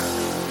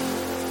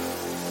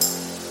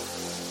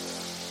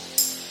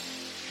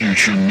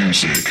Country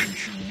music.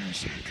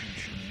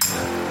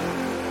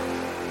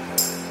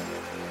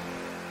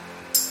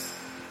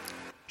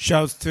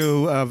 Shouts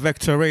to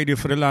Vector Radio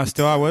for the last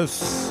 2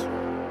 hours.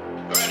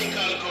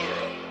 Radical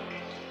Guru.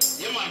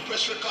 You man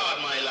press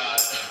record, my lad.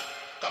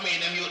 Come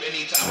in and mute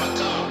any time I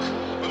talk.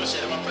 When I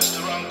say them I press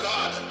the wrong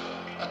card,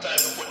 I time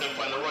to put them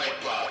on the right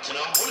part, you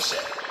know? What you say?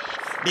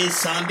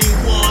 This on the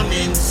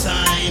warning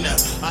sign.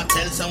 I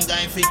tell some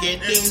guy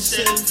forget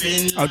himself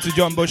in. Out to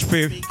John Bush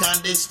P.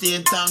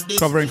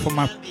 Covering for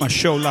my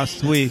show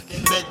last week.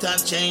 Better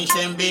change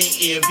them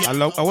behavior.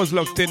 I was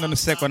locked in on the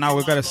second hour.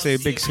 We gotta say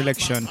big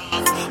selection.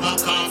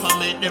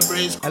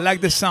 I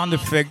like the sound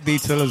effect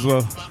detail as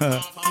well.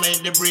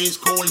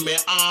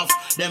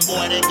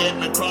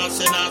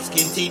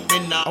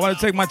 I want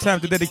to take my time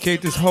to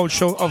dedicate this whole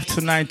show of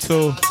tonight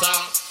to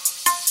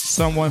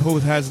someone who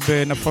has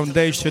been a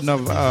foundation of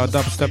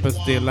Dubstepper's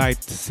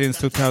Delight since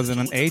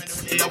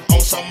 2008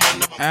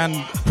 and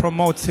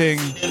promoting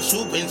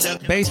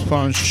Bass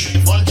Punch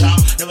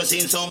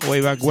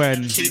way back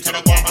when.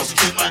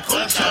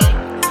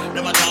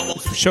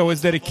 The show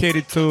is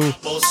dedicated to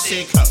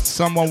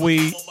someone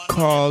we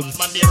called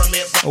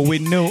or we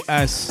knew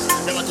as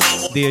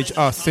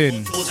DHR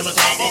Sin.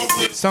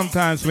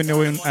 Sometimes we knew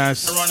him as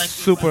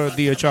Super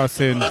DHR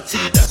Sin.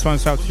 This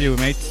one's out to you,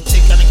 mate.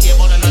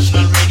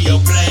 National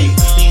radio play.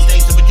 These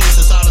days the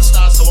producers are the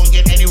stars, so won't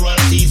get any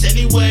royalties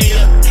anyway.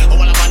 I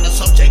wanna find the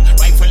subject,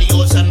 rightfully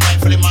yours and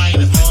rightfully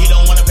mine. You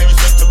don't wanna pay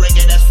respect to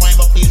reggae, that's fine,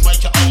 but please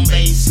write your own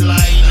bass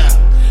line.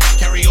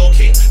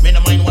 Karaoke, men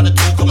of mine wanna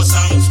do a couple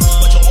songs,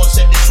 but you all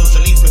said this was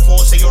released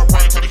before, so you're a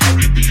part of the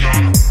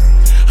Caribbean.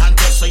 And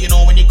just so you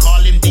know, when you call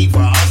him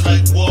deeper, I was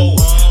like, whoa.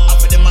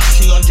 After the man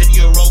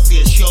 €300 for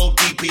your show,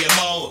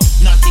 DPMO.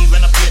 Not even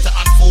appear to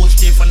unfold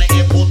straight from the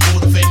airport to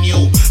the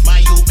venue.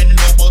 My youth been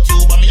know about you,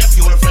 but me have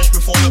you fresh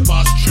before we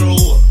pass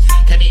through.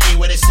 Can you hear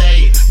what they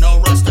say? No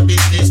rasta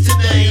business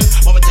today.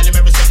 But we tell him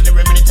every second,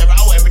 every minute, every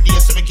hour, every day,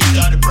 so we keep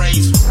God the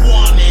praise.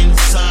 Warning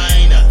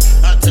sign.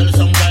 I tell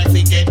some guy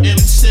to get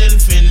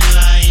themselves in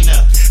line.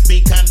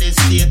 Because the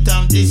state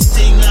of this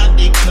thing a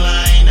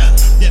decline.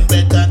 Them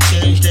better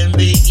change them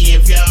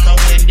behavior.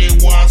 Cause when they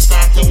want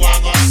start to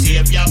walk or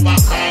save ya, back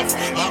off,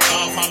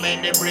 I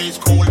make the breeze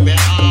cool me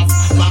off.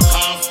 Back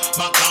off,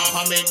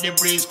 I make the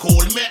breeze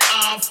cool me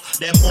off.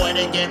 Them boy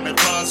they get me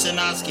crossing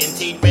and skin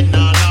teeth me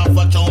not off.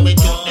 But how me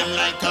took them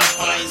like a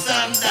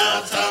poison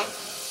data.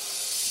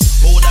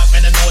 Hold up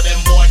and I know them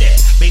boy there.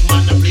 Big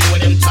man to play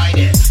with them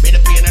tidy. Be the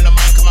pain in the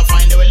mind, come and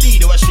find them a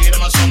lead. Or share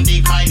them or some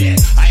deep hide there.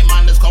 I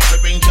man this come to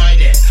bring joy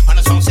there. On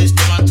the sound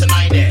system and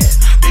tonight there.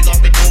 Big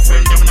up the two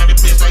friends, them in the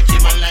place like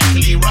him and like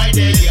Lee right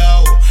there,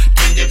 yo.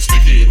 Thing get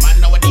sticky. Man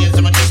nowadays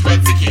I'm just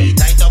like Vicky.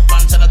 Tight up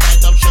pants and a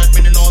tight up shirt.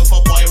 Me the know if a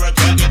boy rock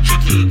will get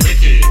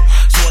tricky.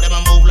 So them a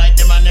move like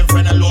them and them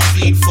friend alone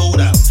feed food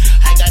up.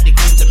 I got the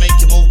glue to make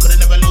you move, could I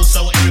never lose,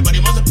 so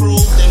everybody must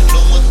approve. Them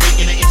clone was big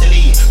in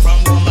Italy. From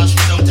Roma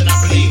straight down to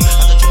Napoli.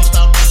 And the tune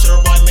star Sir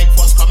boy make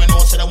first coming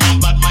out, so the one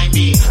bad mind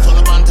me. So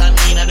the bantan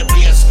in at the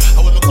place.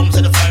 And when we come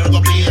to the fire,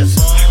 go blaze.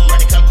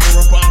 Radical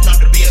Guru plant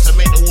up the base and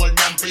make the whole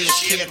damn place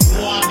shake.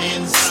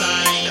 Warning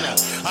sign.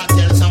 I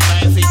tell some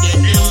guys to get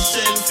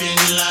themselves in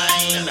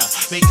line.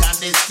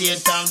 Because the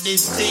state of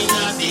this thing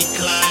a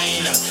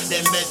decline.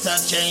 Them better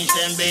change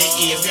them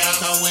behavior.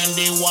 Cause when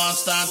they want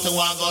start to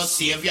walk, go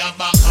save ya.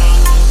 Back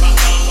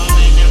off, and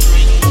make them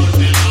bring cool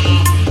me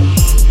off.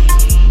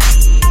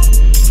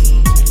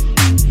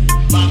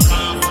 Back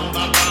off.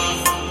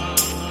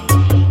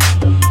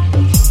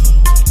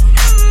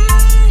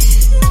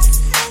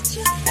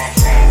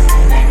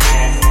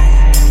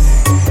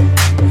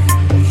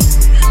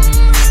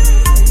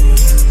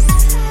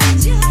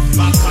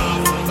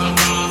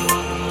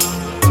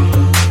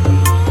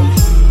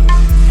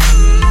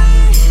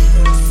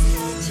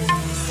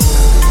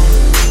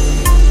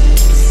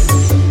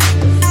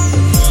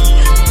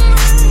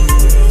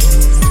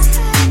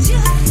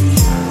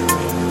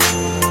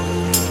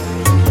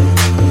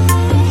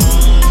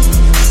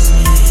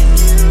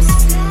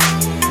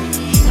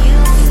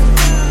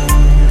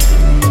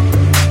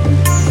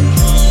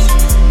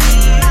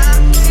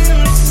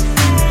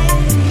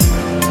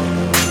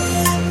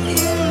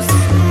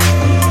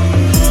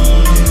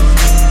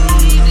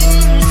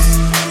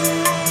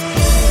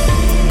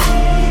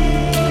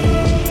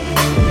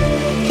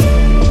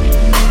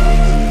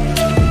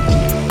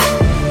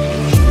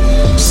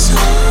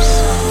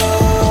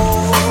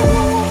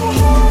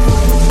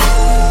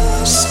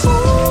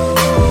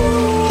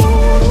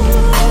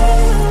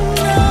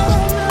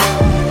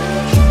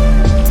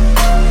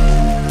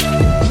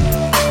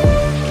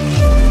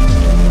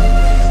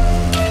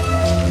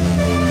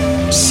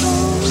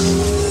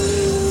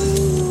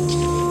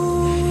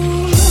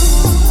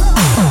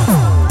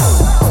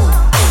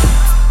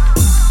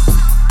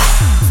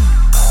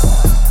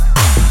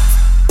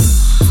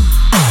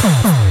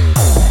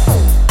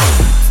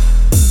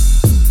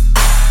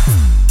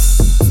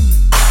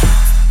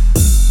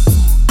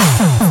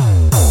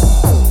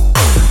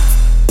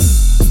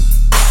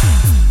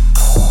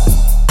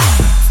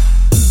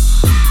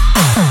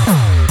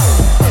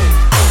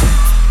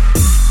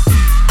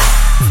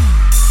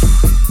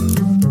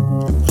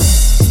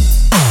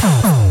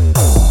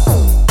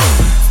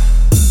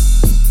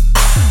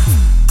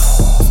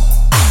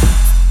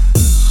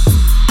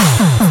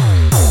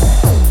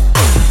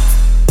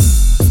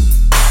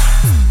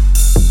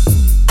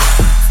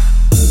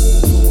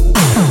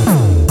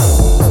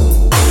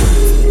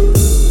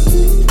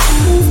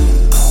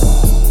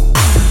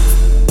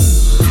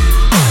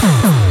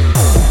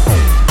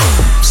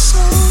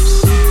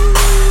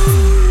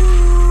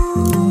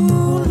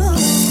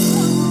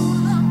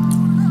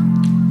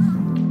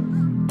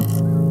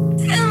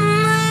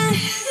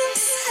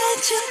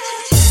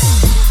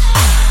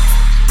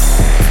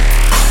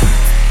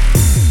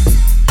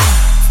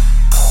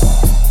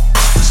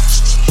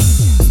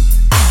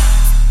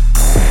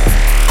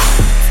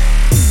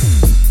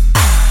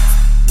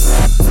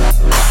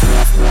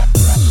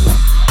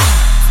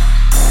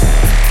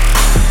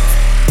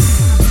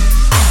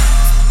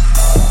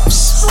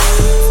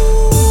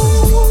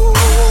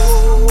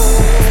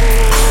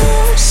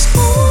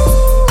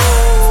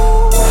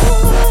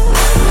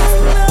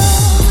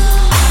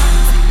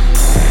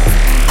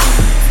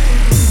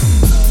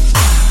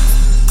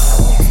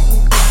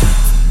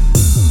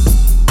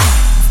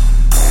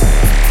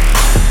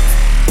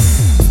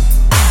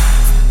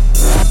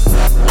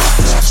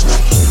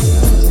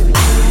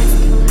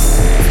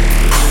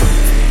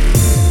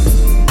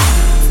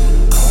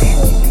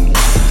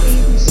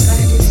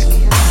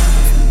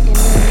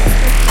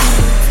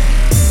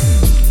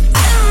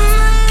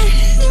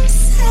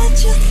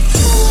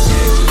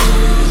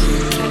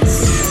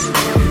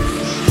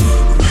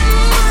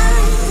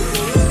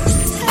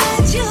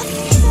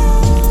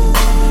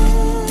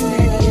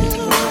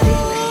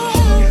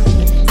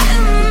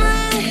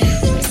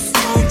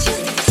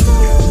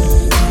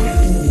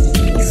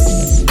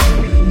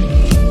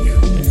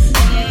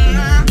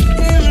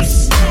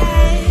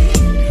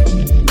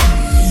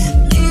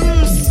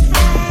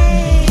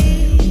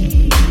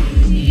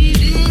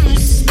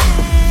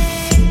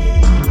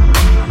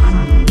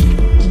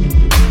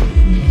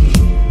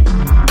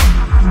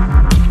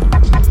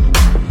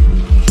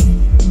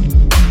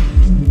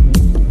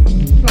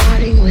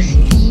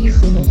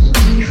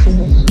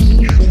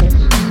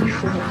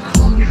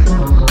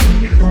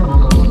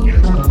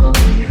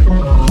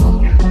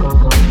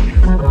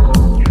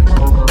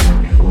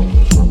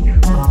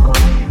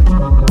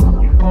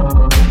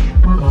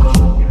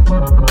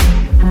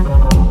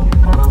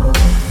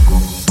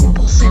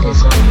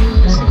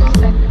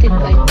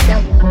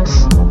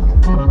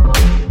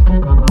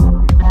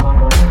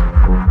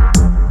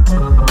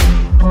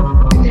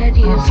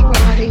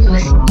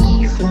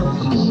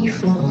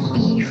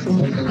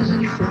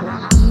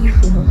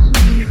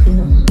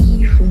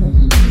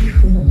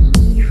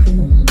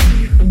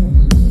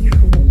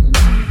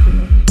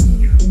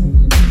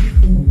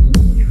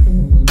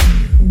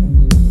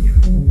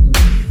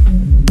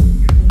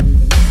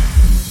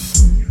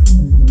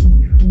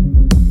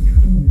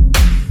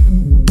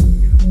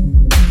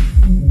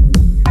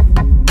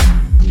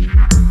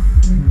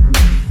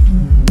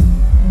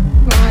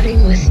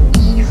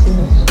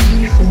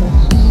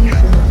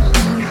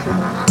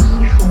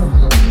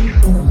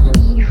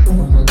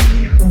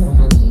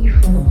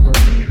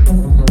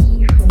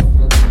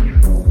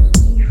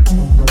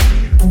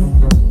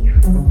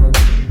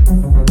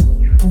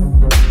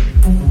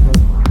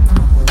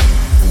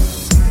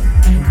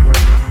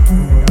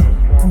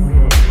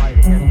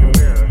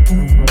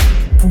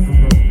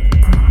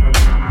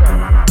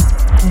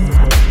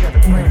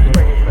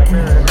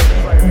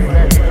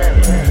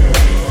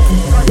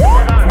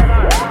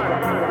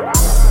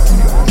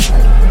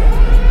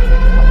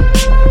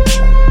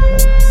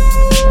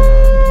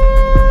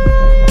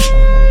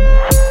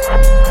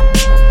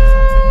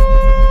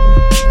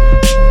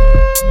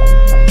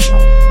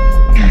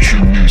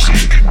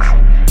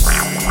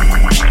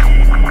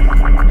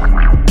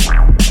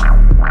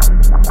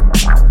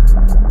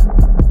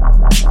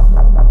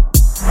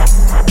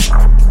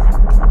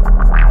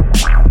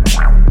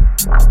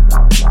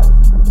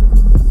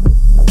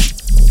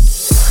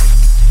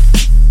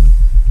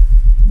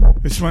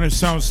 This one it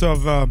sounds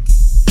sort of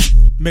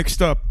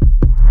mixed up.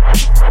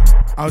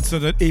 Out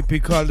of the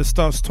EP called The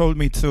Stars Told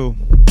Me To.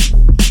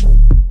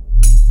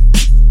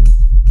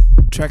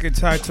 Track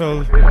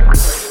entitled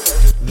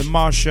The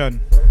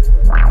Martian.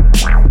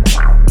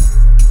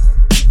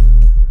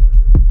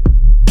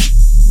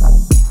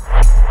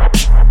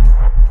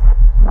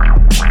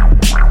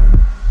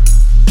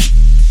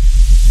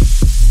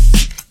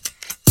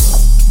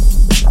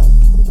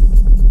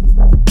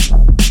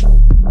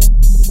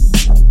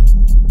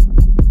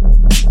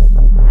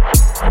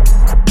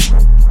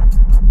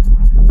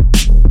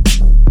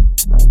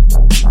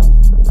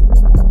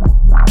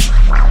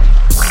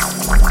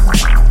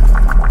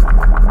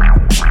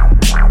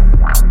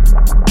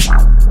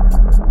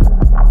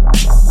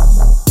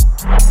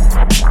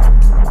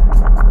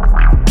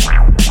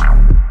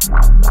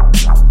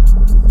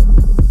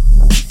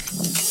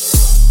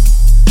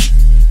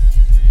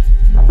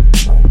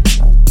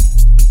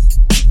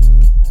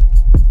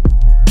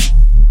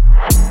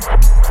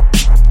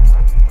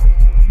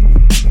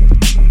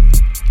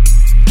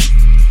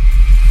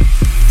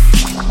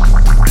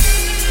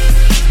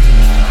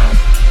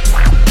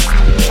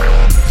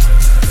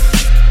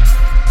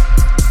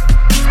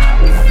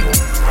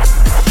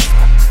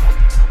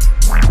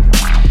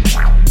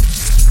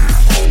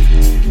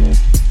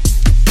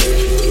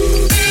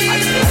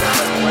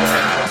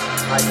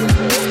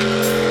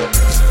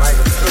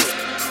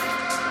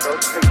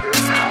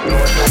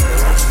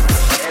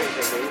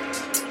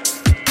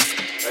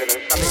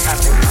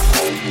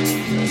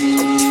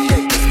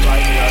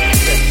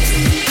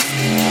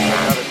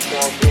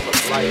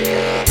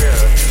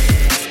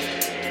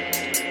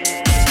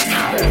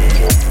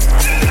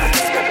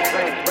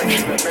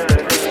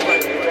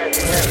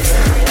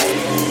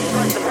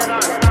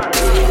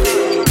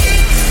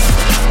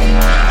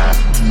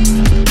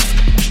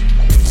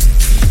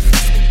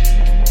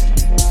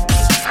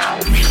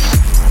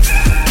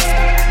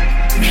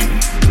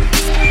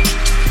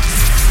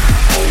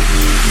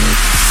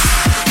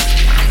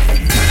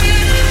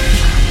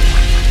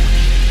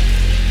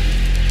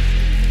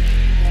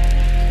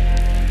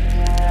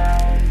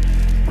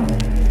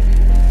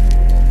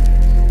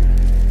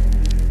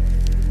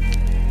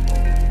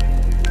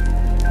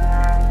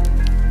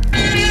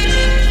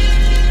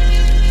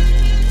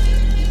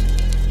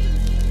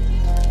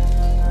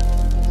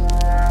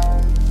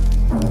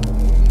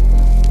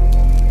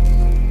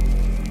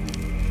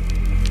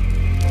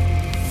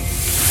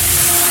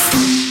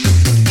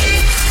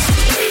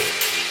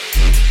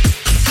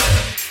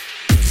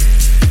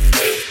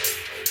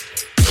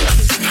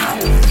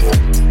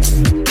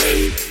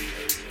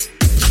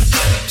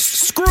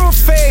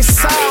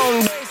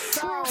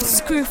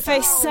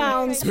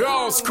 Sounds.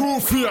 Yo,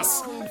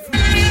 Screwface.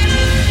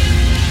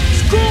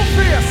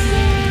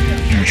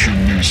 Future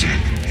music.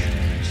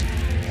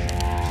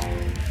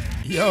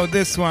 Yo,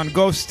 this one,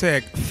 Ghost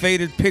Tech,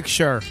 Faded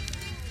Picture.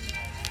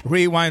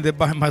 Rewinded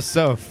by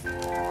myself.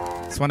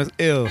 This one is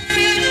ill.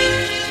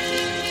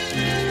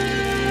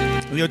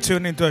 You're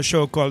tuned into a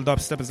show called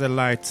Dubstep is the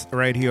Light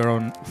right here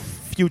on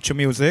Future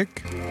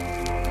Music.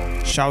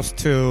 Shouts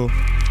to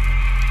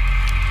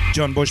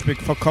John Bushwick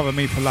for covering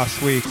me for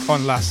last week.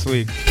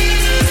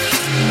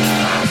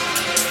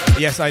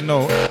 Yes, I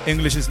know,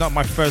 English is not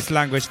my first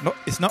language. No,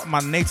 it's not my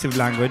native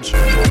language.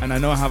 And I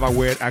know I have a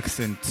weird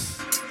accent.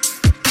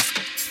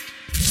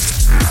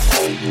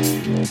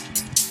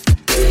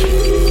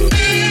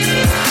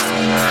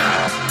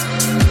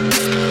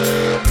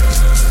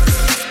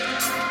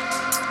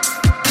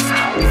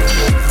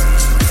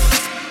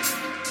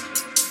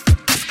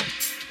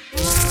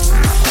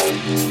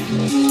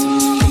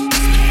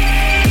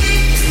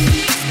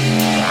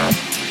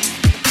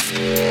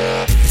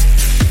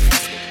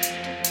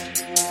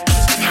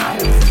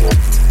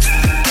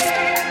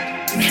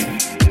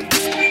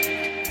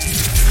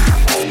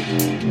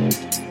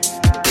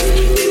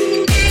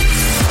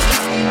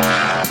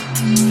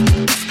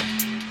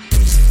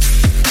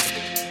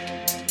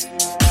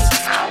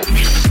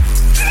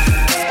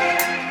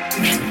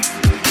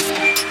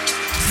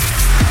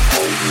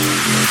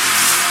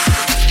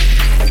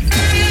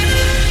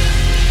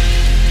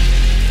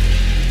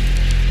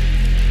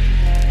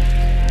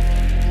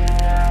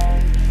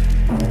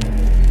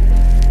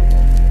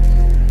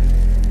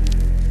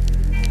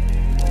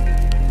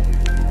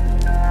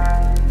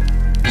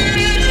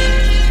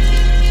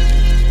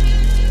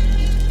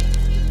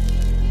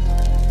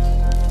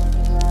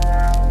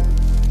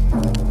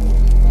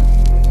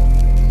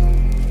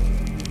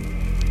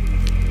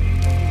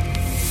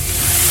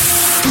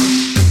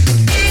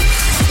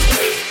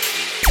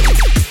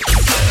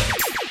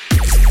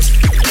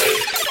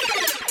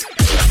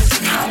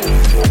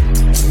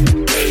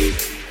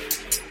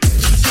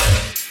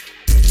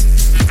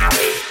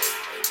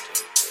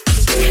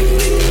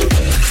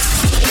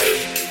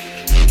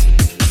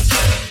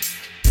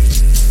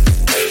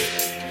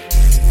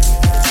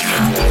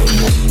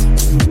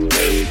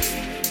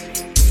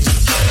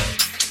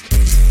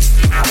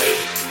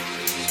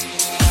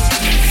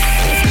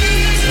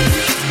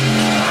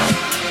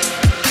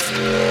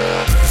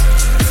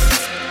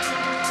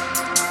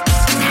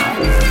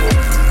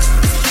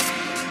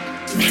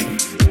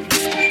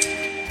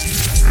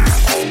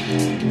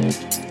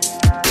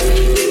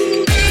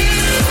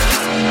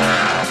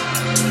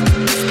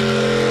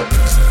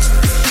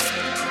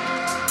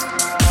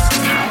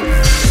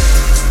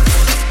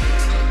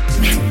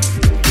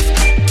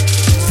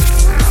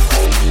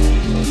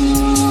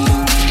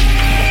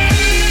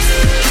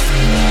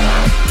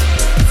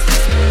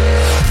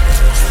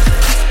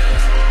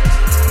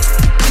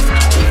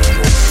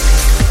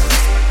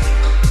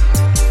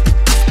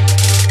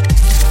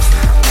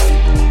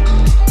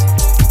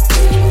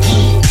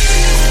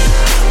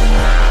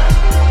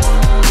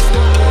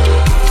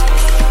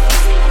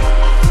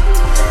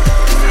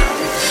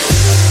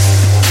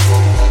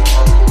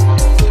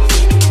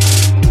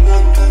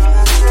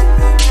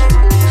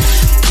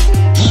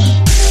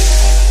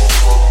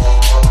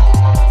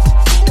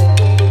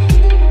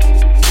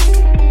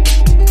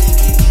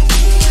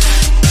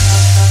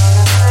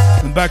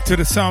 Back to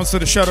the sounds of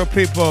the Shadow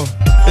People.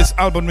 This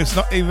album is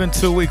not even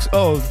 2 weeks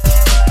old.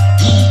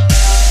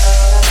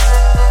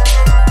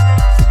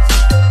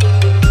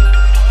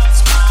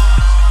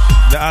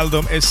 The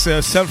album is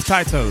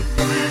self-titled.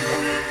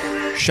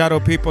 Shadow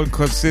People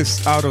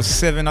consists out of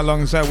 7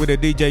 alongside with a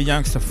DJ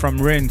youngster from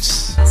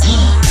Rinse.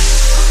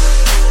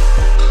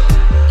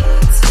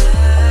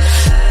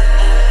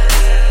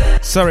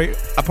 Sorry,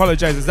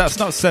 apologizes, that's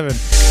not 7.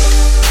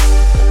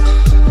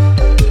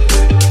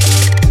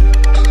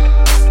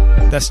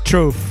 That's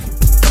Truth.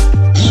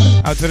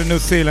 Out to the New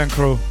Zealand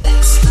crew.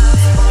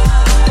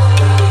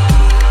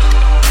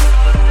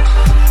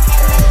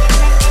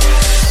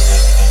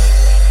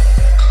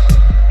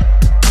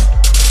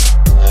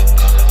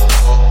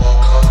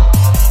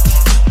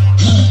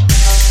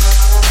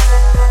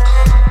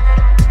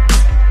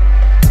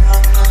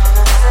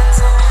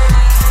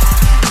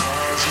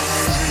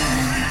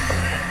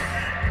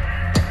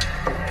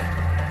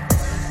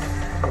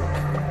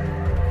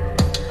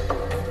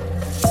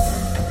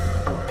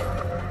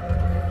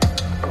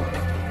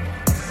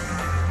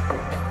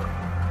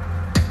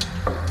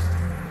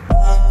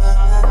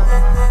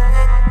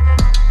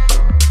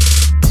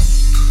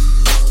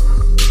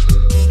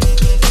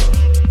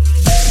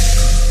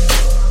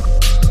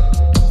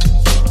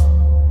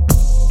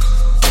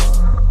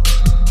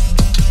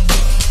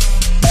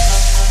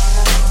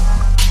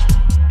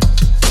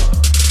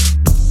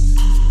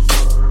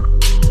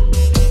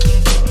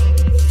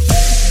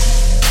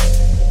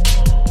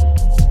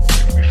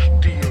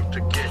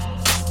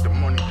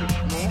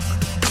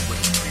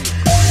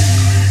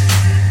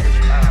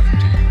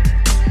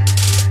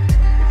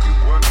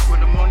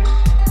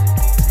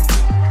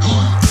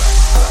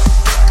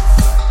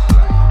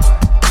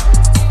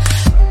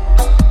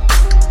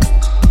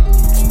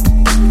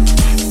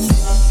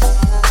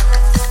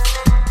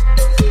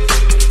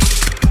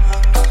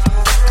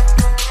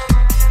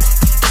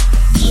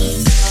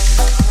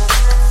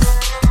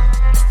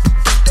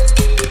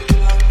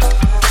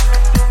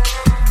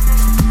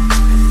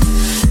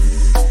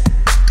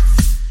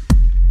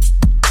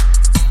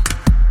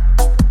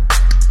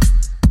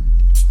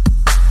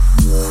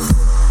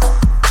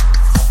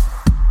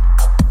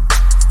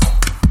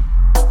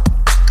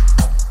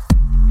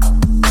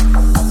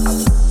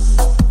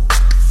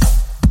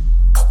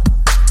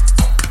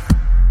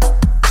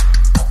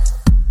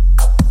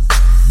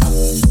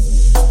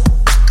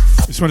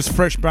 One is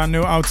fresh, brand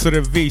new, out to the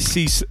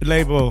VC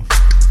label.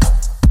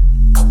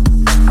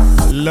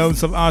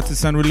 Loads of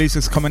artists and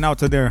releases coming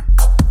out of there.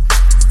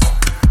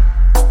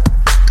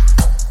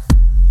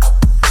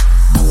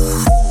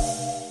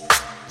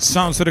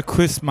 Sounds of the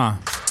Quisma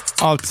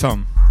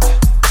Autumn.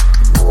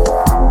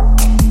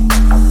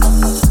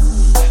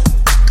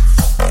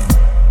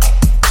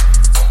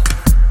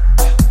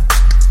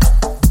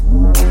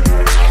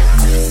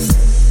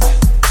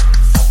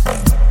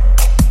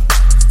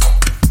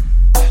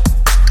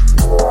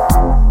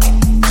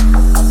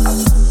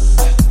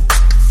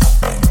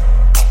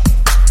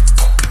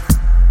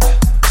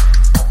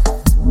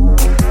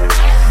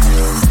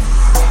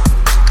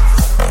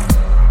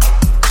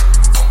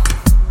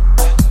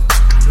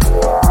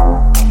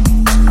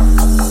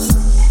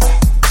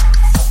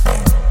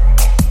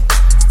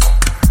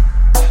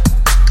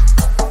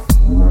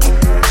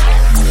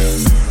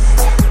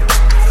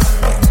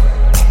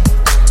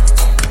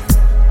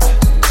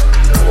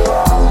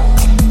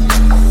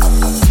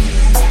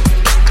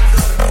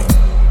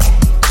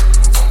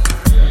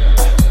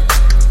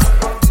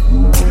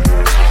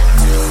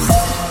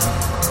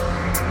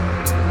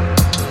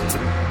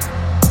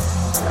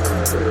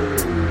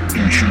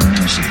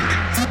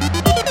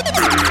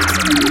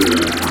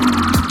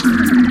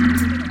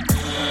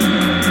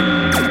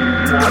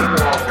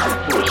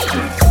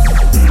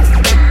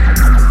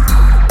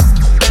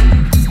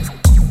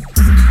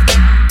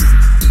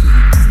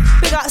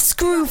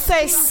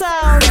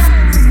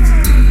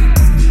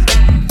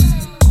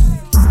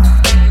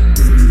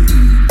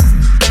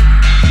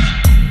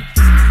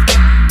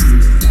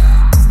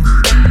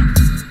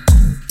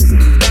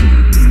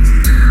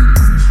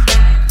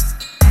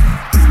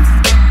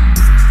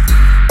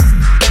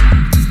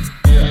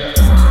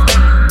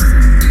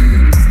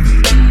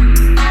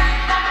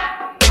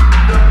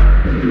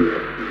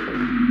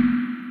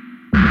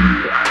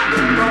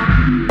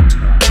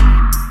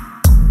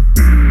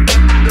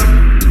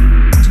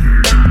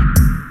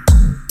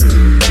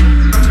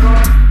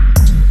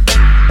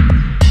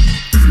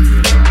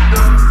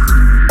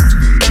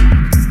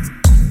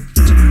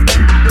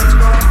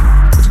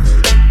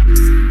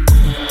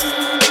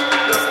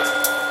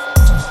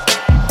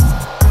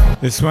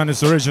 This one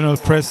is original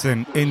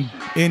pressing in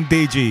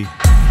DG.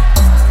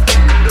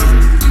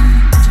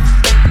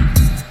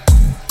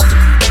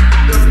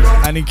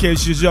 And in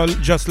case you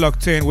just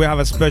locked in, we have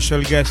a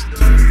special guest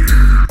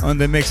on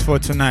the mix for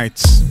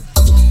tonight.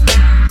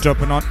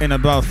 Dropping on in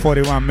about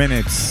 41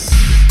 minutes.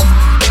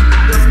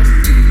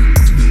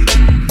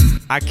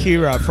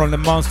 Akira from the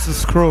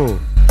Monsters crew.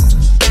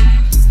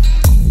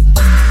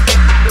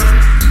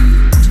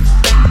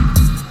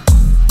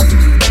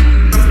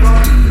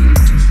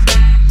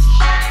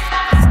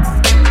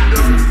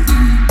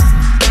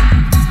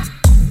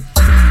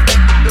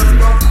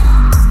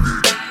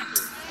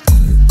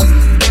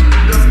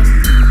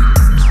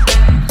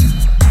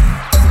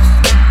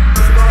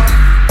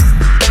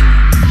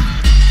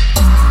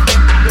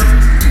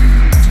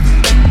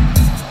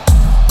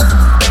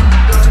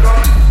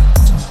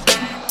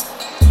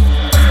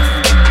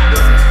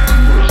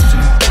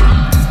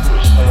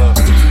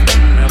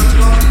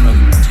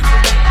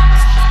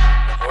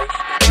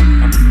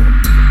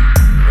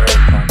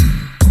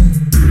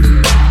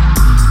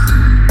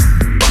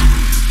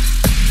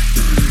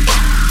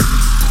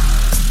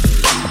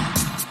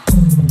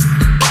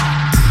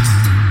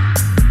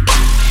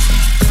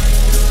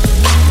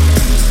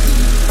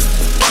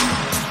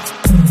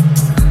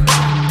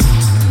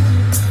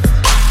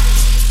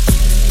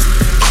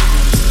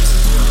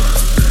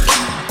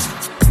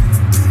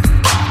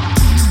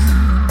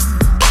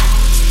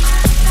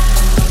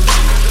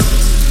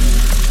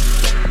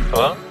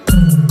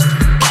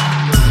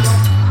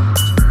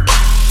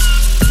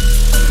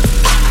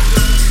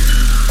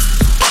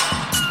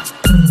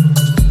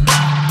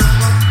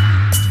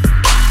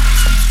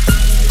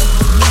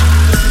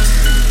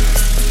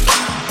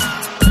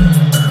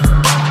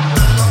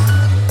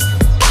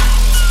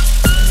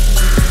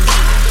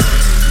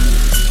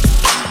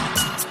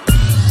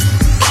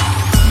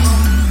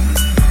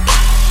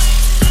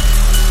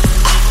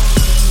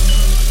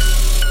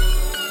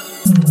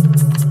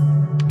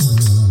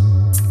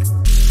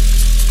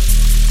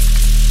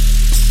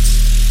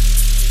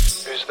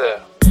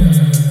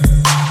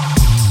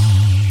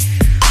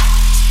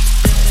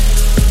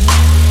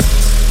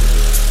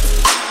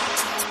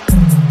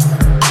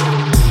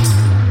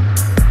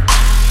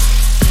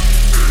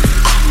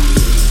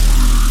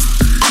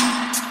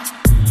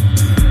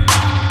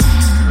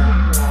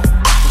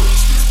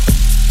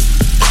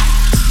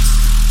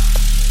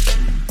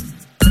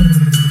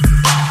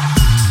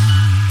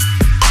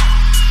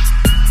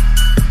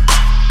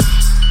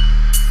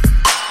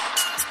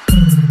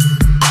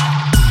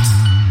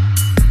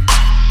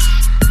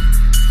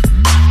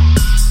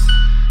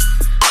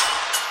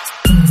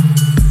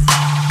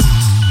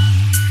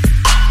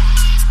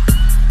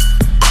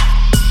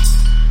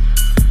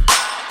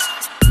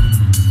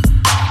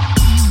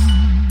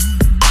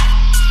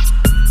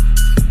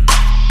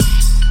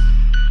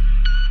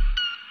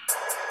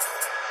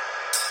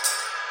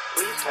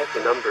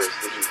 the numbers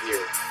did you hear?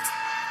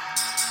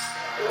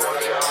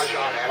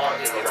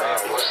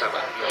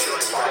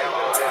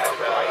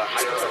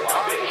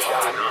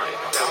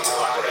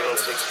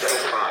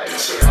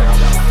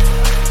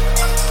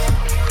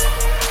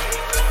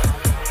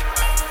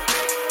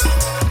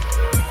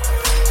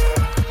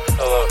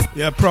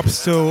 Yeah,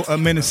 props to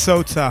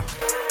Minnesota.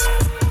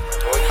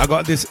 I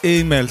got this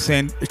email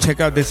saying, check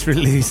out this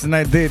release, and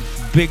I did.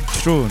 Big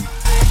tune.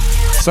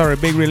 Sorry,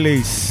 big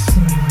release.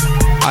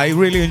 I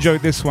really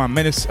enjoyed this one.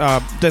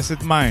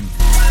 Desert Mine.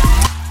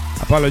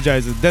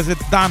 Apologize. Desert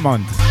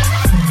Diamond.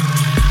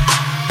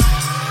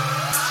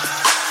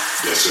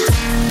 Yes, sir.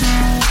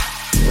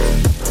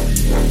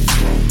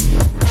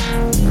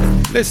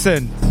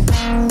 Listen.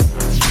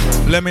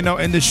 Let me know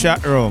in the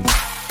chat room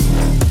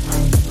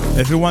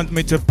if you want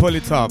me to pull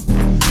it up.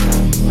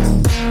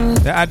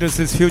 The address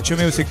is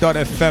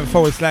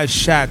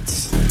futuremusic.fm/chat.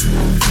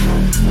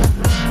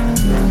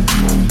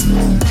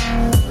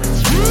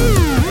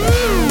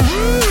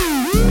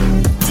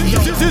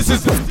 This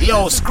is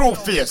yo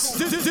Screwface.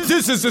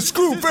 This is the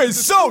Screwface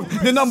sound,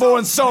 the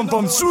 #1 sound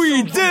from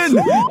Sweden.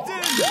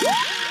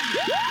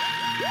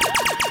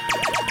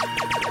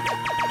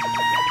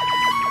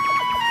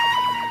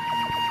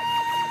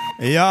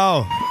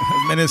 Yo,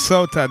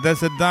 Minnesota,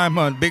 that's a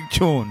diamond, big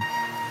tune.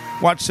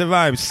 Watch the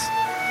vibes.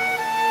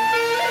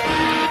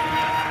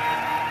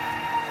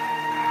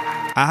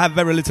 I have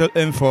very little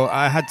info.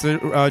 I had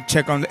to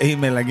check on the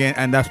email again,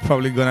 and that's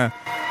probably gonna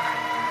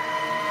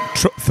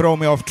throw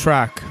me off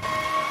track.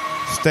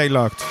 Stay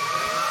locked.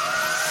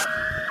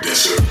 Yes,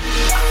 sir.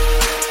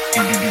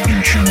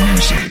 Future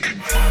music.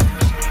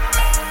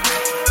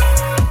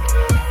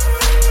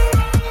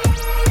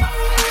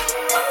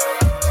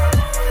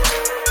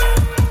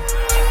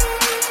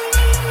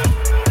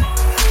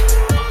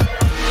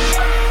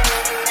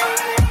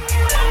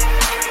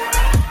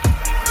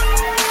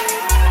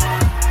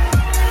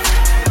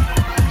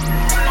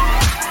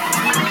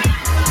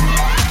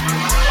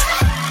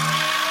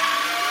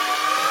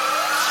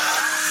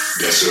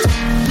 Yes, sir.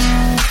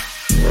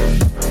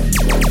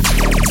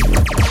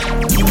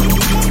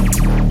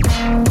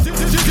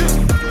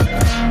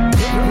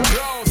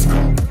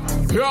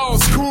 Yo,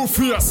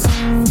 Screwface.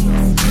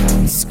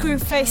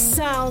 Screwface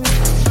sound.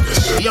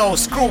 Yo,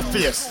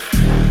 Screwface.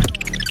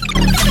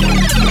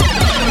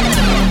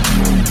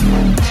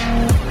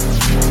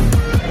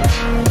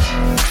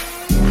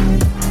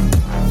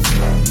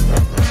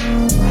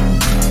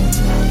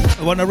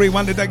 I want to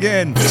rewind it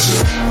again.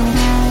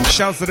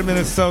 Shouts to the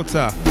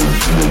Minnesota.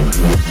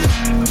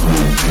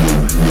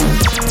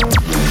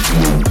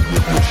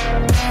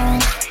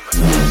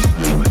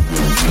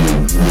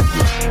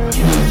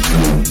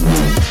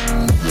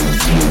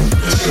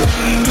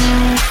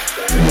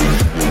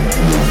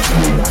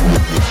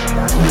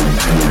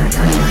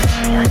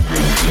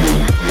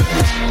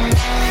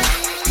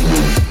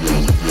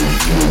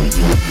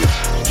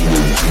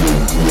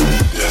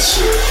 Yes,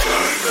 sir.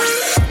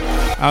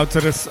 Out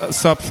to the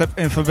Substep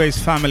Infobase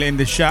family in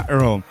the chat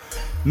room.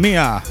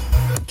 Mia,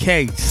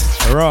 Kate,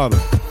 Rob,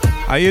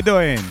 how you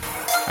doing?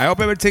 I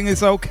hope everything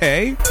is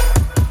okay.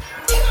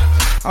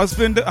 How's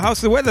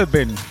the weather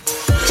been?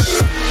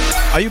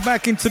 Are you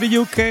back into the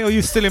UK or are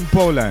you still in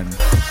Poland?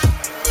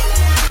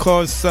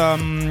 Because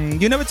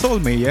you never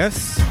told me,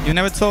 yes? You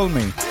never told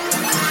me.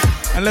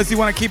 Unless you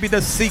want to keep it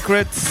a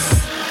secret.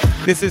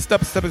 This is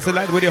Dubstep is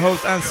Light with your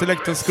host and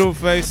selector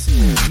Screwface.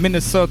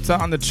 Minnesota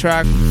on the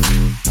track.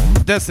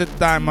 Desert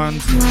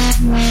Diamond.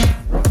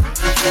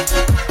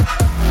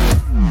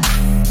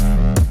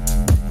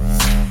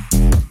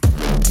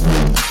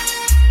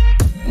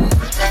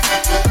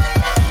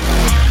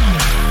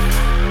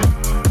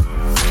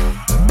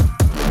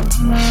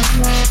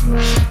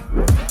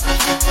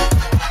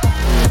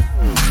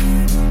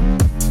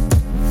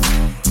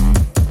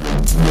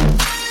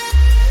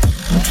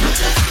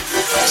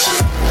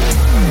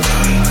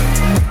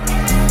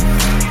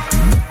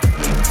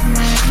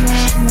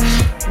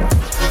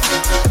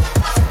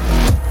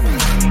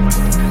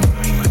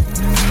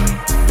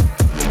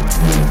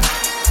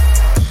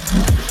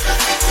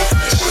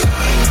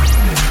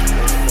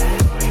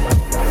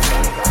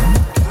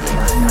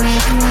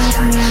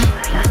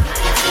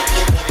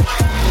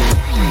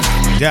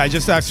 Yeah, I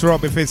just asked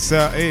Rob if it's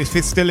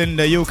still in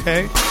the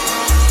UK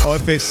or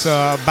if it's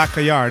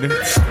backyard,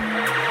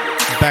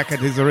 back at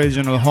his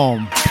original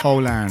home,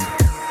 Poland.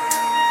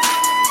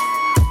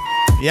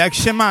 Jak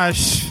się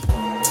masz?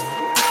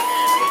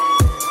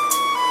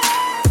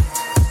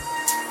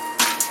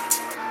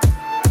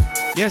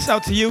 Yes,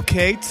 out to you,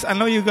 Kate. I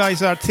know you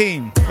guys are a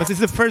team, but it's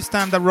the first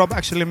time that Rob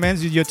actually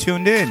mentioned you're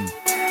tuned in.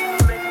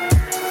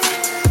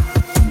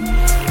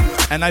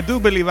 And I do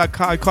believe I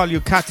call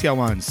you Katya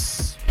once.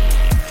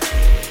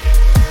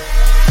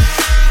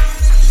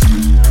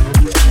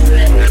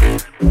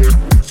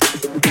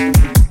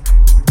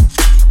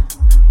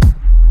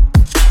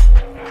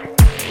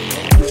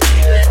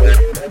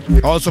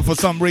 Also, for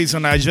some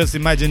reason, I just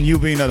imagine you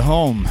being at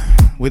home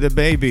with a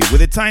baby,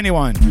 with a tiny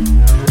one.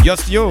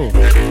 Just you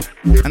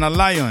and a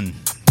lion.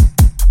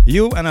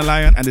 You and a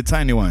lion and a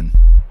tiny one.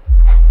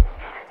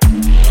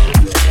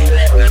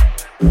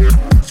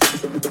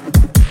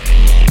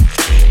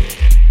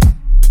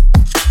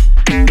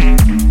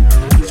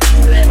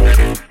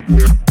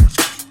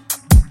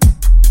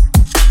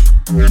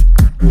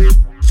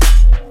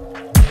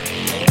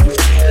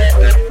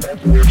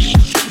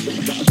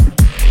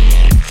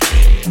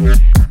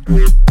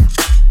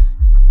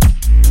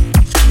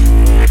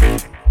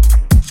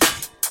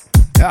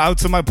 Out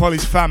to my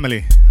Polish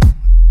family.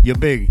 You're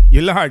big,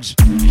 you're large.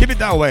 Keep it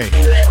that way.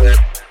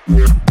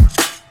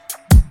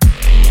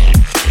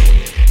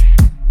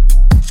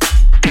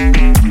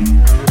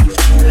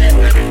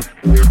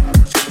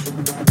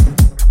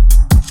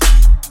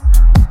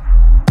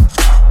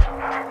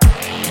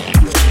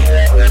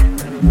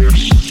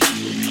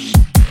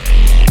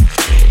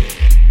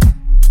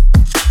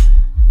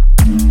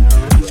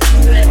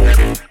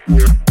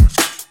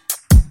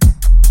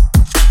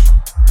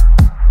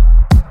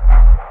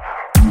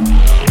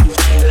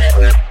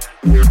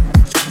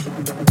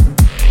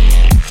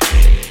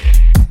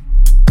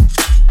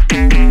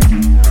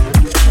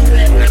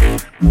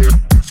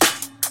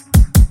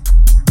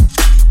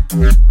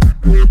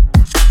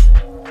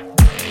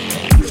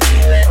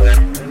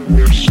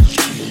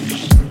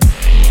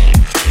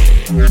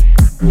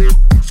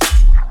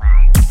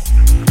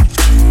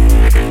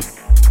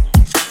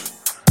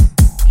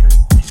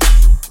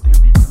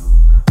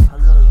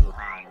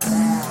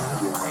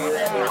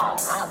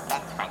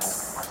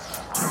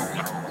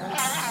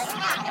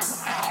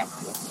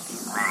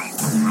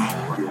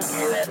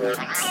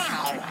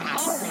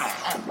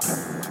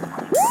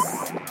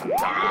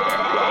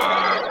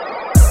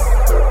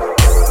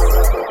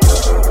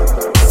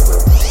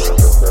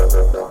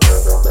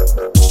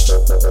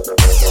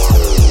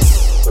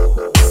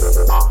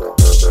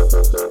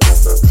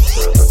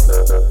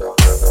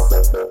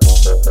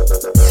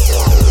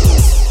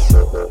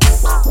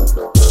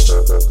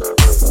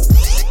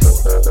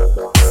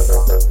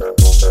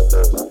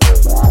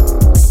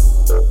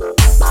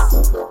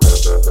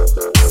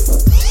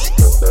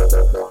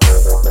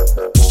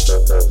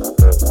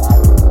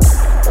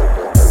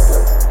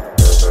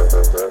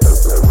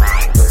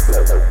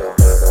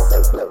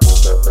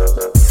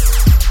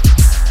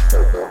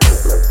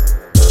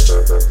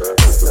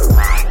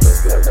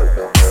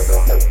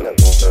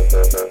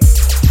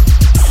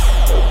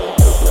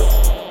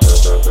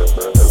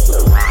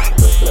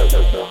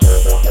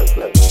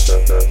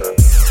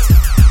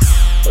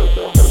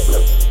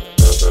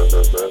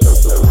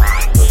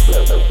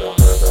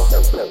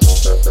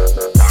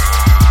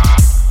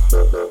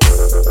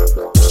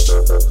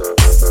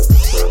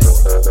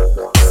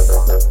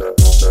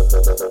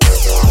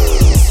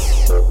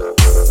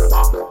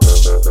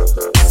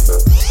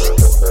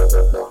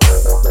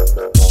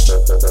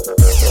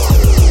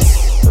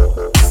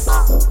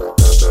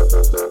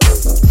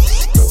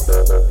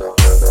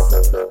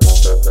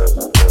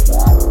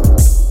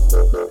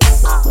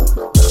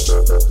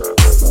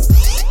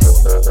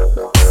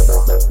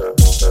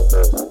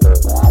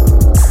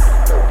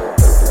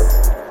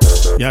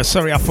 Yeah,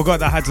 sorry, I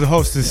forgot I had to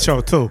host this show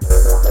too.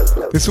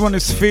 This one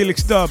is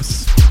Felix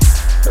Dubs,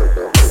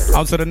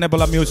 out to the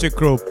Nebula Music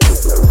Group.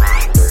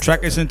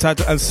 Track is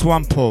entitled El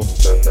Swampo.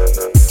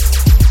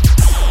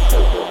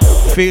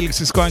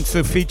 Felix is going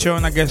to feature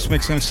on, I guess,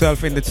 mix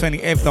himself in the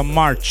 28th of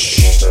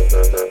March.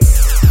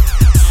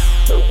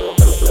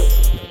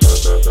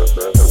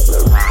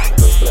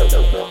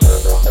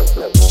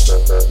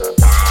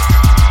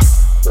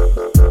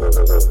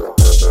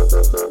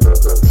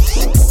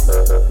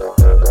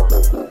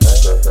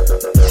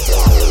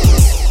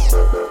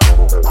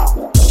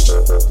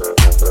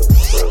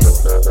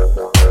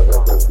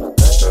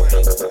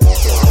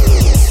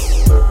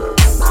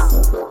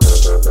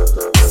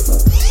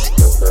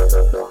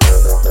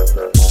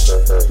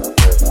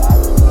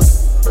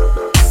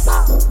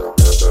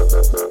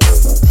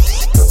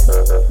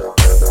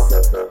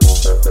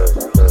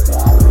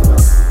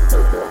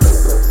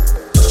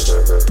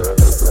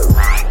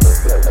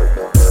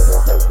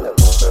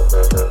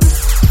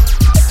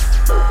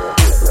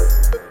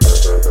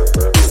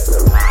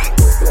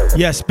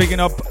 Yes, picking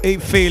up A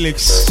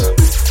Felix.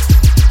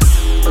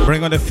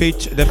 Bring on the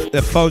feature,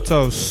 the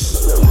photos.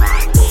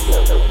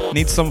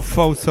 Need some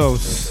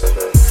photos.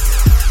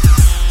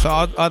 So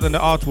other than the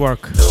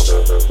artwork.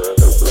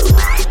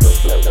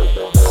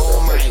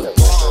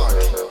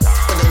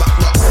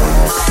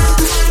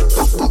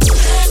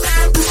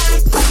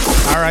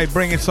 Alright,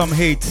 bringing some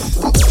heat.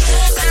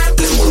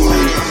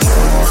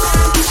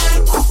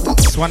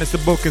 This one is the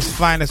Booker's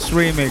Finest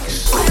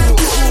Remix.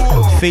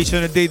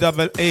 Featuring the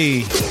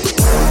DAA.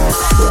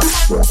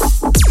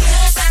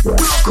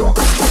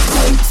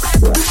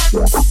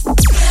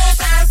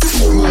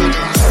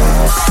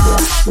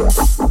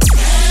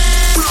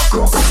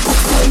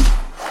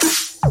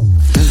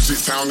 Music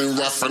sounding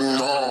rough and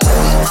raw.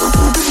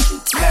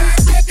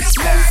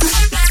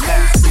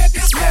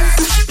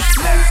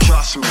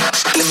 Trust me,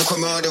 lyrical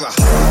murderer.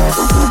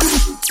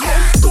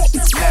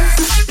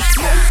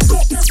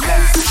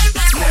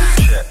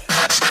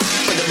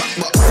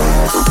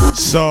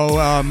 So,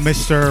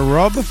 Mr.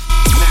 Rob,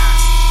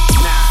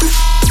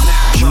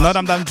 Not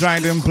that I'm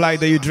trying to imply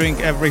that you drink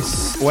every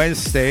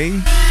Wednesday,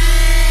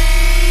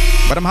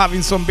 but I'm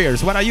having some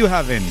beers. What are you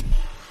having?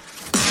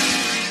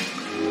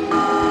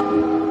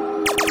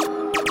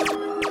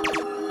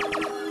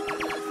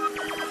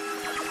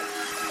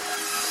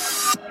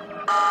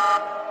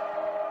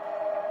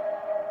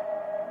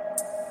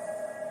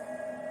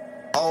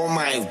 Oh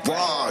my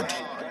word.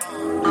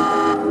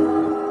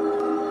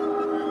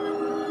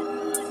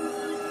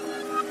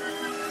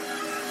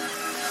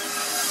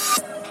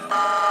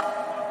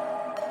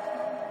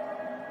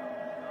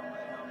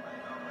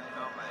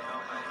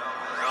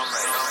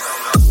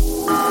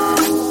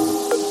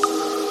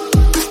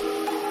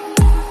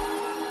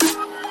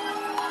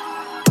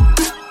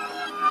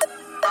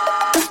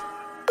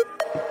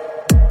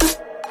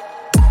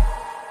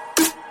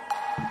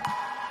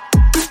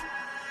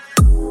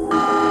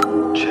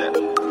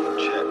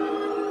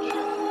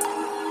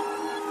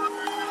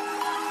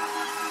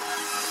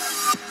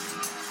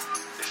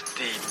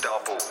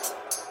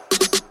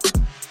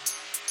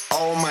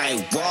 Oh my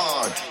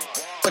word.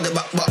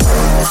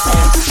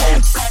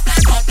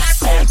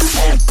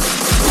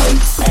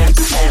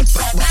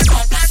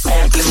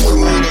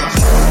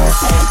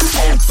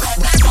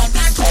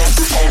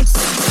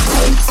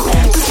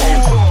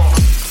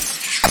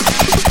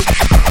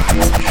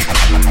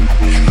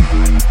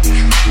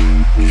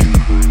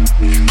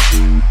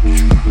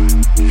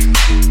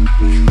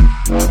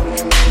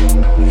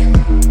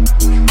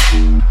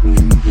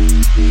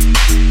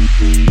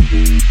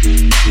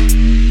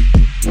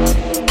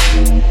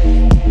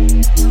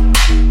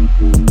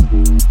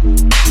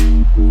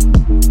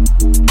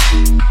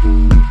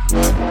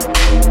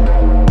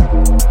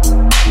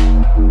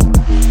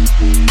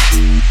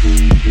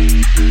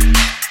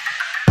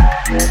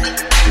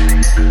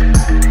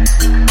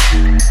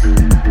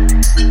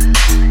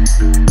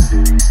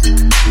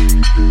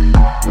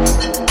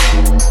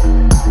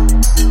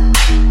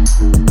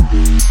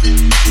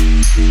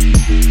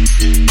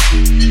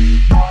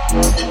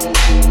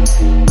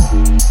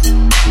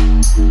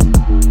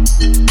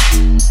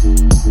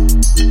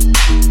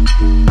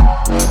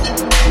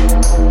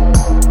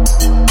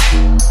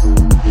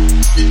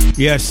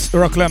 Yes,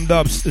 Rocklam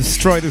Dubs,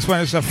 Destroy. This one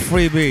is a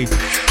freebie.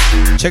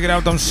 Check it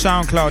out on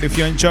SoundCloud if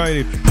you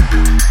enjoyed it.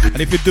 And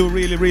if you do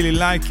really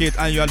like it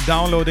and you are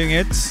downloading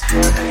it,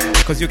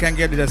 because you can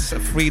get it as a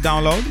free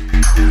download.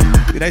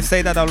 Did I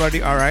say that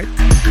already? Alright.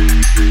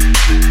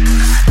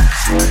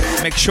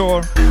 Make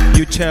sure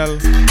you tell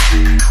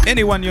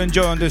anyone you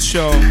enjoy on this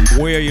show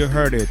where you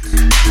heard it.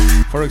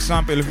 For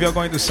example, if you're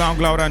going to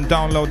SoundCloud and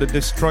download the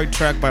Destroy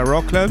track by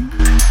Rocklam,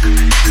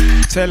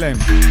 tell him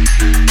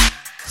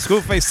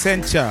Screwface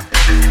sent ya.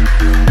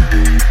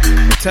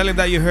 Tell him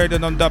that you heard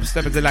it on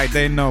Dubstep is Delight.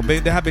 They know.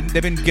 They've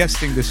been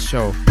guesting this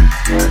show.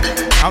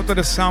 Out to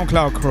the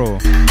SoundCloud crew,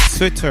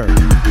 Twitter,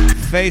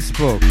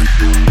 Facebook,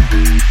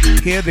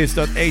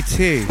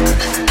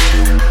 hearthis.at.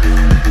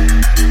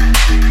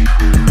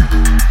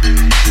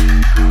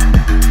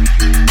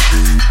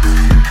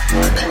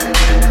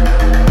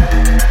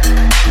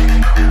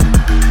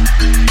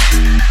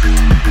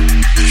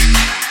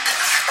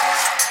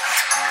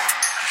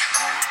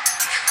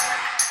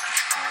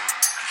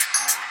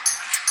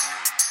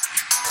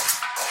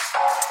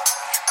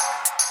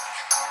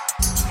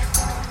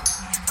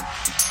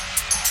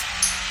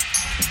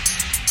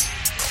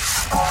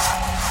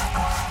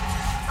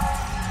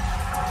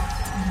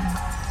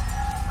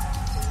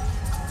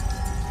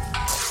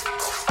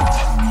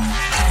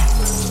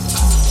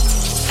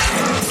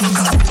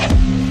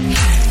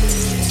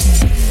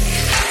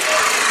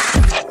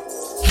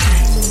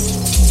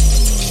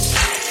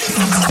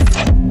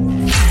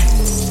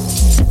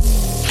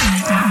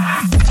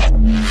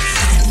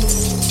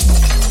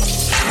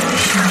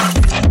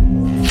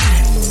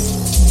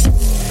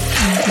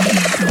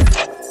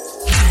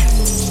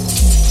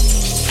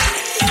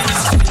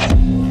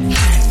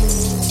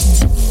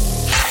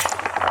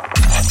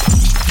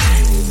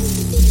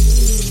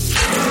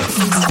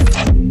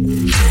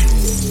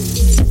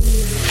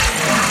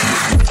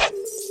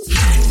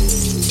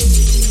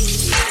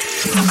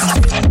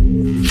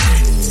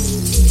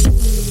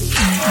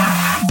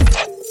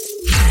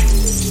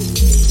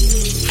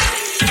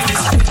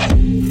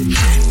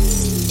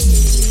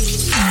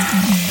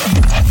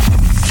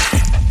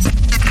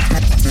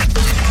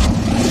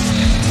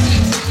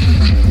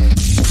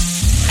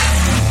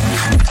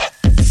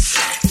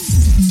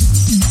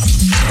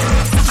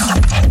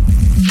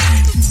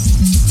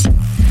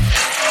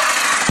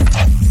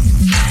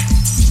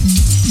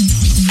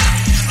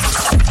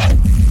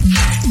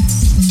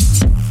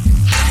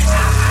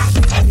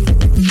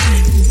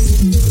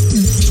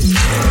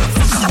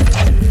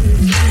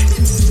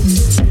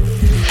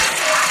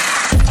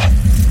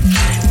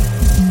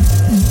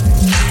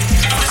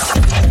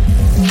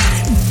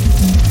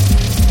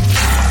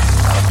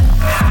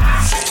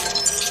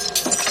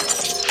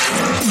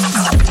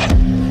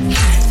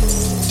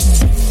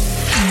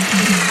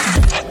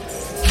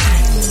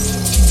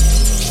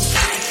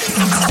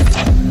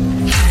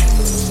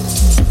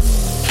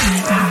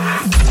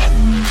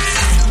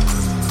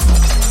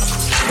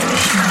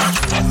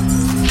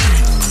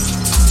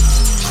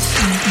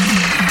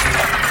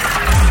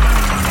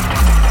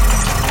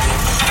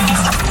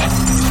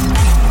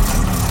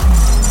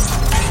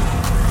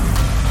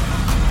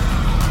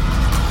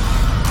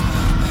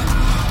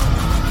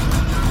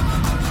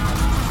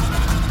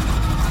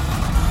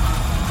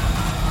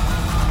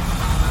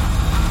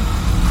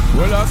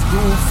 Well, a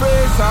screw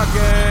face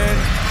again.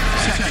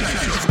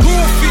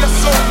 Screw face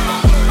son.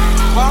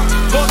 But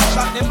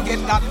gunshot them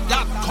get that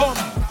come.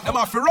 Them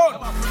have to run.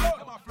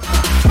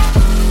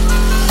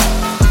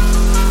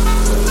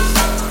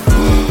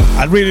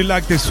 I really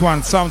like this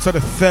one. Sounds of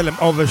the film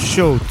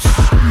overshoot.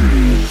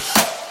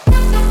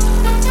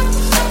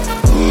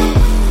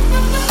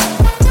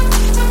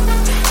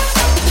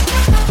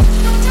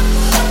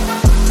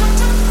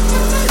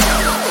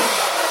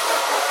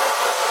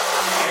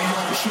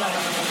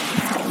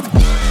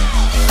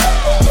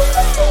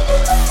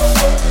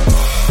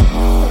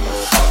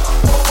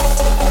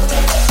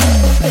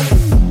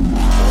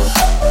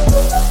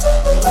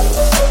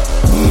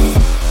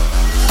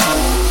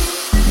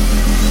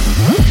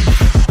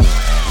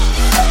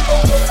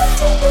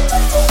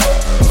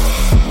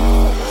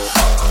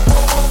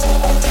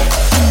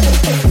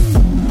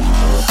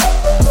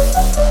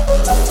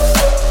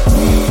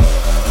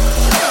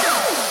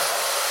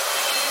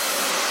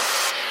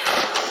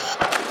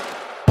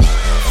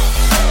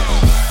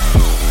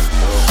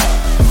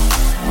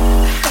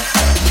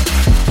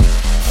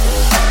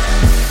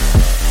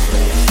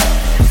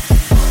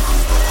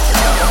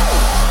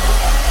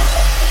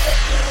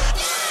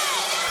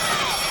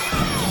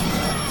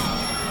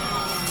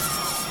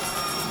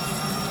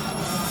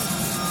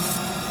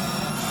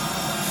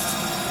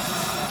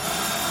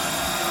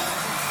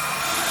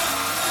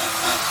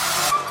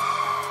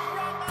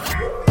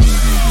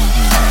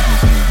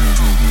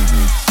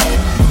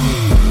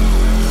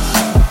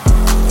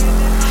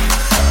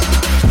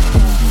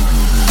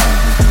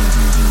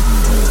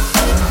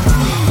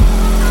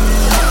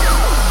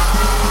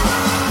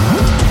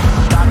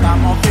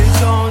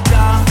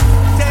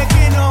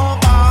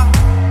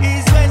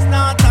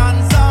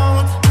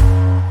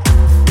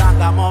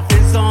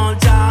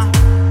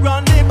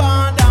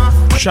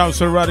 Shouts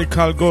to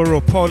Radical Guru,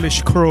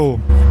 Polish crew.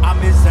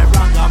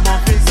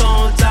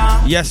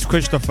 Yes,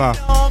 Christopher.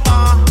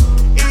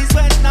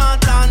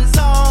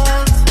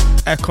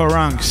 Echo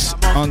Ranks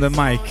on the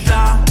mic.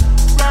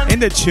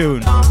 In the tune,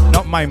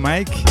 not my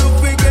mic. What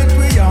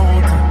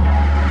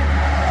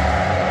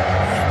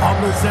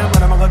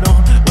am I gonna do?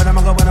 What am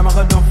I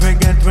gonna do?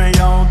 Forget me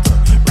out.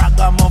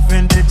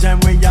 Ragamuffin, the gem,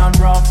 we on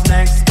rough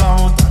next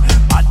count.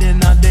 Bad in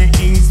the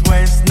east,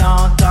 west,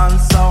 north and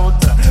south.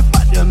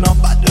 Bad you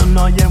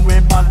know, yeah, we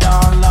bad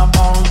all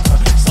about.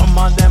 Some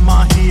of them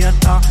are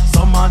hater,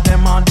 some of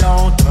them are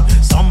doubt.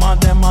 Some of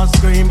them are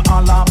scream,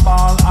 all a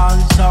ball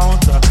and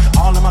shout.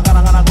 All of them are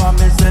gonna go,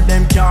 me say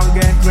them can't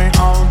get me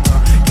out.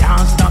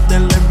 Can't stop the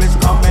lyrics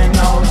coming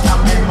out of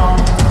me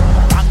mouth.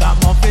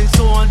 Ragamuffin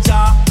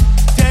soldier,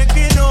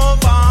 taking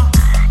over,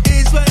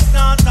 east, west,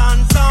 north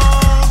and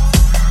south.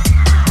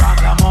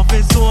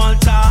 Ragamuffin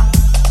soldier,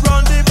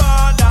 run the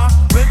border,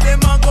 when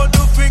them a go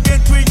to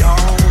forget we out.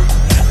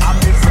 I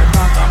miss a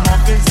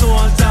ragamuffin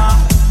soldier,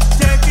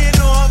 taking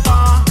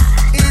over,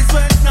 east,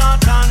 west,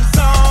 north and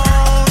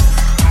south.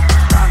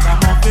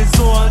 Ragamuffin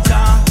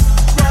soldier,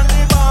 run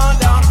the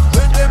border,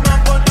 when them a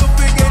go to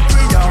forget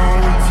we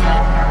out.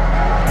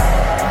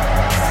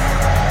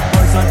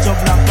 Boys and chop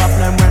like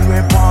problem when we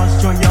pass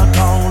through your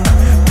town.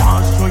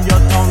 Pass through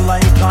your town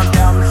like a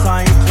damn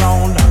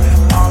cyclone.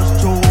 Pass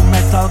through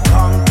metal,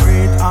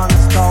 concrete and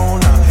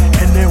stone.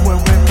 Anywhere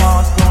we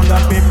pass down, the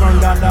people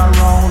gather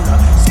round.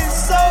 She's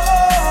soldier.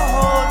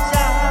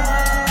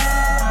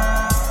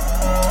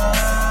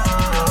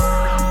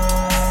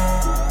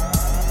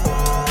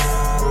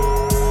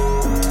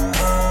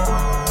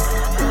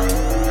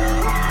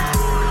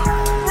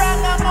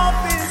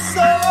 Ragamuffin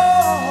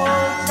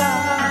soldier.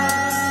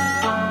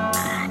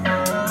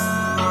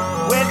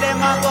 Where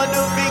them a go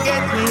to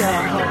forget me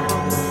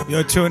out?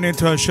 You're tuned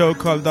into a show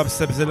called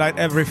Dubstep Delight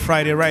every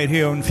Friday right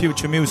here on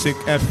Future Music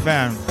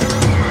FM.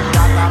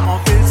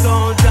 Ragamuffin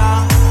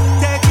soldier,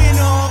 taking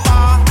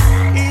over,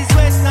 east,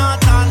 west,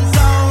 north and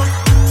south.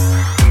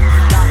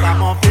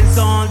 Ragamuffin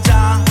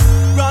soldier,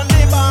 run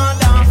the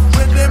border,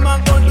 when them a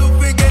go to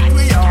forget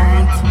we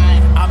out.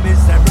 I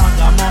miss a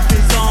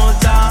ragamuffin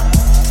soldier,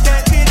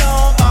 taking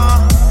over,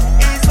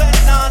 east,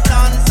 west, north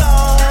and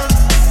south.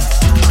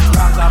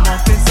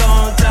 Ragamuffin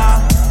soldier,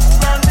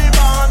 run the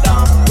border,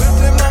 when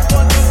them a go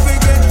to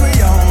forget we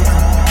out.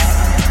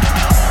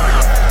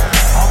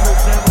 I miss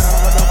a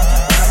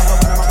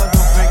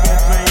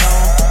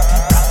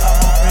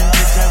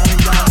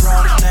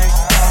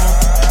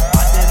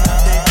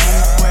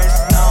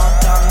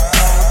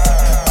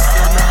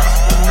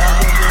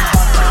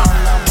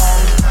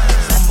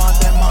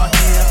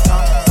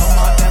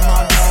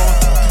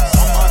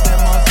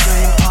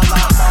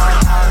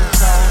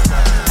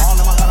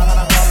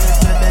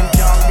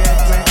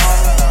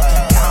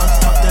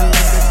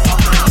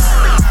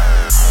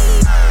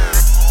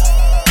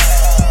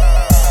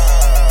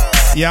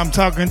Yeah,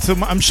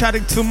 I'm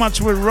chatting too much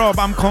with Rob.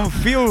 I'm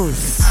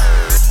confused.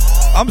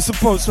 I'm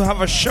supposed to have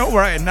a show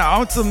right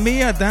now. It's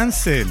Mia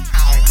dancing.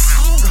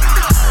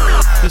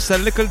 Just a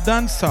little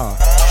dancer.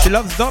 She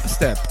loves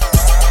dubstep.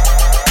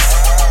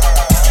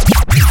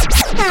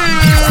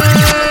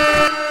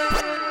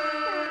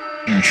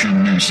 Future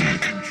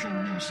Music.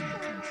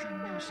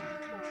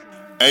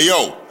 Hey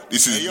yo,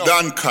 This is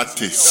Dan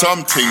Cutty,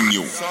 something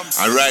new.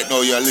 And right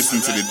now you're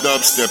listening to the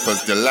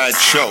Dubsteppers Delight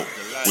Show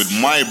with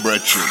my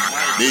brethren,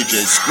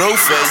 DJ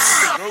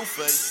Screwface.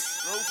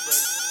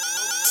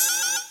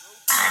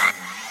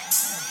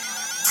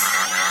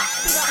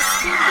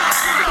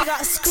 We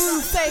got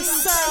Screwface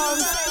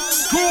sound.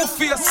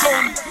 Screwface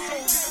sound.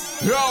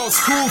 Yo,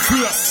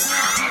 Screwface.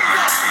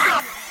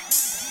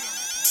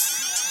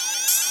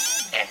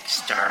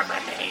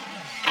 Exterminate.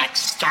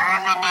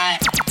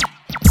 Exterminate.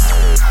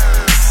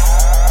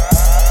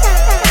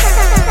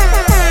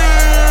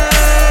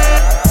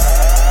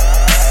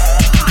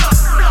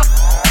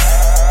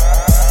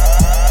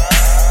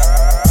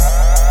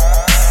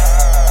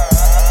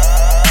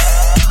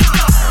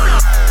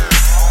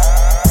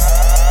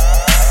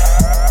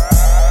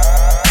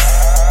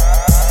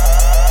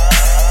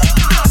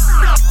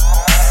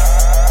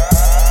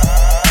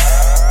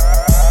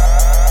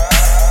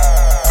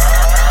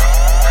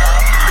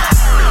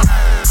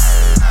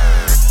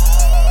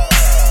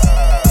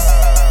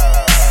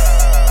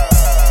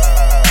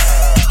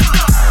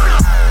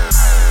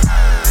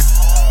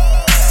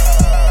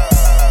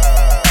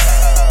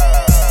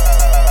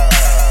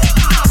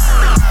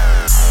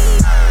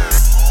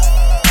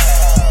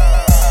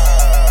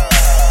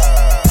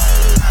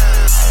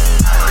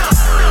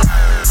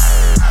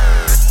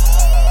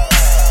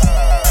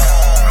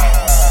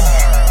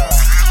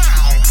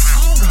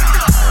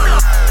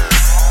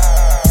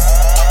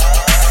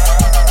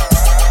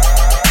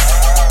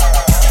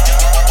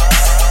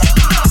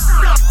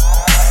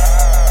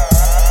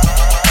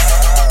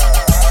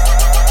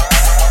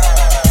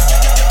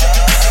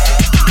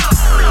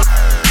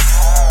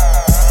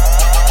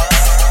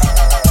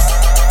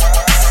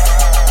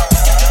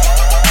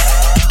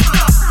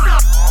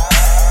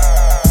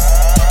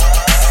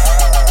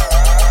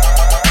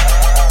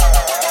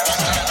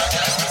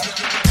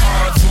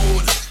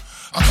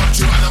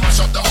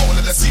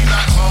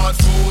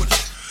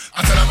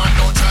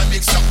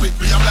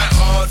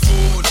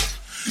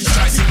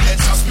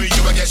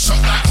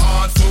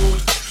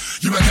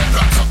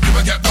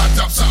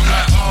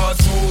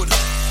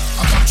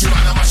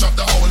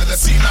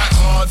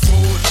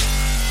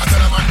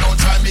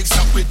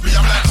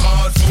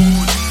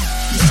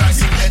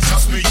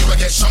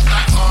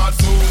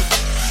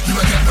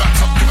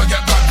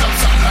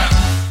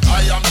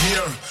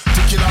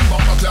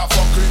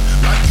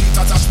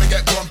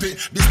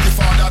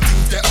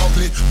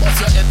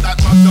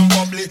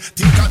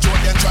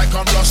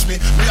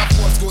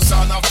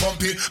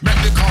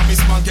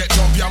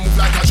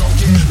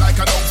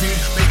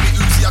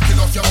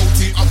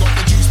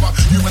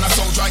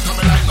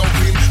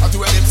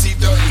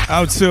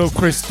 Out to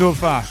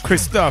Christoph. I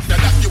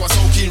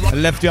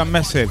left you a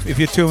message. If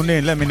you tune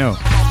in, let me know.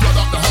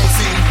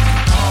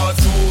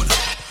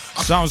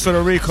 Sounds of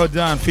the Rico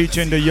Dan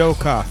featuring the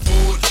Yoka.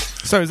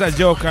 So is that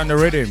Yoka and the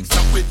rhythm?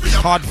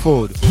 Hard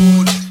food.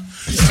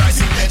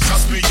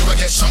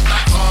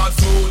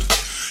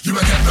 You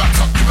will get wrapped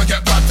up, you will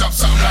get wrapped up,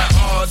 something like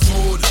hard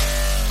food.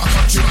 I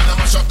come to you and I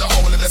mash up the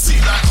whole of the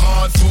sea like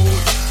hard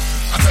food.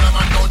 I tell them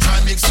I no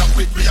time mix up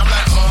with me, I'm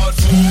like hard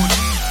food.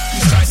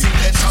 You try to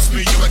then trust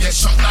me, you will get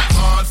shot like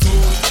hard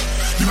food.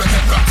 You will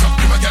get wrapped up,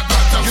 you will get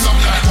wrapped up,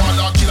 something like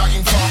Walla, killer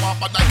informer,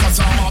 but like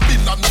Kasama, Bin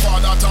Laden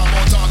father,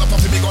 Tama,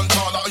 puffy big gun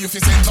taller, you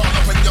feel saying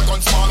taller when your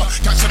gun smaller.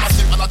 Catch him a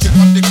slip and I tip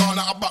on the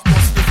corner, a back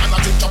roast stiff and I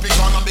tip chopping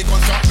corner, big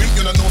gun shot ring,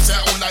 you know say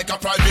I own like a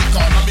private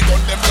car, and big gun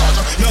them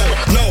larger.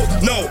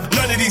 No,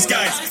 none of these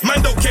guys.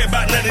 Man don't care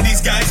about none of these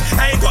guys.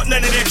 I ain't got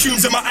none of their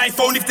tunes on my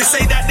iPhone. If they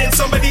say that, then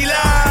somebody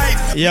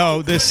lied.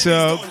 Yo, this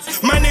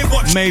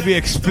maybe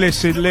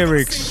explicit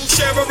lyrics.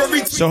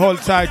 So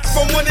hold tight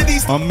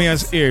on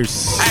Mia's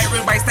ears.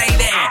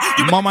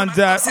 Mom and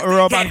Dad,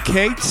 Rob and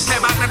Kate,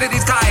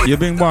 you're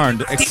being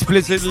warned.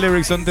 Explicit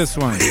lyrics on this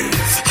one.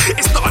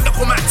 It's not a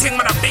local man ting,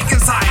 man, I'm big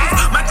inside.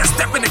 Man, just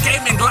step in the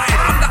game and glide.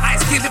 I'm the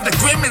ice kid, live the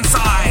grim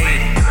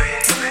inside.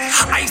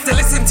 I used to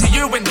listen to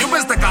you when you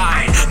was the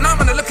guy. Now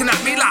man are looking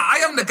at me like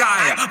I am the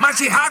guy. Man,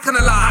 she how can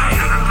I lie?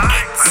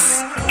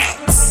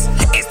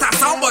 It's that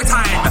soundboy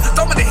time.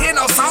 Don't want to hear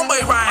no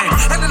soundboy rhyme.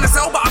 Hell in the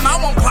cell, but I'm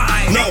out on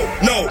climb.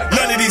 No,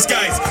 none of these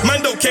guys.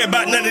 Man don't care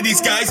about none of these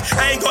guys.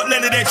 I ain't got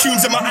none of their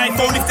tunes on my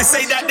iPhone. If they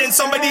say that, then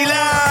somebody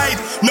lied.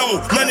 No,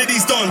 none of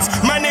these dons.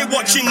 Man ain't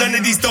watching none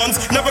of these dons.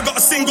 Never got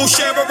a single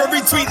share or a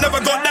retweet.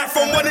 Never got that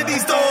from one of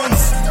these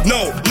dons.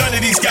 No, none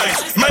of these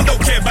guys. Man don't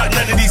care about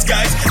none of these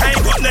guys. I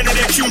ain't got none of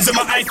their tunes on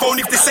my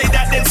iPhone. If they say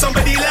that, then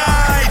somebody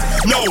lied.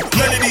 No,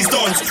 none of these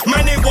dons.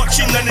 Man ain't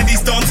watching none of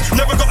these dons.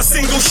 Never got a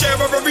single share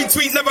or a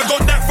retweet. Never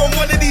got that from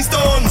one of these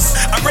dons.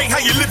 I rate how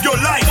you live your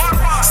life.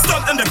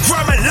 Stunt on the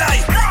gram and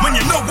lie. When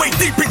you know way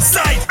deep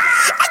inside.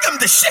 I am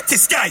the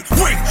shittest guy.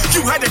 Wait,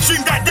 you had a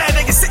dream that day.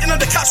 Then you're sitting on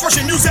the couch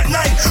watching news at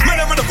night. Man,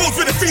 I'm on the road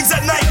with the fiends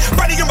at night.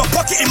 Money in my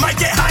pocket, it might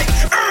get high.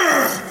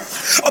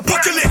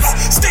 Apocalypse,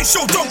 stay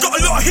show, don't got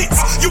a lot of hits.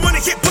 You wanna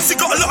hit pussy,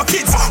 got a lot of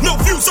kids. No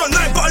views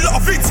online, but a lot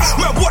of vids.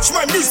 Man, watch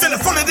my news, then I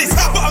follow this.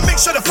 But I make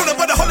sure they follow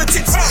by the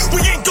politics.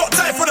 We ain't got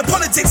time for the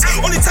politics.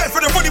 Only time for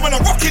the money when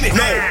I'm rocking it.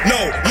 No,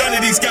 none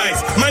of these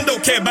guys. Man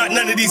don't care care about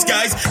none of these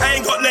guys. I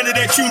ain't got none of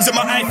their tunes on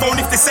my iPhone.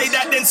 If they say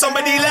that, then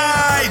somebody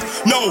lied.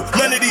 No,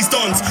 none of these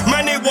dons.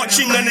 Man ain't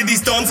watching none of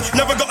these dons.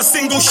 Never got a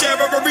single share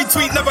or a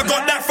retweet. Never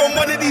got that from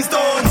one of these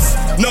dons.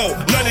 No,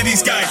 none of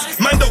these guys.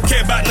 Man don't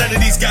care about none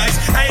of these guys.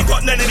 I ain't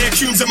got none of their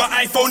tunes on my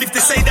iPhone. If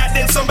they say that,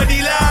 then somebody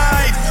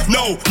lied.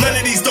 No, none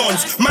of these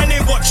dons. Man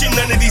ain't watching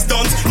none of these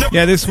dons.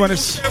 Yeah, this one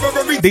is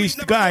these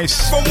guys,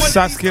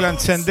 Saskill and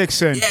Ten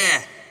Dixon.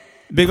 Yeah.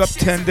 Big up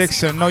Ten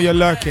Dixon, know you're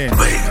lurking.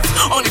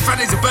 Only fan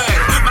is a bird.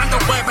 Man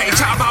don't work, but he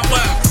chat about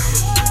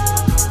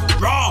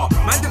work. Raw,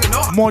 man didn't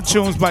know. More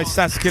tunes by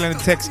Saskill and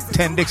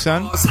Ten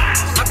Dixon.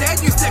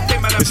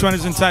 This one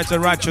is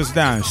entitled Righteous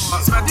Dance.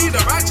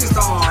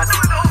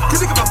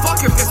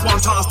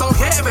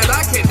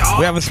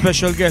 We have a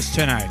special guest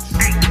tonight.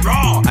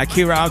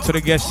 Akira out to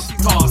the guest.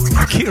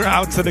 Akira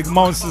out to the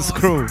Monsters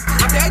crew.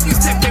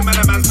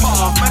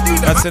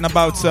 That's in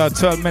about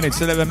 12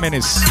 minutes, 11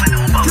 minutes.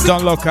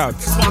 Don't look out.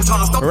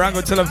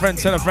 Rango, tell a friend,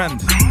 tell a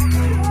friend.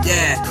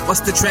 Yeah,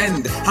 what's the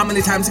trend? How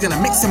many times you gonna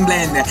mix and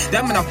blend?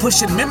 Then when I'm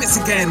pushing mimics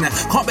again.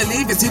 Can't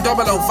believe it's 2005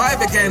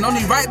 again.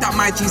 Only write that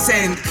my G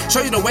send.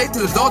 Show you the way to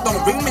the door,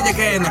 don't ring me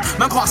again.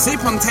 Man can't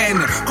sleep on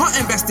 10. Can't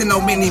invest in no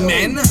mini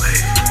men.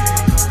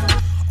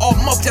 Oh,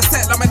 mob just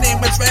set like my name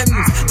was friends.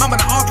 Man when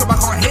I argue, I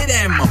can't hear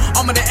them.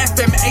 I'm on the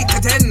FM 8 to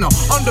 10.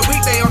 On the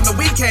weekday, on the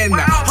weekend.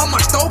 How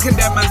much dough can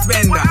that man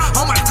spend?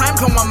 How much time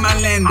can one man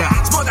lend?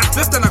 Smoke that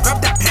fist and I grab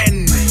that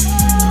pen.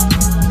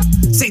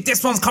 See,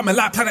 this one's coming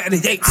like Planet of the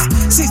Apes.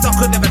 Caesar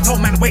could never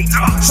told man wait.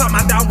 Shut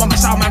man down when my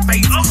shout man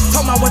face.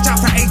 Told man watch out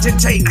for Agent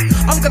Jake.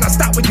 I'm gonna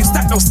stack when you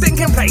stack those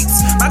stinking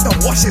plates. Man don't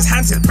wash his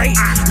hands in bait.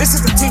 This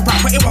is the Tupac,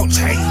 but it won't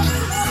change.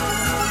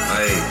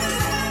 Hey,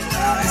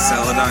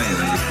 settle down, you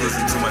know, you're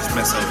causing too much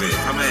mess over here.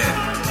 Come here.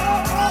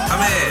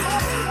 Come here.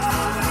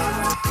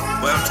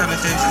 Boy, I'm trying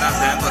to change it up,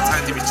 man. I ain't got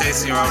time to be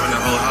chasing you around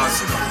the whole house,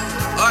 you know.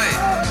 Oi!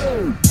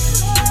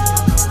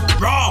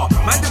 Raw,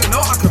 man didn't know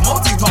I could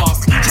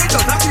multitask. Change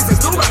those nappies and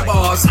still write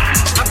bars.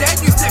 I'm dead,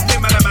 you step in,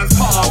 man, a man's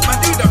path.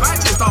 Man do the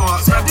righteous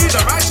dance, man do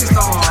the righteous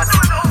dance.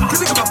 Cause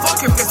you give a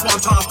fuck if this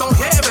one chance. Don't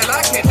care if they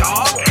like it,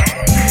 dog.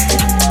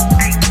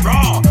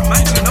 Raw,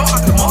 man didn't know I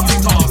could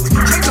multitask.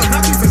 Change those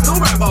nappies and still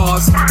write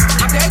bars.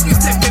 I'm dead, you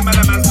step in, man,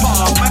 a man's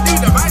path. Man do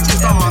the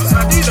righteous dance,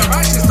 man do the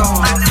righteous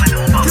dance.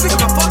 Cause you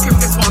give a fuck if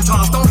this one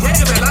chance. Don't care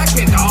if they like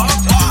it, dog.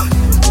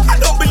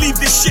 I don't believe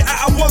this shit.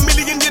 Out of 1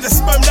 million, you're the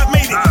sperm that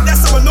made it.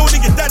 That's how I know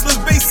that your dad was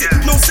basic.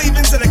 No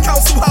savings in a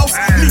council house.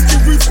 Leaky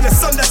roof and the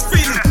sun that's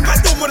fading. I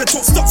don't wanna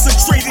talk stocks and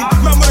trading.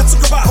 Man wanna talk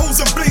about hoes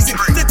and blazing.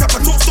 That type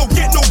of talks don't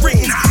get no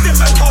ratings. Them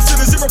man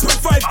passing a 0.5.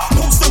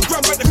 Post on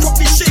gram at the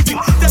company shaving.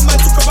 Them man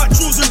talk about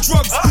jewels and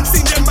drugs.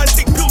 Seen them man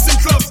take pills and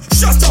clubs.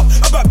 Shut up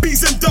about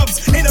bees and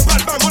dubs. Ain't a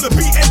bad man wanna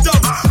beat and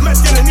dubs.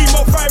 Man's gonna need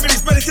more fire in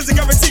his belly cause I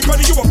guarantee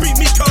brother you won't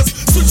beat me cuz.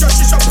 Switch out,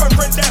 shish up and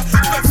rent that.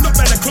 Next up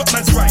man, the clock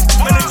man's right.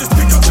 Man I just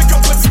pick up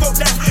and smoke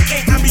that.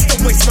 Ain't I mean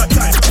don't waste my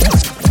time.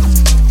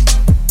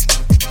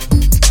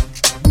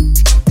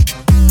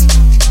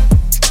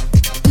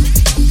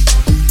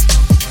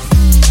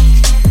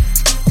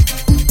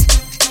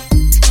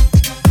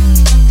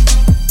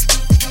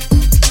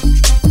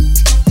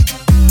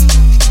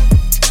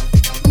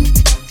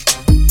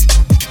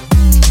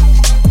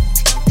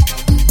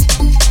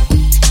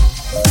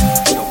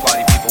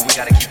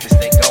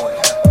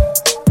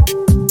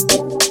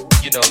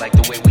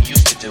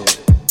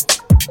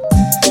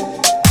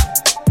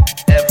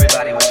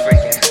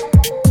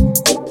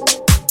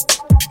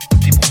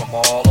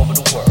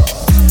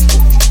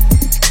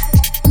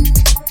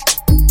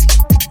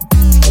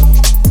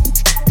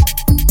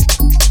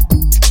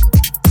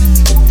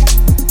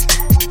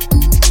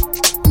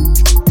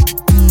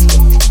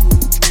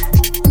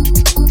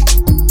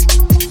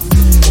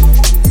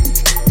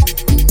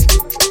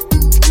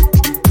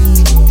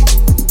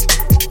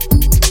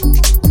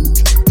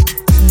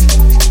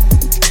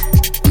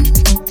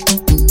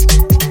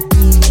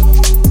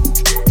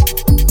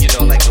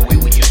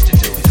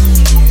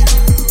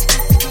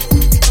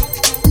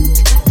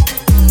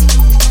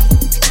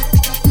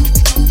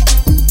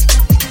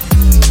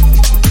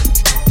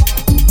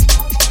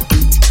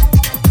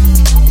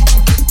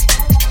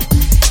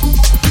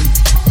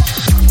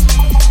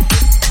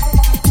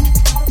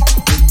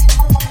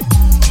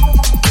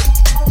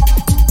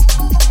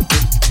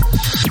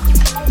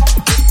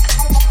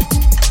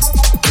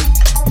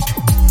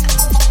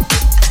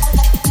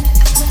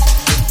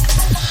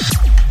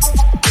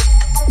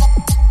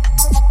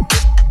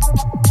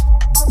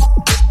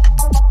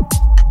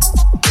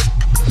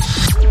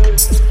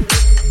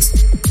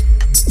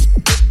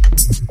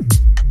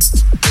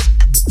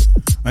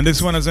 And this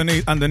one is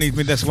underneath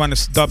me. This one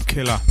is Dub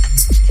Killer,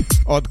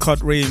 Odd Cut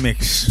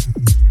Remix.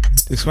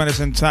 This one is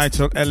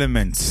entitled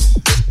Elements.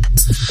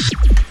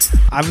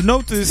 I've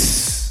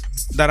noticed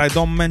that I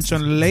don't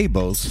mention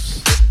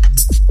labels.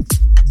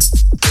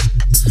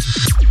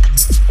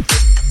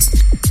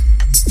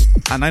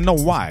 And I know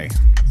why.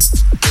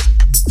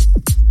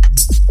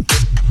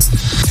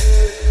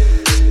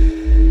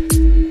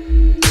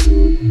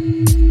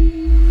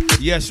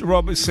 Yes,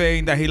 Rob is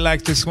saying that he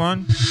likes this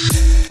one.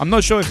 I'm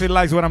not sure if he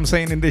likes what I'm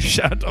saying in this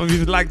shot or if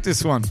he likes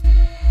this one.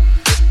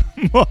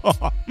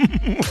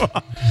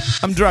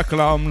 I'm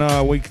Dracula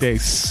on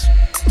weekdays,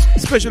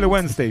 especially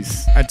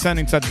Wednesdays. I turn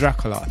into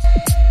Dracula.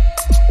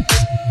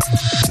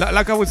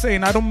 Like I was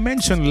saying, I don't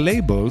mention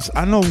labels.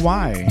 I know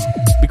why.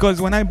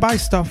 Because when I buy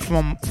stuff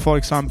from, for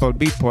example,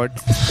 Beatport,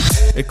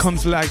 it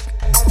comes like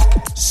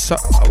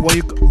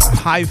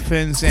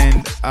hyphens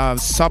and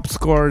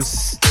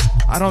subscores.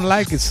 I don't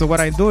like it. So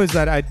what I do is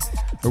that I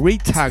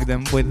re-tag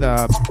them with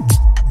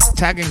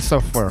tagging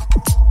software.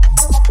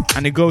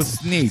 And it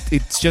goes neat.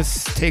 It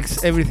just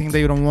takes everything that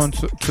you don't want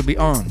to be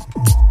on.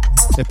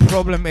 The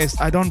problem is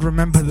I don't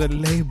remember the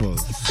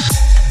labels.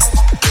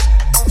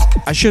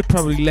 I should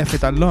probably left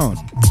it alone.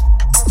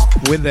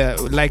 With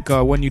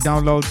when you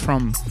download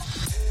from,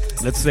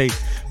 let's say,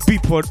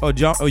 Beatport or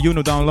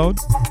Uno download.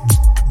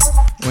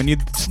 When you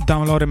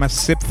download them as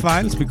zip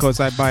files, because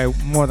I buy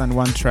more than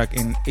one track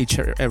in each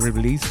or every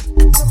release,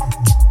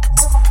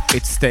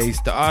 it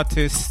stays the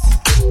artist,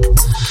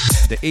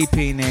 the EP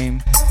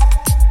name,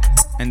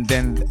 and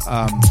then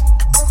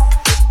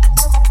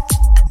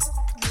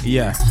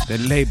the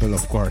label,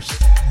 of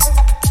course.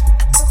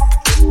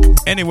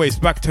 Anyways,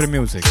 back to the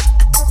music.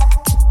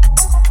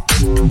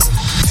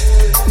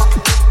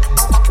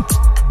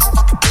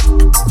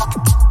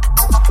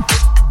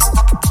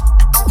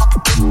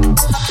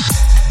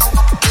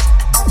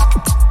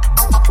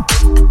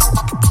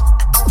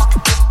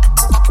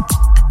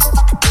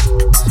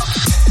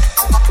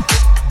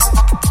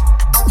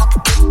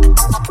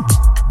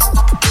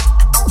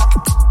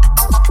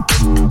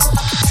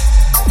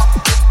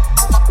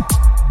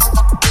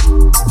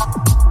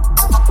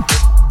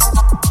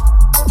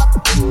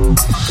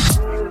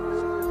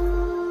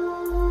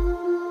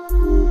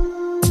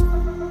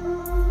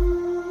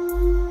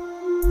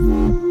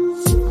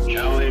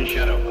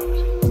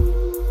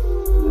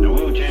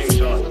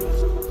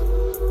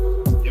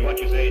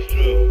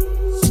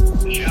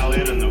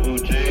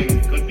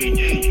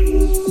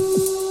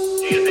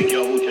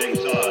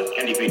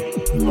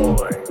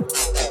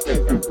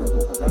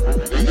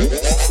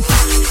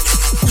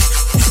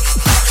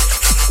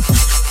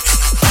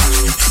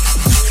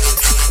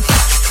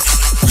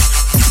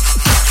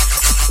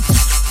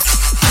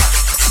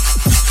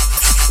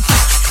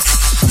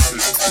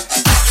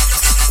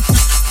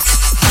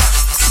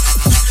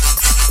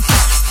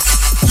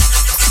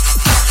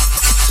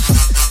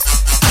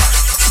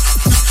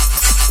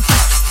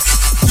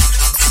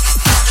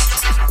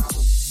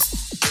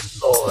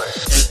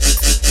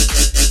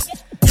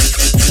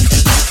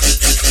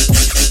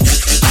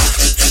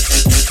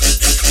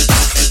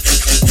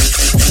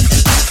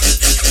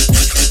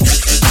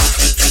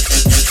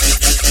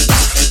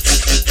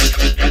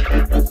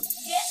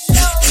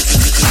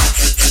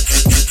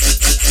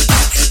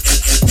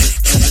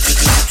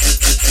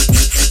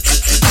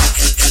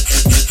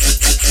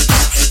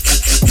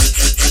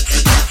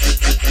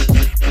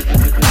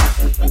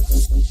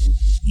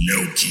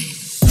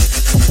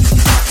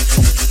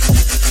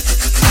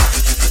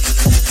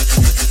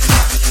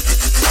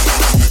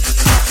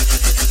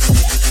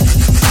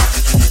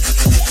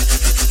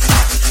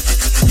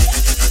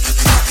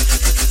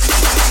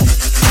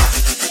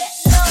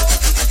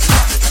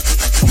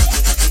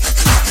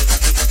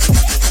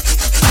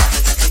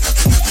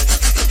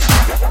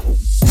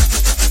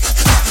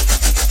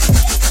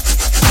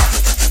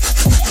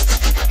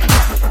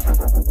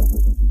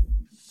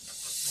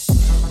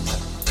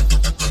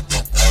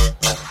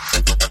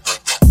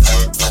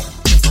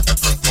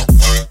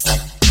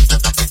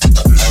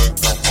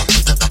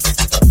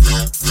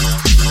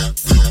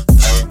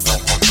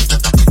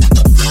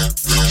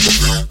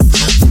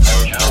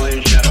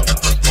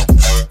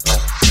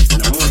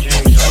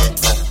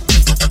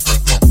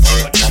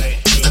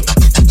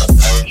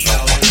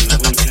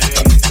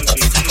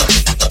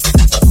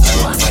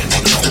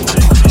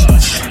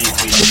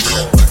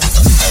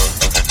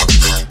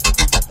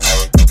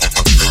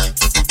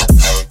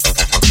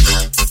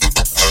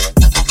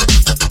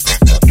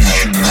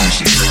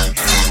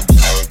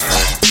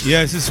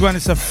 Yes, this one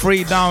is a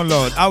free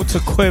download. Out to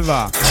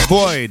Quiver,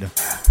 Void.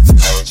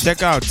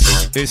 Check out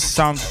this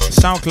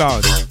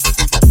SoundCloud.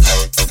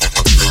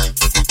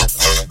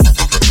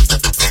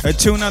 A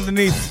tune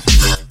underneath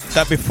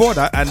that before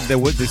that, and there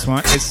was this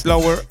one, is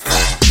slower,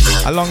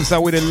 alongside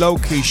with a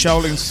low-key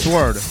Shaolin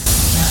Sword.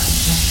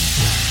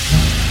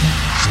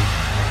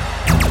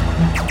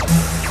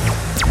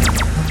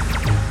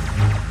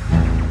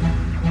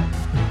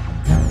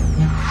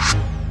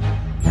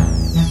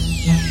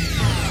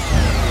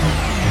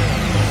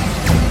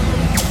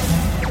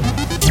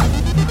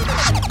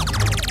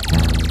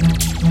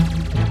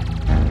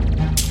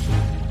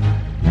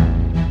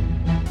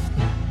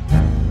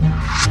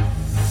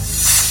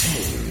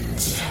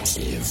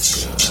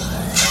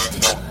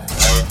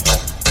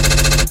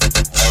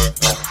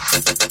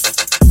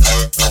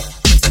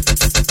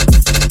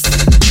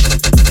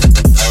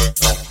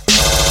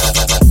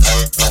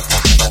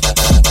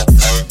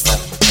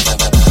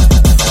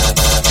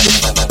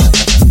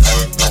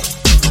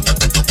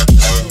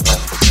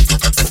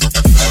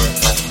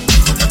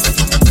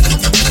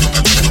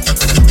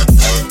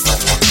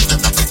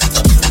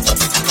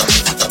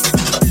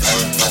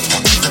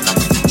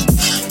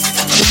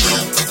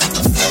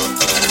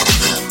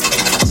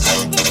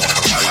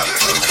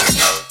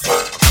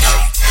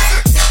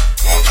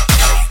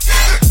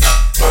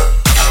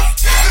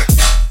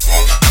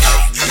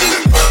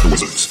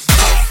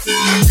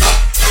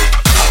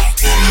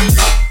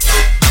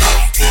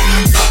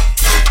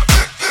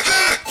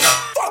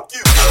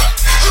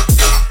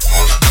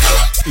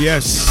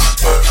 Yes,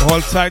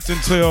 hold tight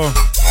into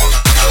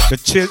the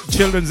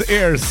children's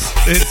ears.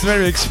 It's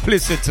very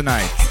explicit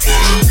tonight.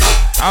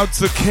 Out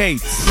to Kate,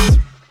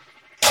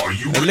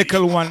 the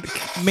little one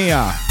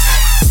Mia.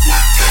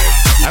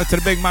 Out to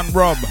the big man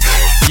Rob,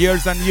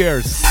 years and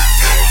years.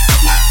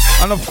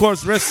 And of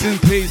course, rest in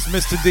peace,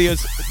 Mr.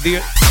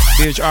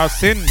 DHR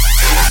Sin,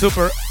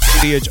 Super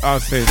DHR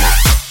Sin.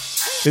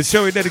 This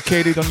show is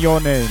dedicated on your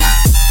name.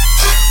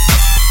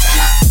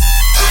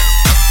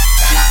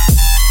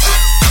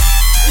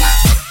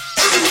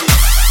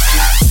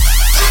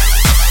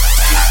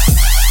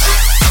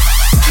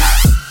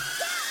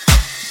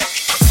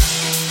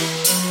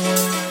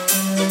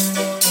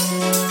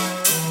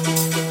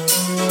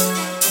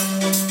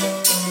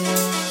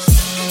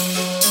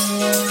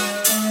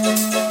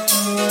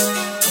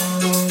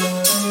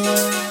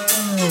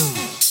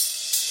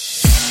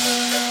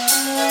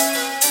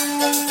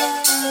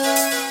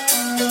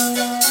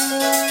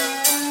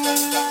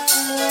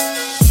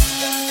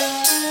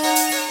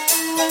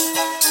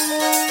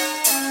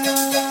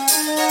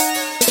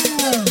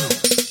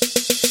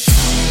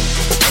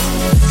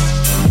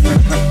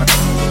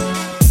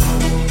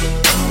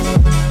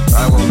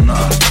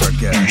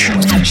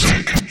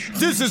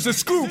 This is the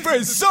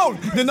Screwface Sound,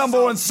 the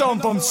number one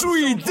sound from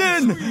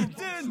Sweden.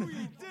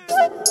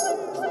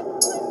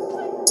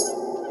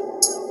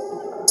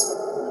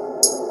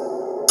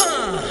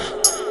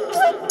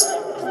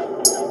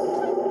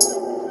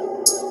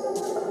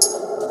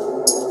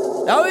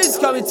 Now he's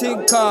coming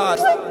to card.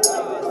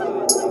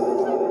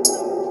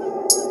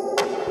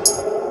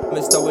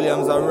 Mr.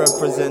 Williams, I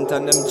represent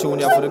and them tune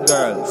here for the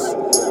girls.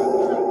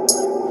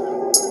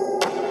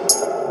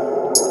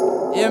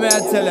 Yeah, may I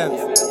tell him?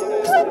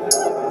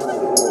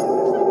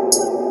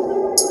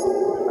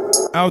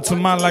 Out to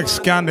man like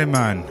Scandi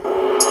Man.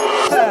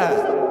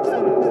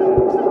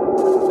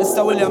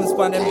 Mr. Williams,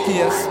 pan them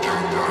case.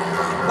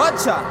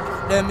 Watch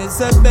out. Let me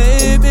say,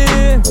 baby,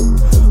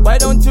 why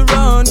don't you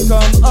run,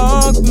 come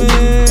hug me?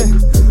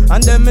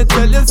 And then me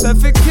tell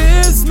yourself you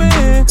kiss me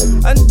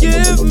and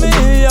give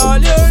me all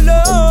your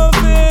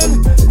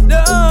loving,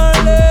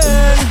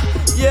 darling.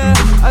 Yeah,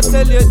 I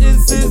tell you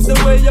this is the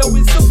way you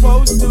we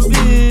supposed to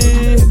be.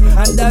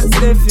 And that's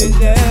definitely,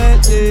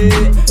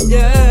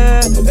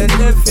 yeah, and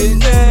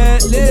definitely.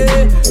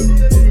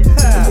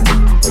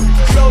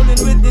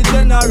 Rolling with the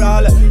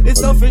general,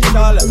 it's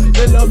official.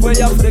 The love way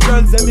up for the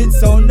girls, them it's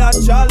so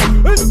natural.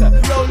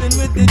 Rolling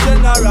with the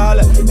general,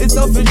 it's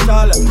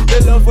official. The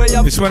love way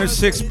up. This one is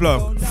 6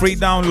 block, free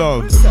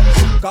download.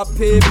 Out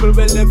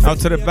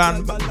to the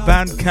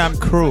Bandcamp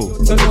crew.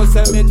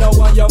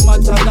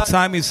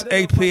 Time is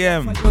 8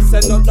 p.m.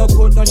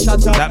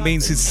 That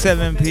means it's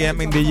 7 p.m.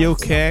 in the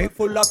UK.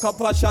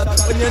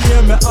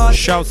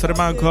 Shouts to the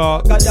man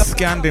called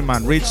Scandi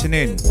Man, reaching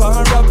in.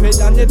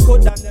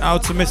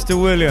 Out to Mr.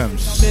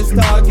 Williams. Miss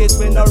Target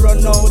when I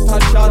run out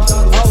of shot.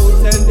 I'll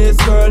tell this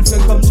girl to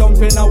come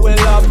jumping and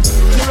we'll up.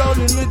 She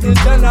rolling with the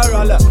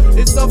general,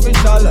 it's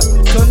official.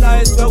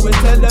 Tonight when we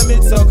tell them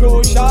it's so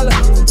crucial.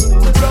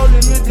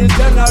 Rolling with the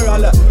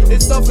general,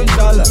 it's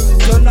official.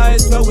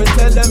 Tonight when we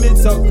tell them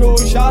it's so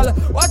crucial.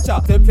 Watch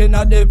out, stepping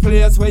at the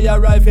place where you're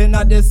arriving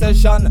at the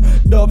session.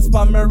 Dubs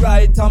for me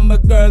right and my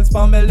girls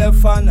for me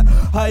left hand.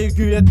 High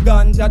grade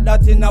ganja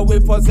that in our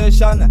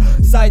possession.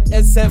 Sight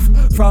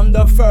SF from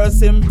the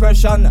first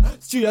impression.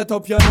 Straight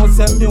up you know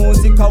say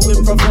music are we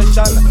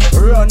profession.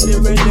 Run the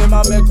rhythm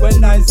and make we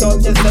nice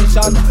out the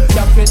session.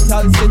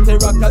 Capital City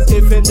rockers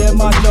giving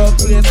them a dub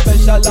play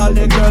special. All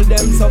the girl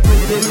them so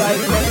pretty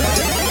like me.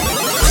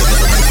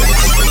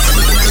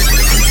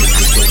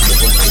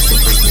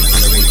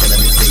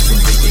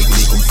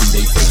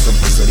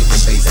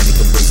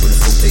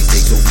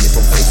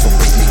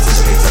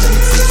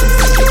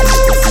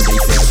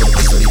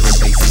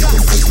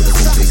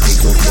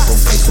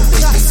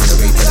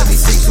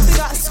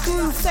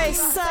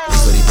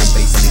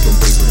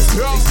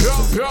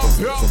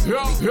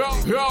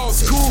 Yo,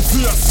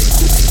 Screwface.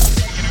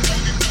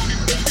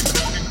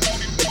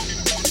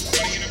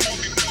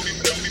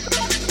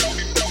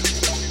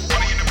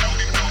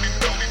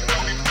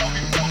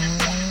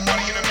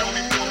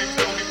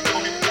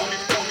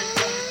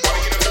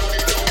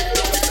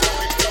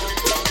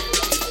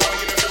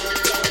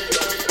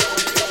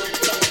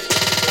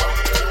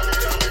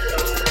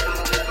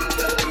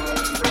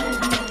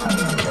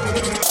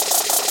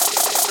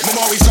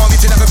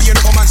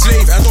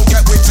 Slave, and don't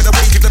get whipped to the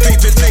wave. If the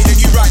paper's plain, then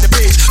you write the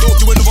page. Don't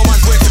do another man's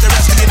work for the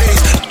rest of your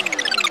days.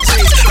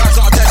 Life's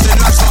not a test and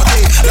life's not a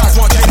game. Life's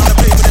one chain on the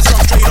plane with a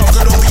strong straight off.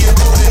 Good all year,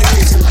 gold in the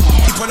case.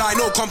 People I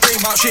know complain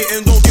about shit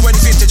and don't do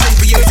anything to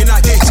change behaving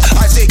like this.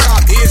 I stay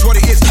calm, it is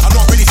what it is. I'm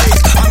not really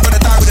phased. I'm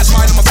gonna die with a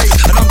smile on my face,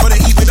 and I'm gonna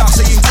eat without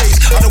saying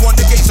grace. I don't want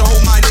the gates to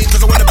hold my name,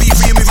 cause I wanna be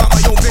free and move out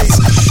my own pace.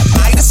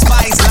 I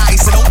despise lies,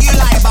 so don't you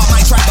lie about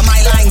my tribe and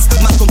my lines.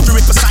 Man come through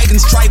with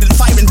Poseidon's trident,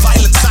 firing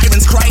violent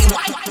sirens crying.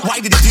 Why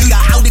did he do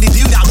that? How did he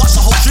do that? Watch the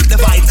whole trip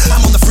divide.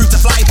 I'm on the fruit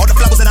to fly, or the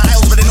flowers in the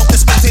aisles, but they're not the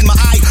spit in my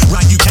eye.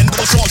 Right, you can,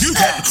 but sure you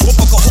can. What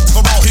book of hooks for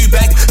all who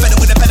beg? Better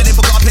with a peddling,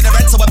 but gotta pay the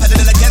rent, so I'm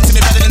peddling again. To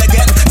me peddling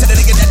again. Tell the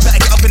nigga dead, better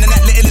get up in the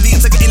net, little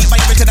idiots are getting lit by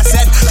everything I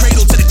said.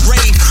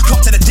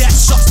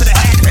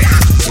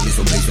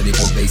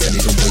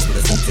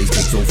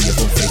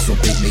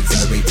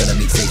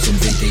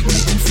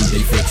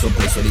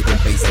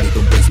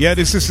 Yeah,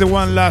 this is the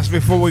one last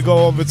before we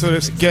go over to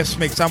this guest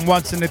mix. I'm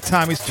watching the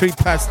time, it's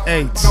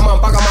 8:03.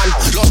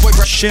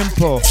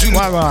 Shimpo,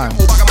 Wagon.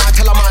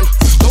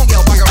 Don't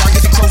get bang around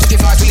if he close,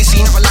 if I really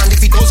seen never land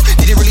if he does.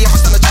 Did he really ever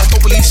stand a chance?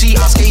 Don't believe she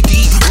ask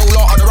KD. Roll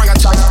out on the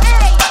orangutan.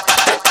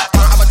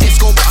 Can't have a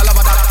disco, but I love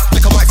a that.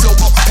 Liquor might flow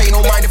up, pay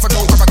no mind if I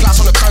don't grab a glass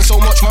on the can so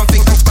much. Man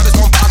think thanks brothers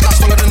don't bad last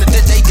longer than the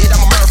dead they did.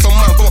 I'm a marathon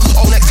man, go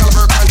all next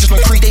caliber can just my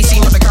creed. They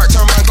seen not the character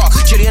man got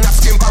Chilean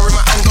African power in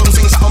my hand on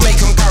things that'll make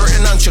them carrot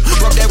and answer.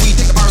 Rub their weed,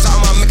 take the bars out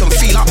of man, make them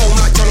feel at home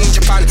like Johnny in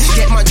Japan.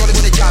 Get man jolly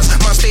with the jazz,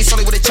 man stay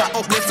solid with the chat.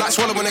 Uplift like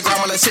swallowing the gram,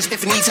 I'll assist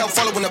if he needs help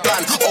following the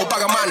plan. Oh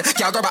bag a man,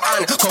 girl grab a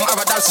hand, come have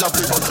a dance.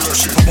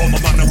 I'm on my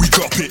man and we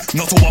drop it.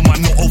 Not to one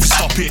man, not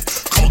overstop it.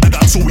 Call the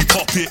dance so we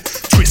pop it.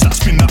 Twist that,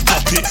 spin that,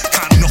 pop it.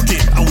 Can't knock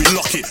it, and we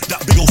lock it.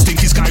 That big old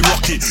stinky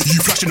skyrocket.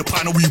 You flash in the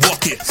pan and we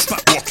walk it.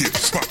 Smack rock it,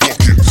 smack rock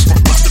it.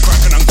 Blast the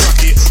crack and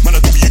crack it. Man a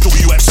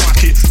WWF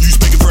smack it. Use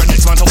bigger for a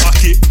next man to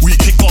whack it. We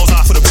kick balls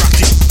out for the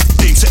bracket.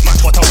 Dame set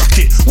match what I rack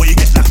it. Where you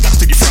get that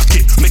till you frack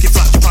it. Make it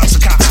flash your pants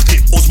and can't hack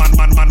it. Us man.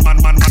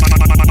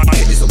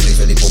 Hit this up place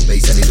when they pump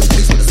bass and they don't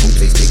place when the smoke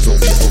place takes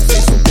over your whole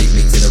face. Some big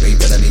mix in a rave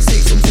that I may say.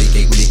 Some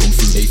fake when they come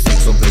through they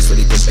fake. Some place when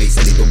they pump bass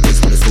and they don't place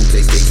when the smoke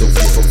place takes over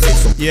your whole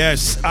face.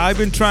 Yes, I've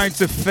been trying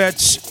to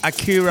fetch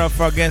Akira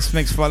for a guest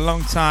mix for a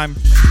long time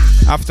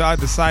after I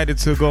decided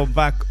to go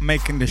back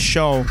making the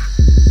show,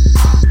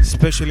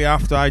 especially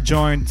after I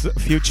joined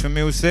Future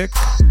Music.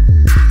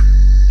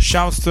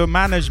 Shouts to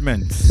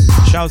management,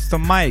 shouts to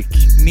Mike,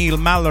 Neil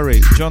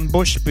Mallory, John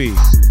Bushby.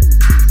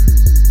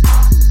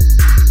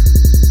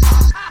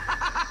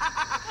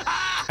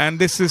 And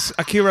this is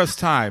Akira's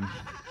time.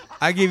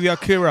 I give you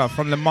Akira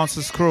from the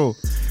Monsters Crew.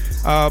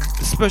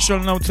 Special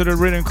note to the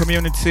rhythm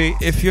community.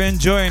 If you're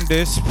enjoying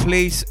this,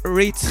 please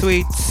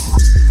retweet,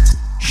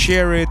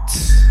 share it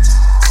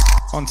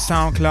on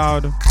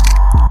SoundCloud,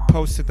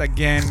 post it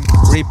again,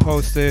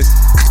 repost it,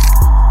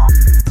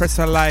 press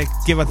a like,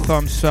 give a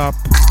thumbs up.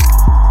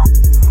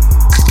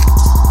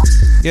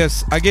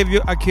 Yes, I give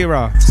you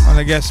Akira on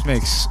the guest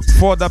mix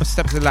for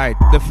Dubstep Delight,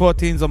 the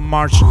 14th of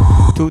March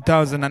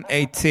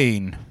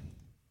 2018.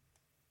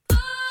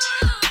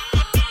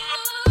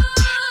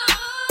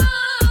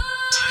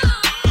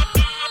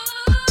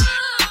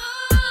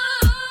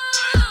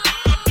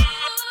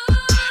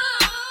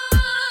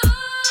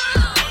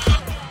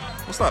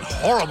 That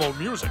horrible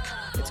music.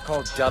 It's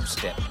called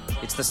dubstep.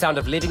 It's the sound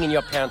of living in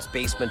your parents'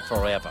 basement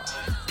forever.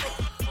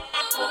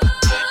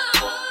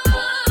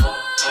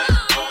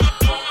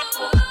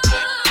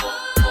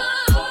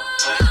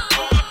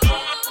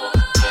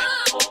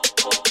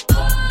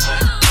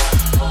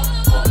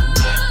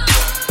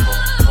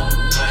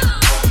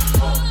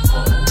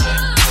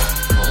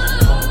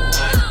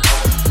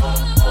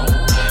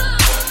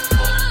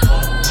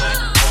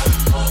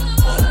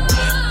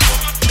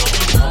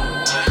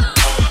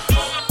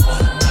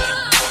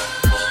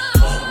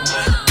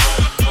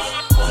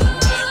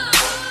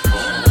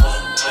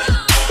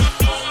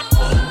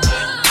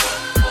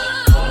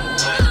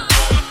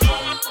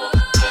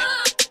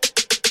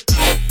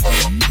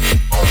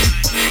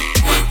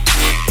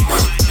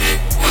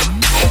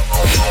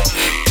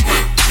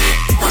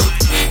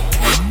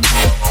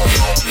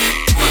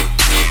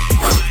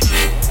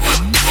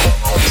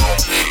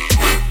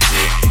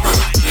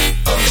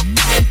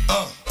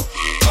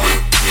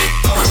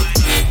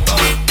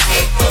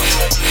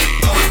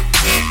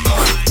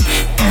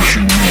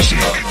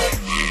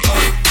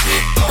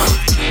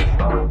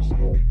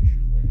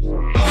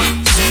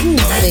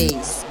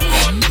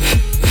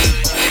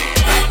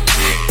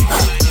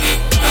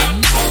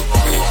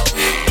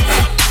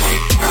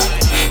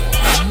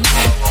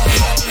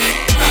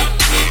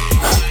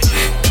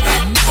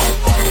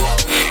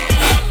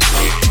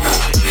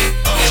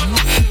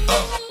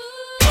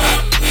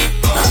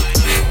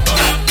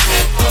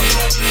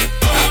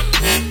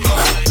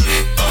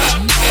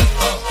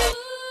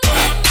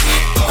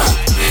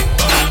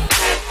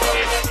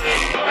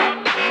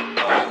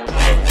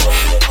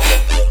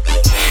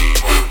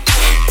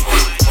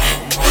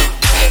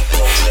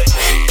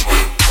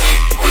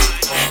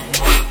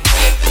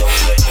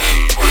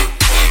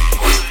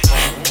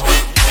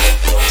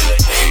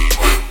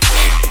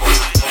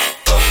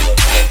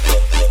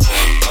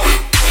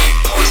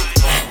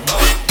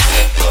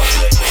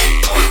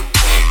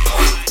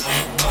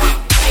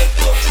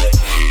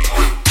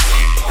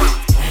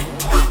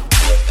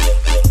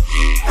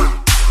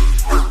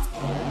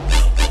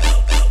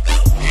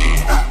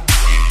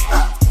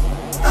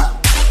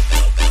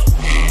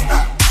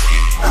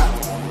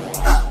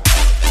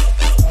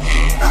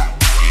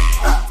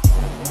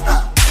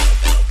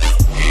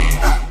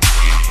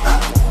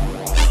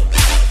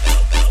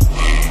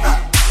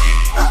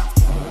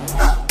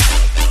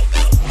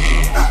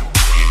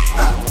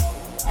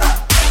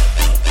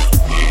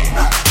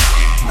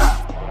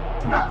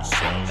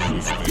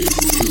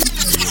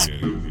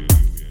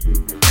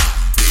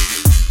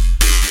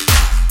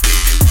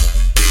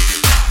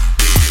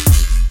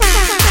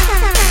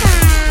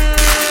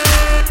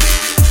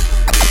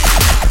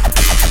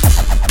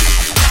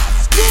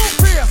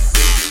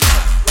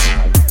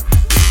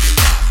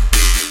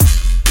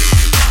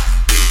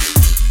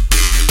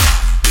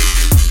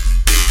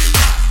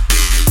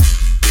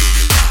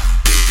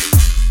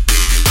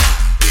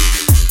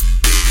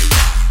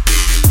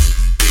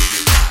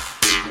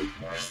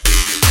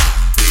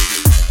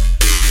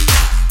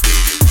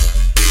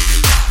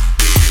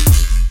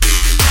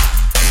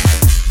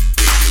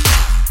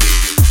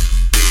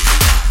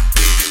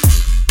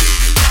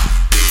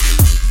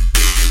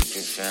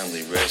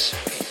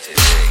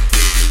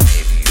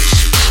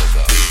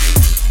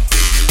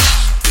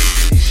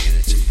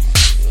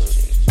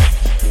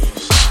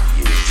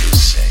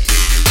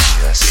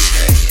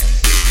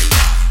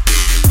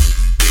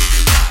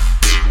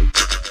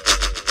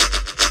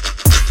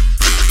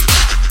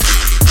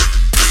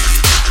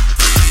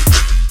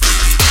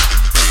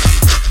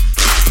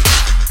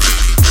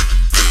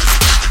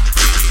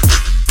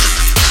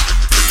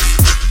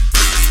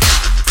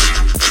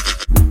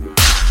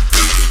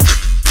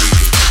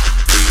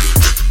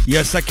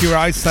 Yes, Akira,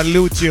 I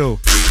salute you.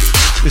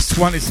 This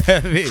one is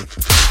heavy.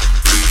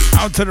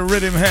 Out to the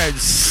rhythm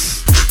heads.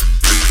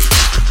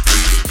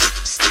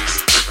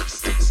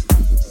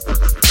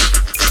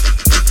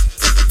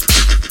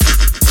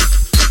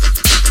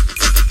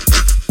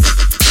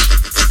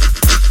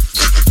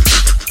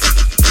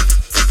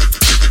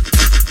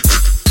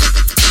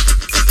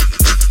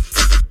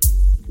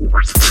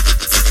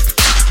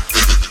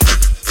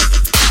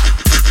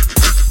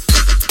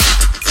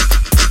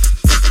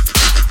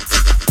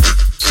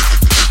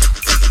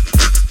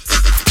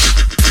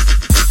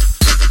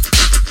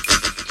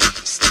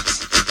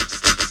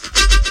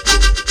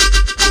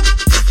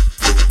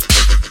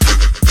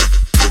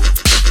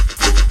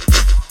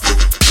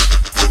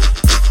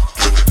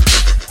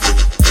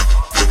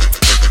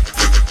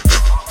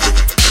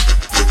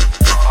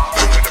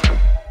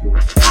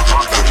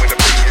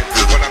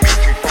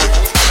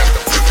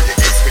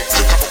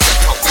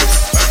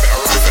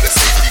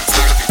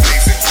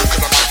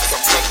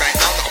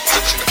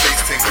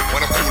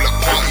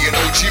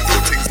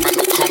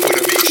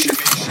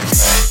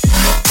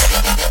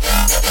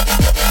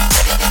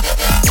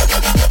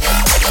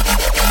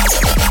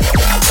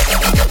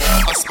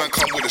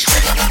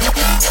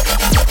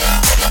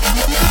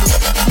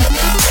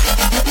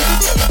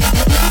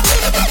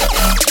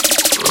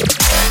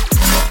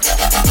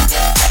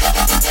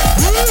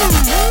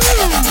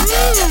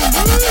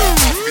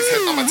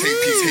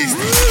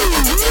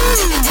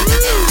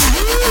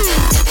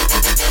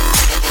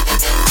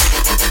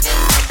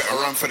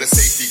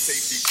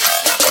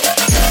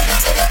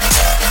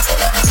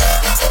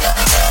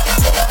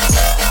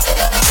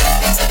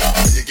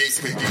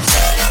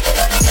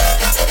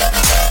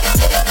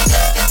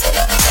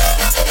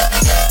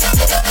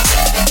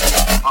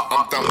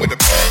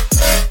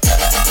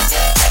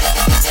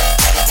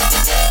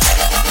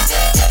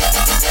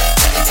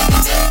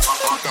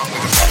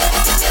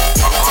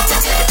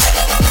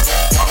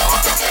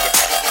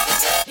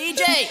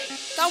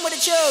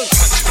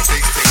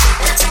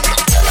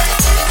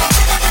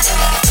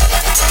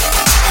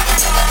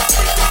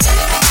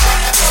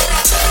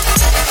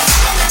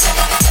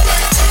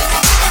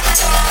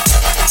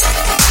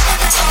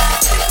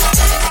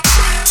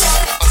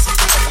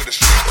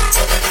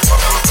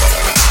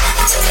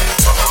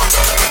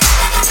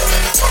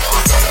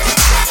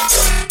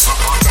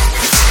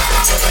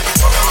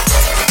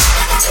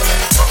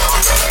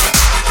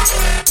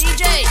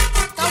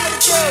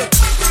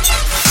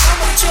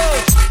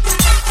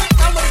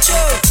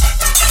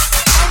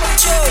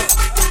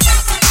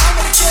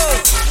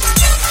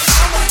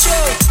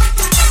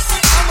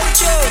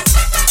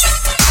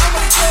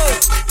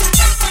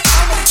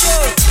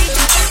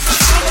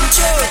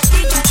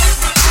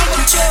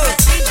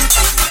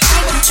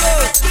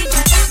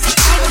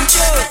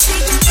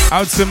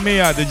 Out to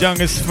Mia, the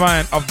youngest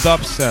fan of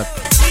dubstep.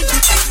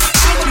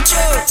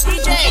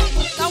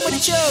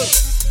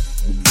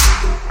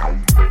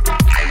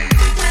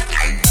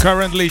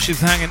 Currently, she's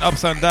hanging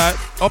upside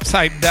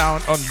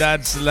down on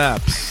Dad's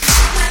laps.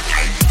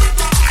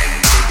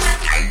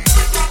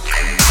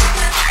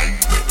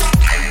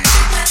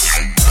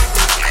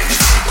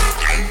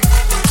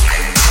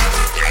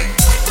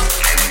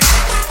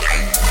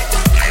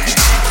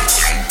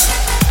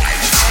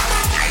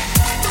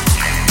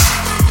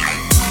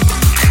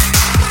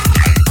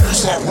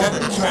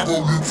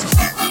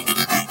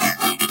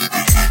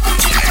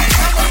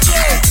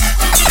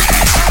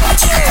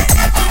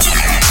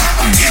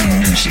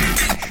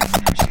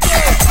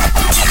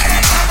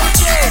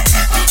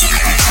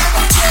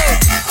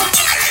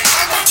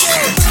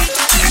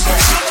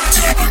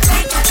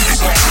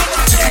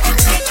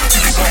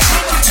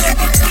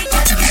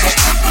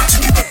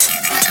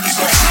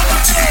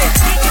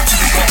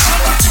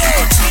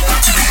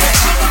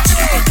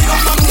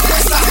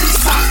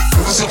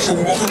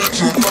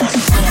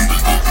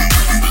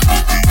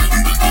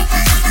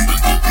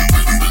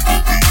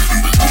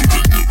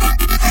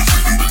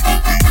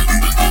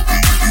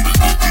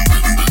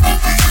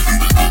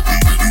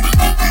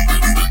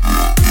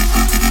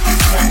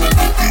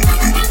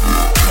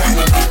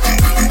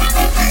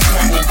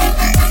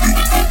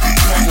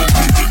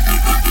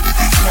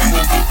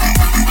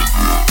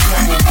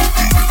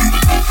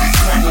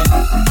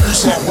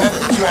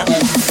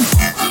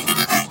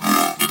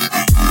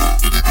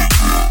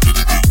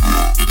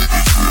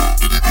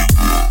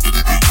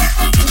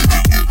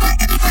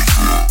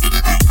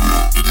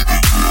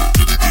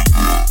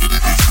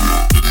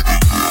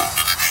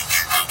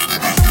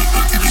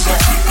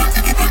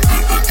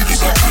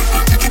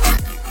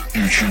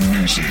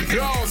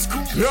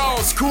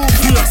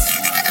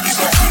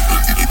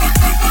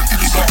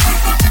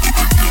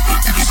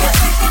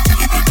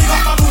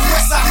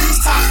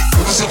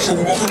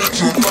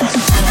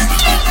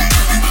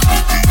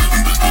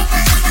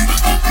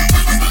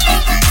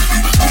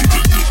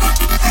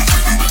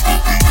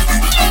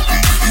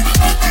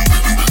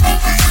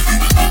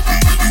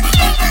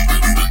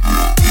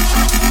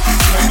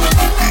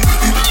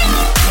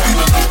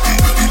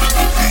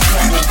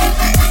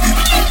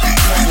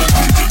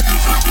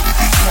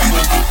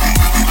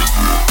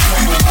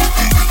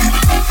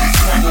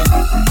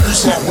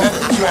 Stop.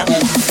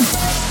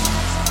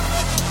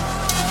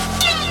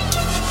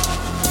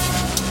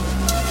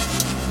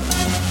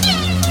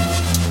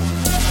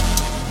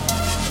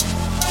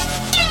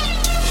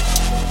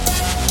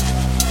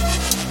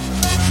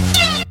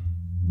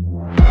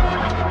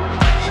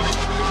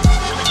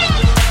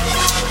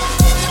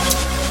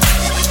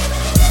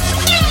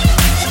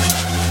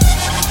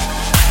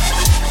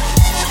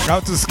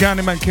 Out to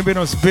Scandyman keeping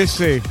us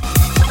busy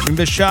in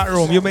the chat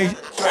room. You may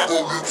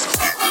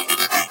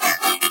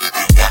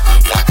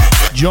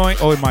join.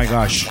 Oh my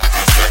gosh.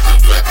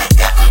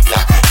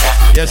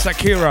 Yes,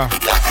 Akira.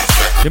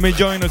 You may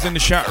join us in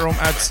the chat room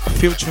at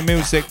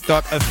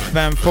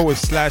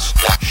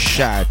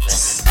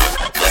futuremusic.fm/chats.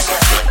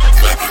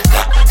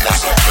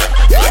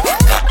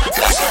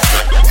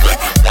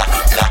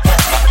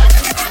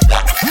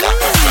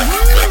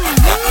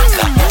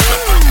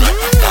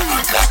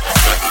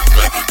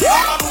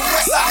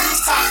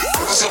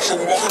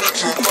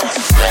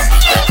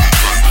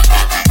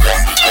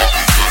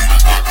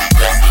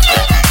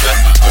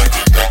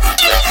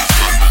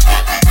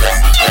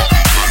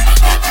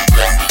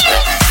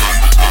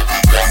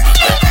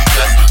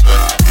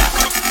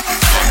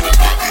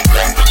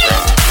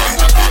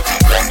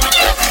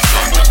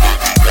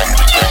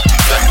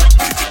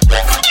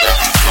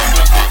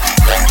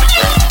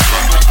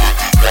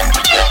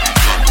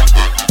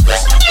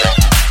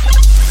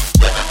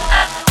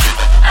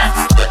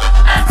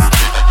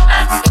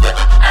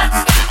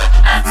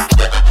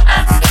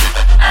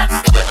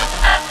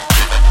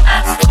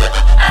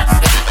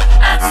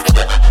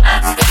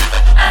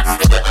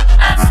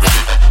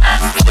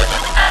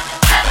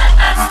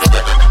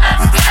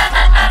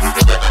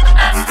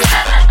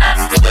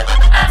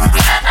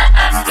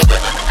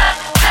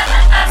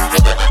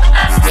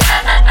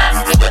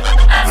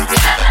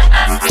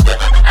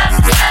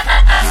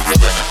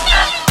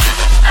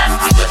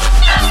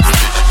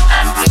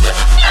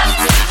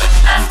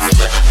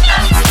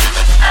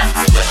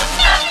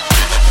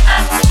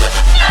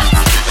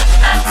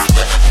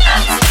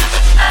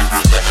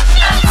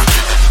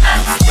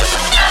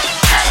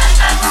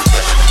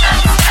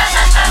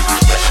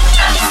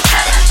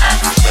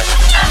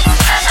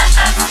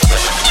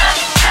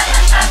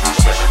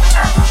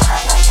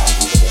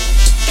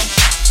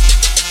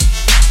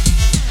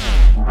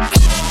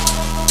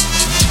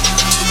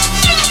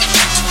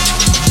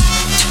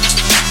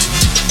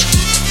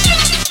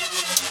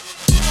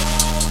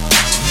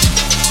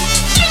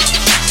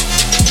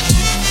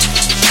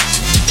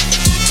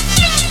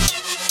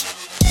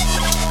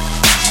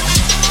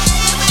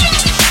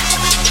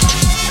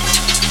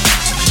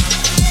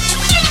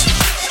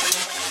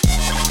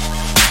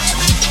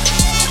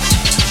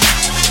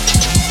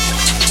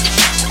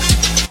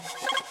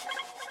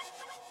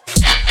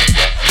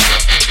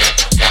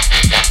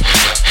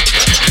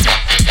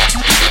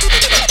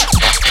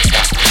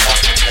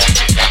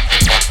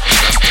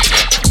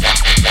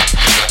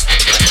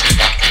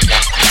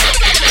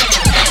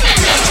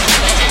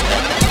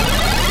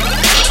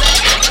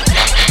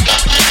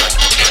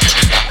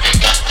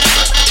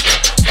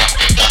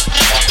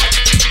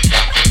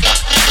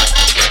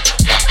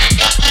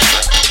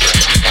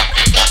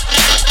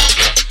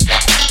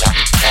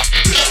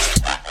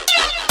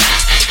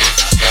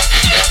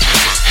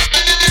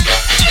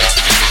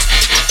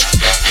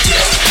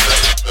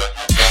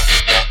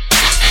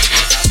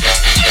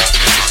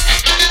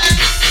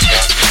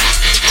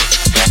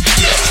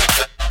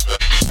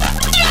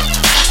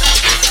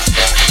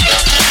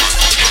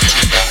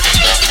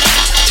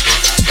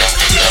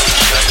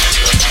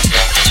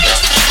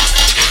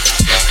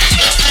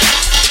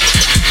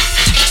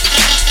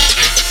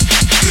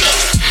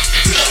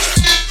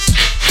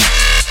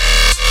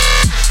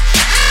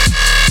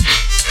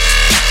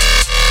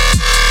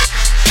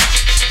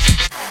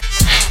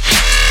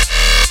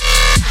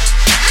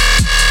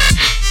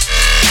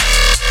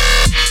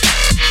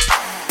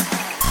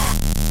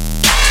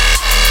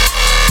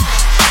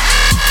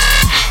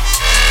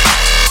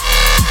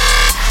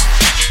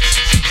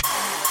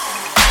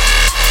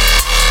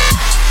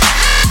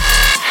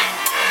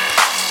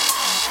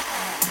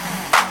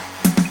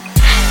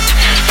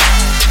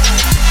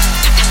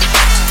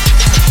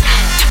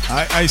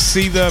 I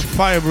see the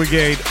fire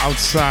brigade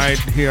outside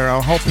here.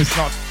 I hope it's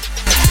not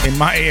in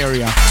my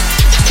area.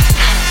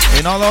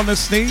 In all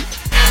honesty,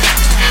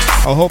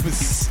 I hope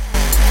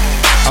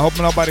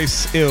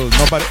nobody's ill.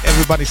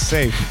 Everybody's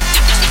safe.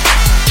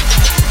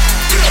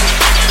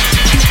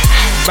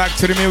 Back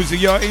to the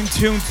music. You're in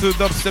tune to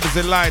Dubstep is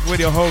Delight with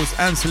your host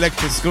and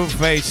selector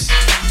Screwface.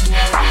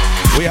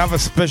 We have a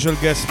special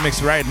guest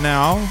mix right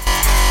now.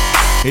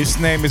 His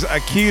name is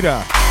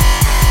Akira,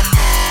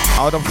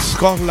 out of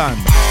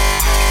Scotland.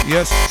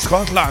 Yes,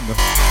 Scotland.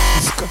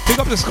 Pick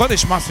up the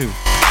Scottish massive.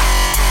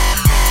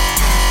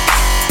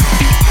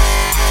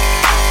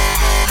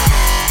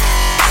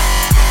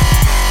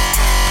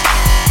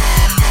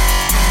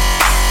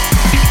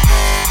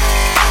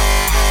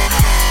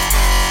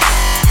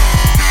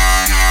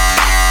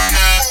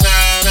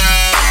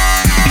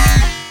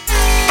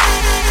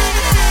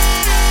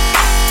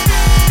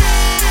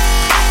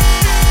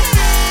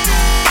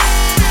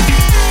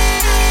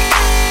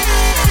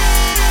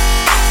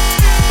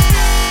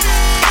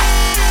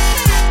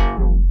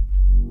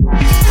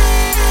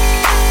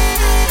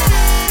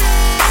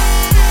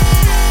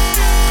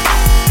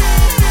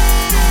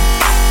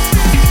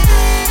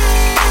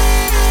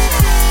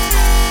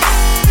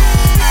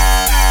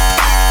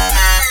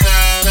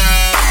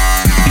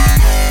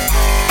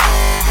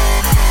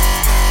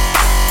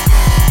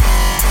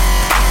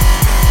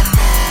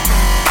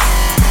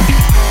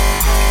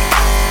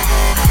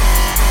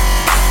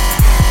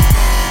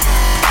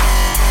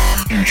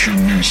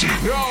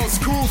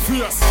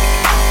 face.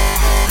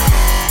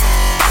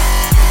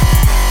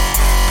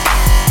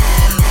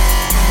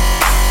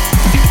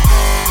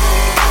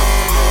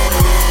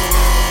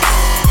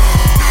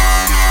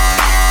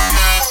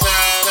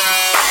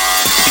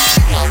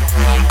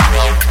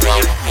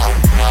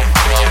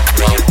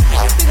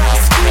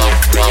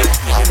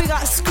 We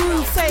got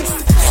screw face.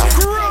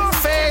 Screw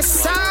face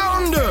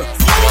sound.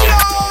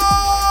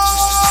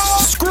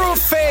 Screw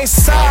face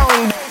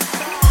sound.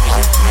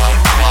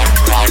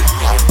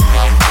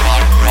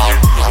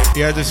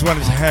 Yeah, this one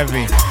is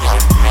heavy.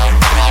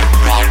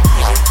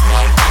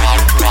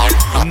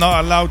 I'm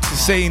not allowed to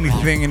say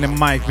anything in the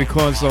mic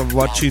because of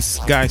what you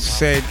guys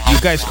said. You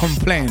guys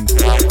complained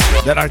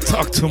that I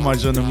talk too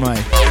much on the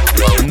mic.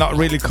 I'm not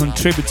really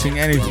contributing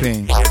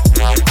anything.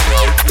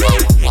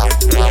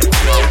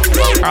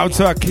 Out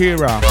to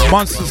Akira,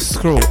 Monster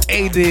Screw,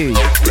 AD,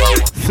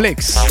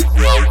 Flicks.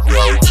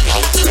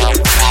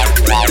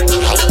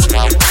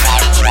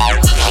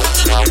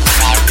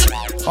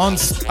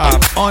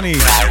 Oni,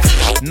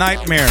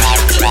 Nightmare,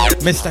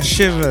 Mr.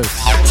 Shivers.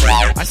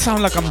 I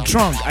sound like I'm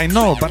drunk, I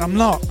know, but I'm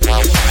not.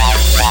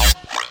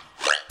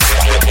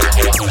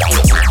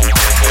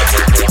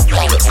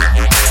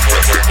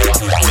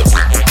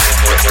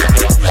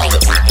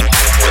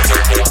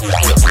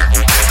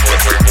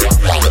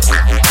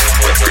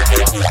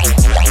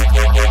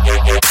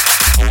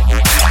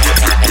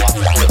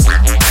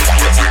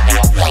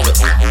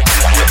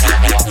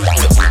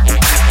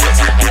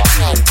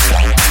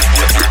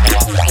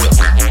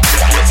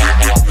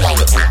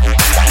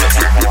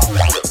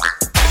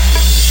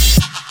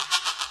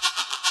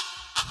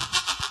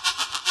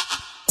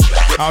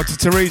 Out to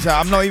Teresa,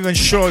 I'm not even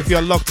sure if you're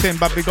locked in,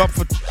 but big up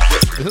for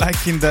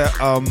liking the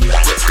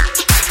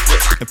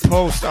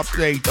post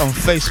update on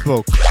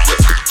Facebook.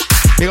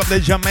 Big up the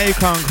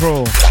Jamaican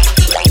crew.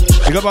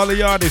 Big up all the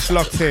yardies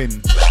locked in.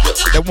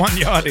 The one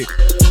yardie.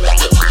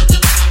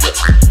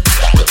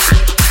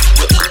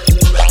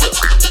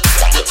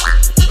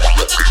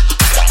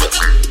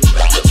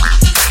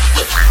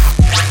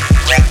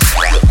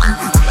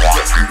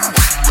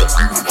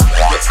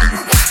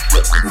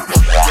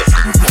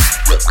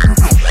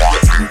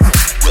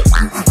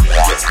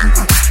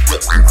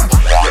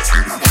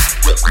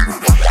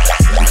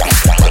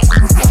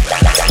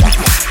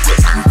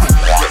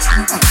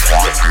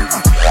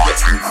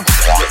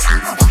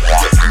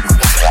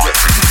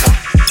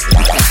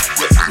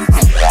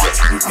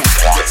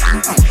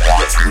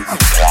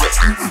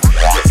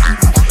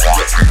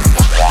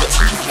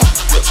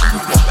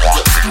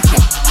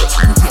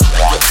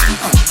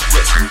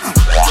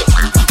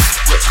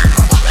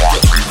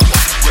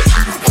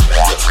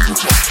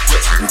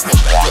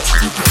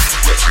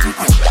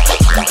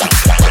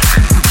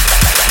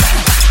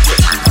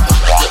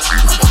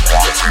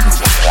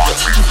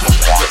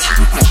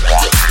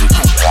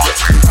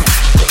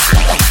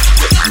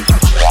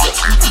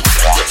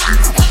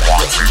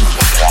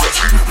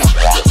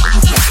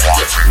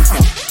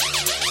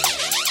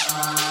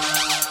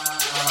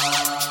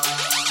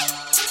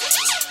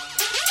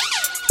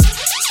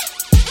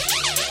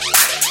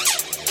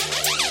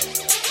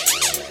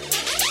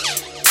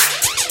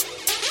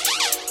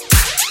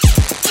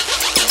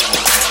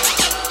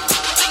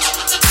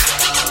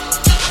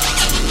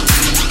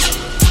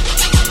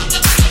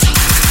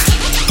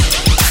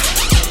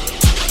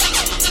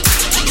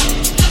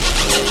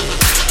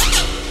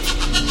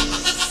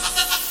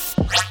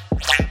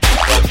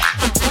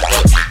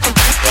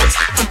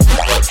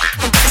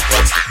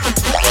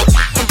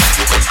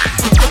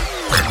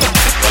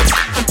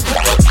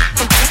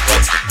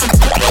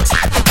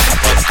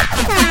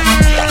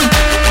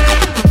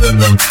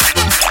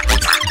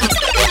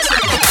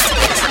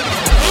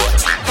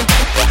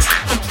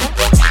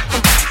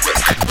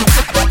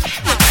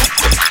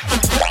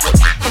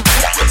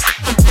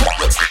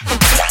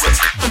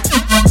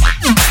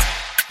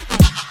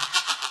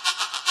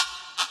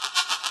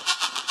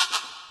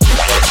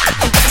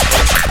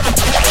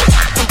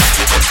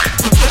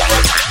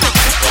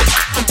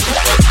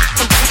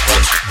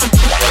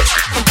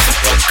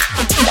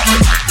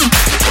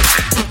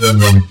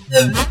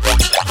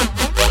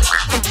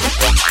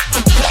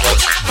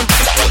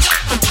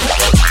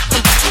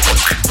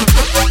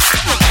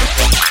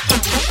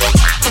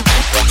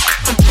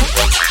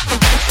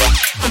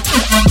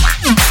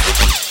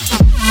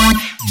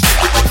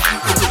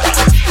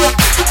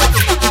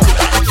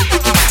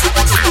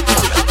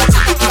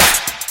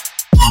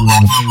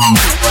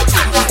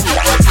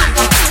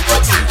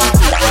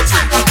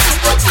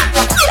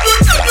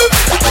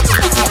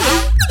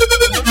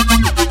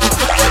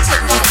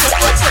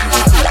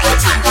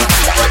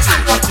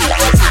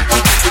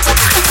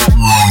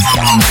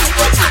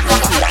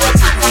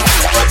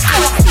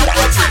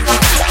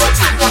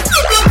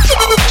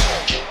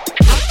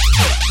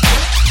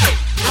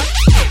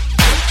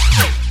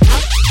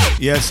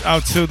 Yes,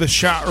 out to the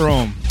chat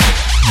room.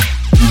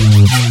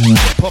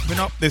 Popping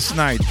up this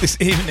night, this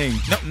evening.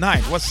 No,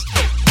 night. What's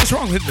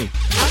wrong with me?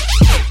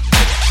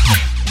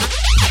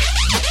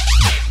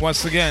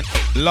 Once again,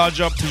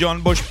 large up to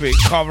John Bushby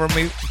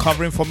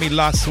covering for me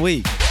last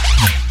week.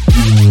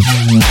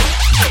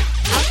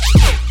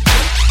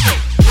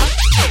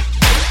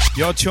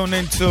 You're tuned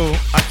into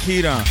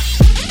Akira,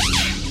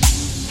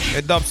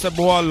 a dubstep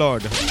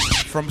warlord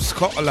from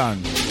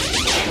Scotland.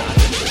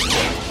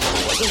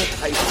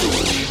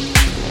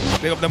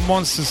 Big up the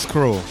Monsters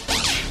crew.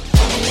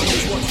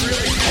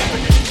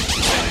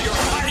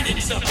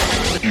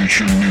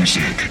 Asian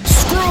music.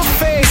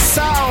 Screwface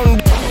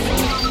sound.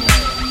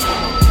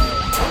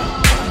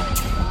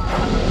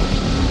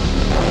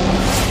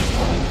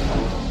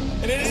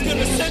 And it is going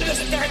to send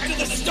us back to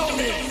the Stone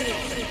Age.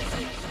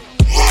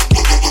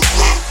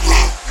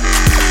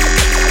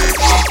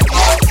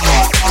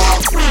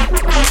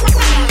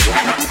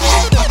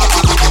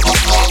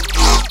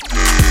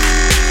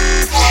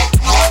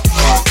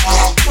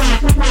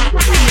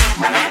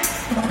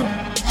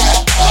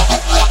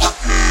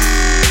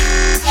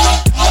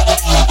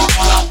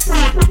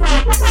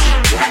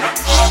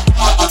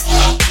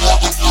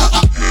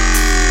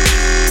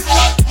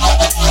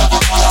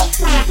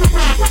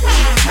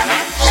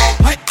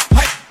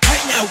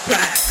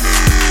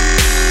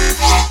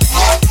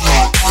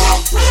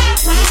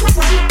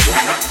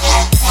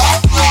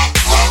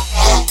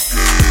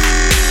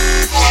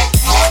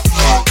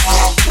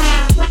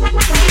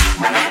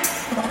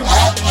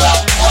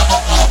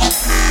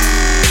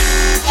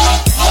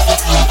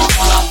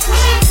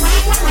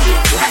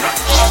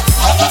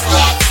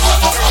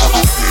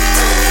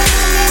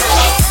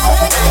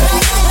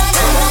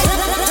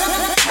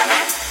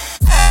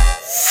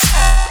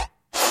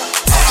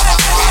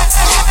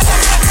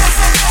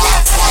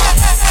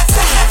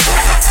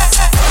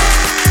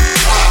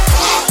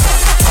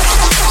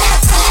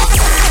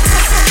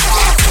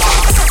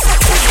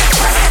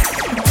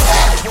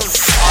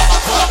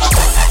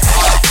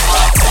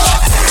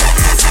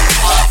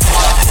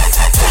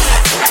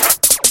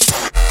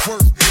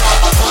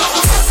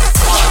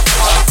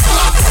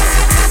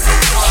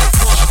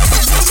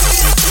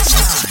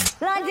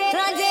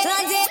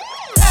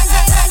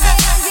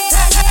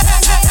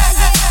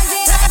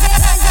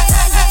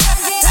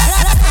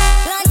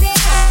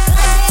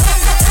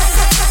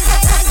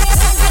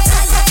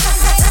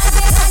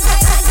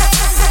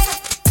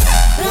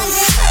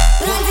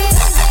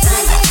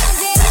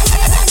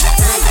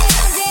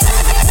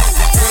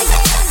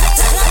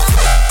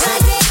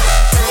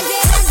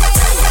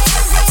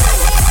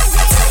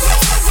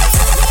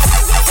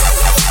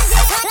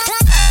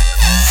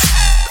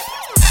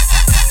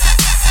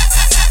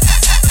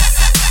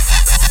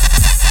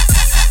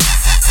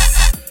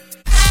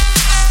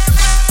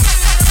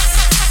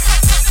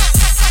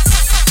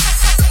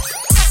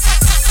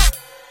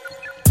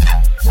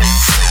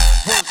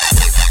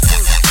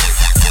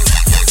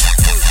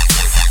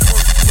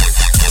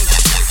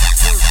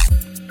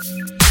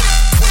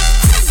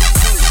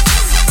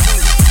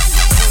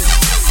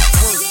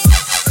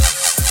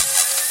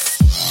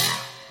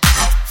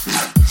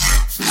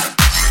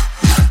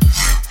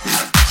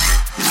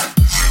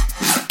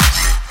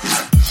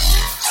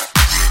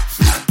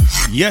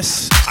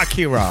 Yes,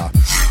 Akira.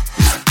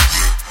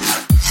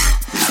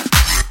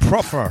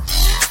 Proper.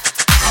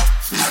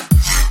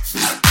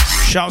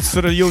 Shouts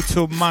to the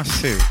YouTube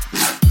massive.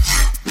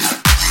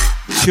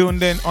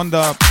 Tuned in on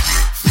the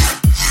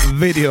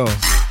video.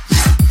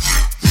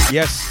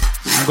 Yes,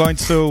 I'm going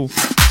to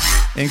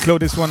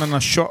include this one in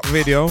a short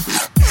video.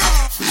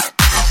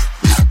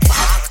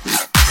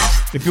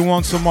 If you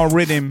want some more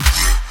rhythm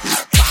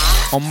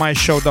on my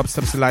show,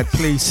 Dubstep Delight,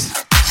 please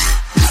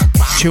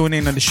tune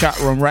in the chat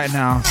room right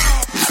now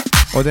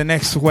or the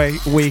next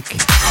week,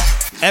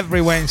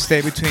 every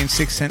Wednesday between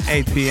 6 and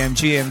 8 p.m.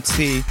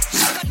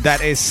 GMT.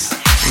 That is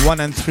 1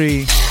 and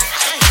 3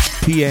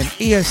 p.m.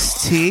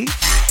 EST.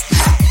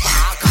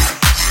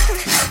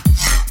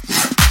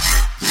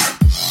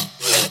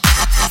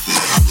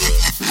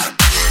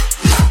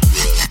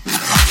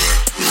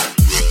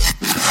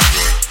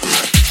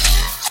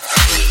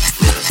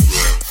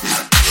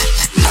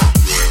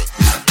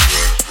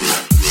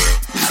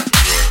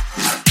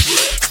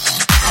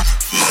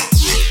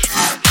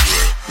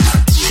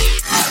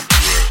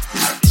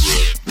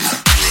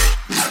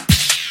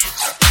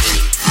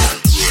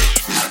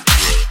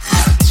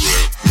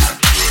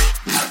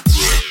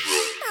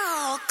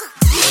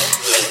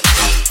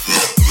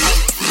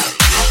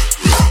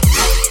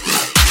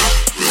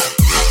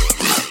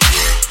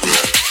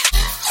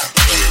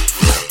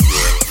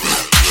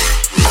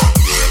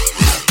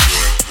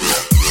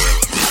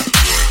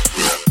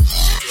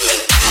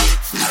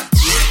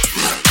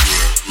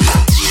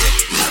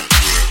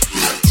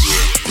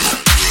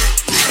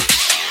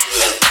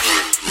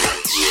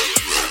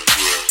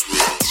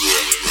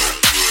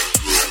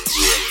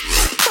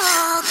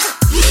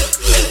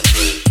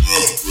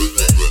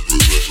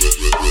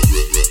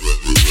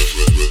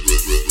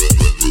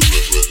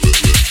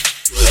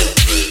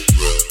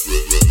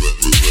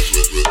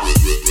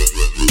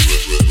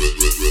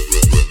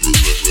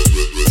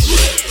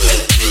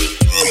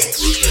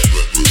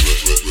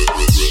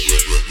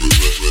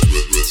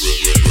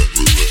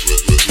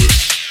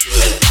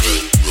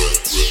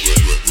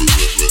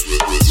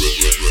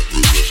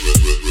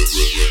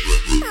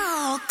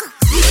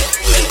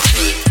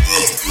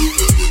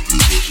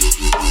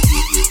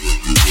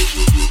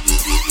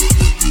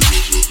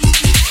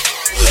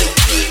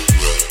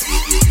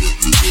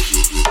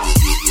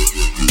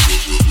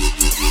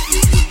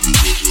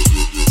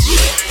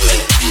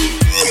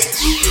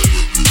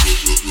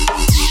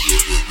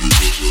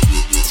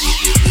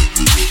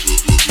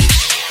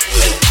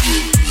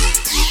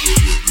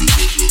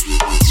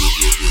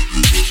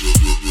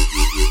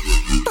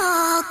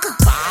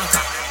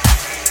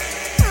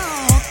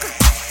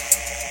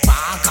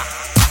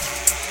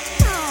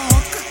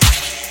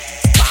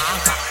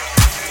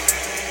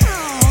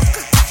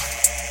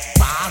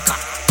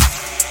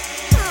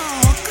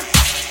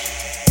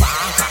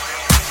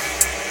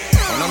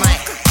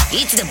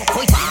 つでも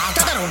こいつは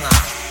バカだろうが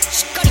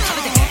しっかり食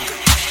べてけ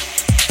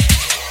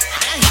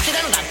腹減って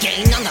たのが原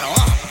因なんだろう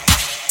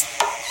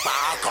バ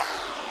カ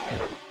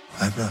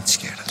I'm not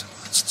scared of them.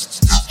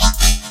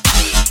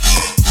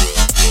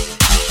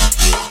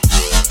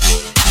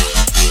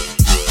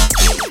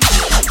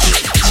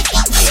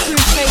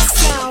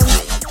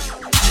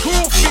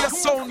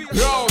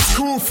 Yo,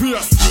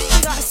 Screwface.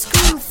 We got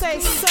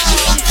Screwface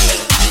sound.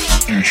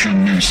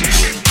 Asian music.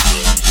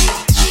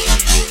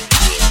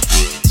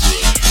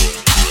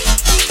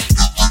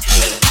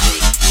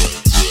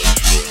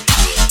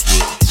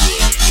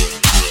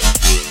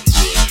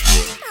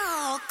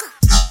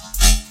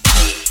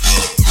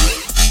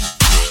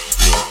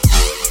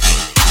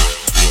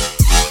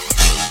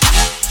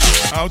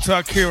 Out to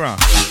Akira.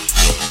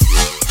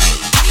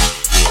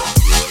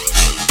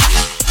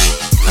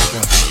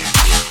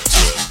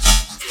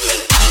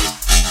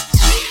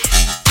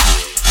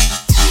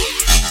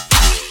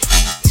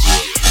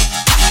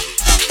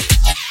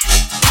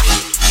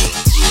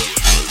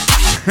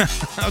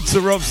 Out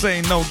to Rob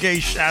saying no gay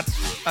chat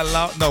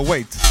allowed. No,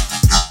 wait.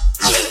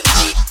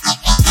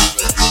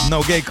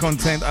 No gay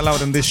content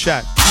allowed in this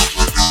chat.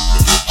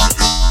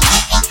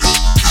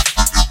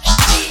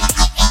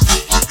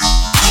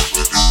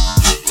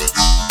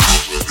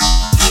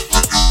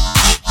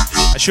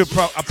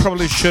 I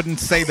probably shouldn't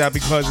say that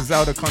because it's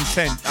out of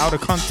content, out of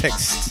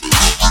context.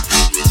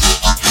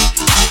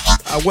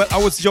 I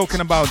was joking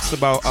about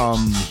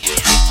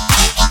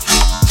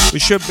we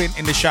should be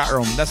in the chat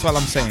room. That's all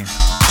I'm saying.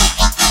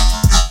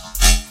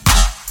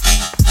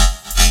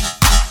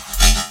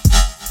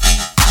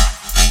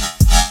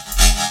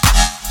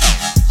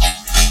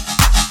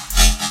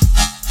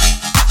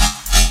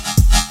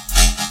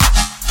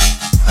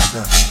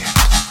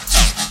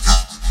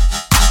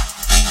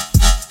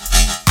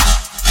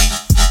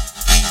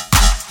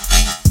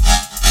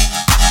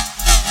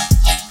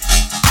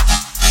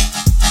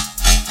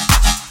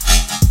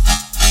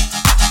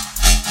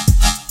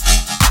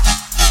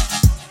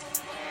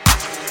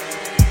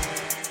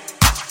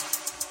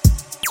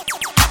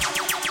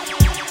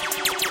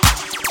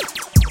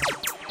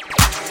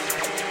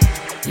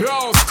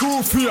 Yo,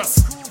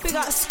 Screwface. We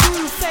got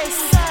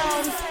Screwface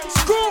sound.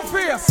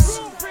 Screwface.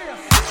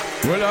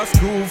 Well, a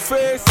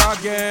Screwface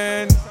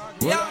again.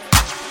 Yo,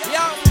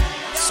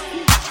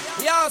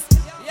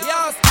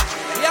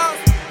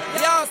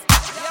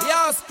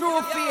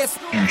 Screwface.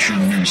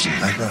 Asian music.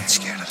 I'm not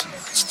scared of them.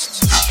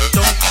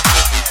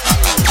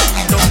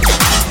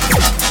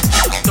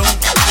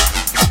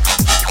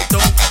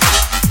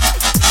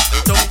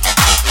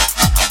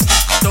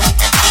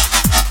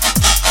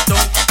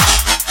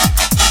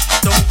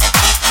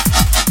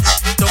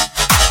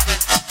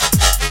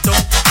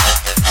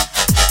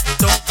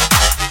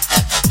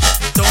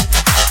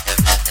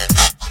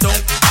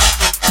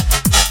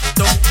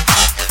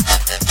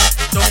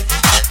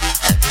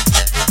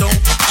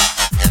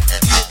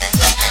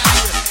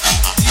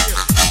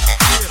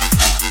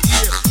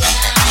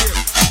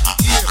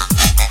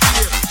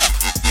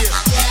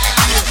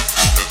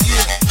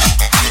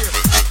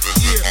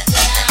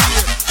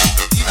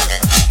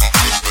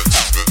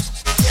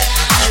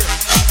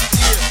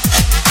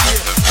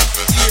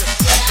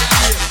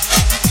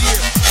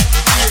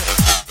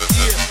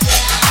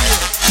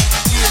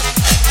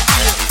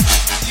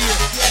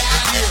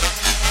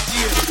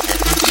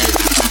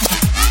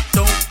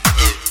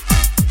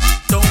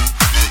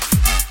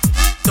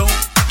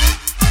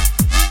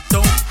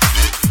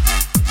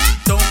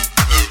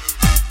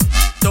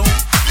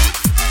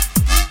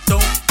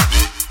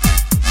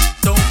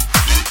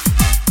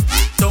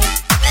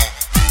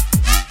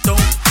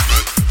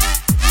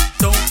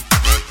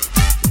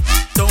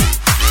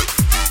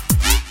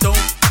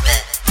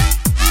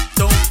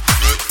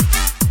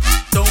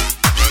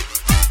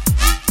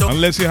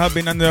 Unless you have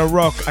been under a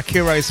rock,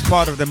 Akira is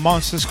part of the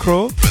Monsters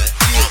crew,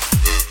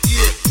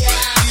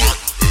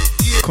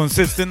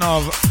 consisting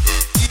of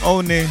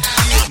Oni,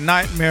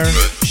 Nightmare,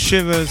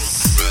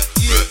 Shivers,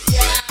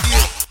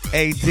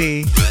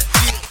 AD,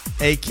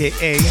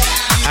 aka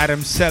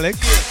Adam Selleck.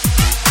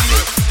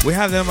 We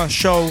had them on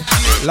show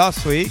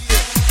last week.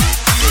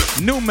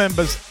 New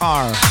members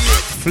are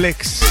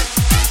Flix.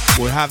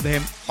 We have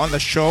him on the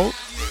show.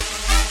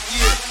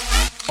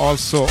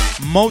 Also,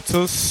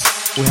 Motus.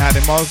 We had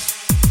him also.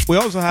 We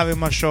also have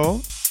him on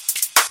show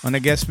on the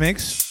guest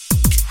mix.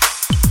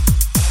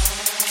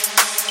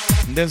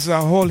 There's a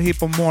whole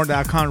heap of more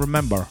that I can't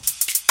remember.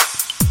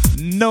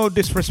 No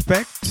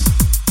disrespect.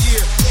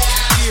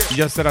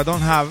 Just that I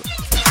don't have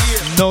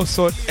no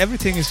sort.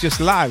 Everything is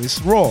just live.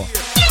 It's raw.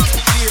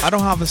 I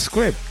don't have a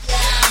script.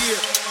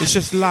 It's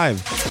just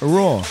live,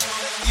 raw.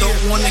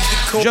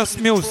 Just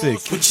music.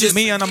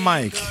 Me and a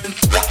mic.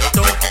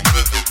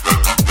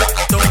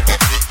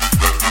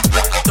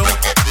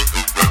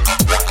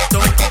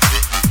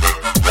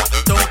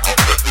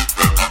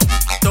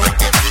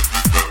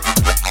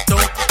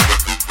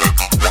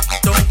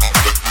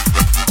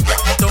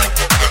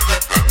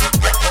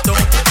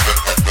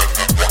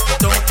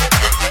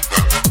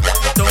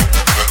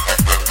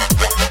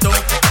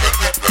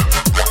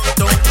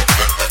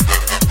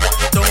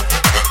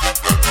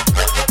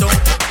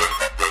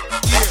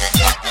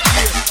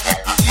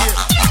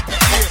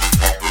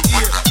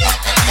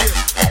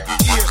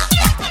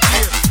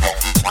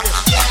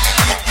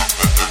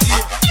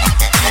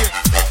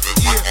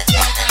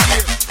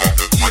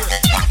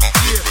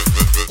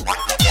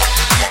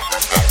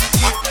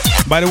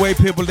 By the way,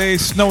 people, there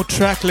is no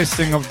track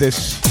listing of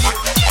this.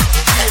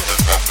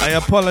 I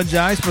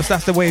apologize, but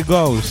that's the way it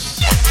goes.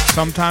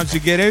 Sometimes you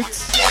get it,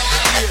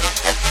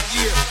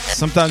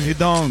 sometimes you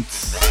don't.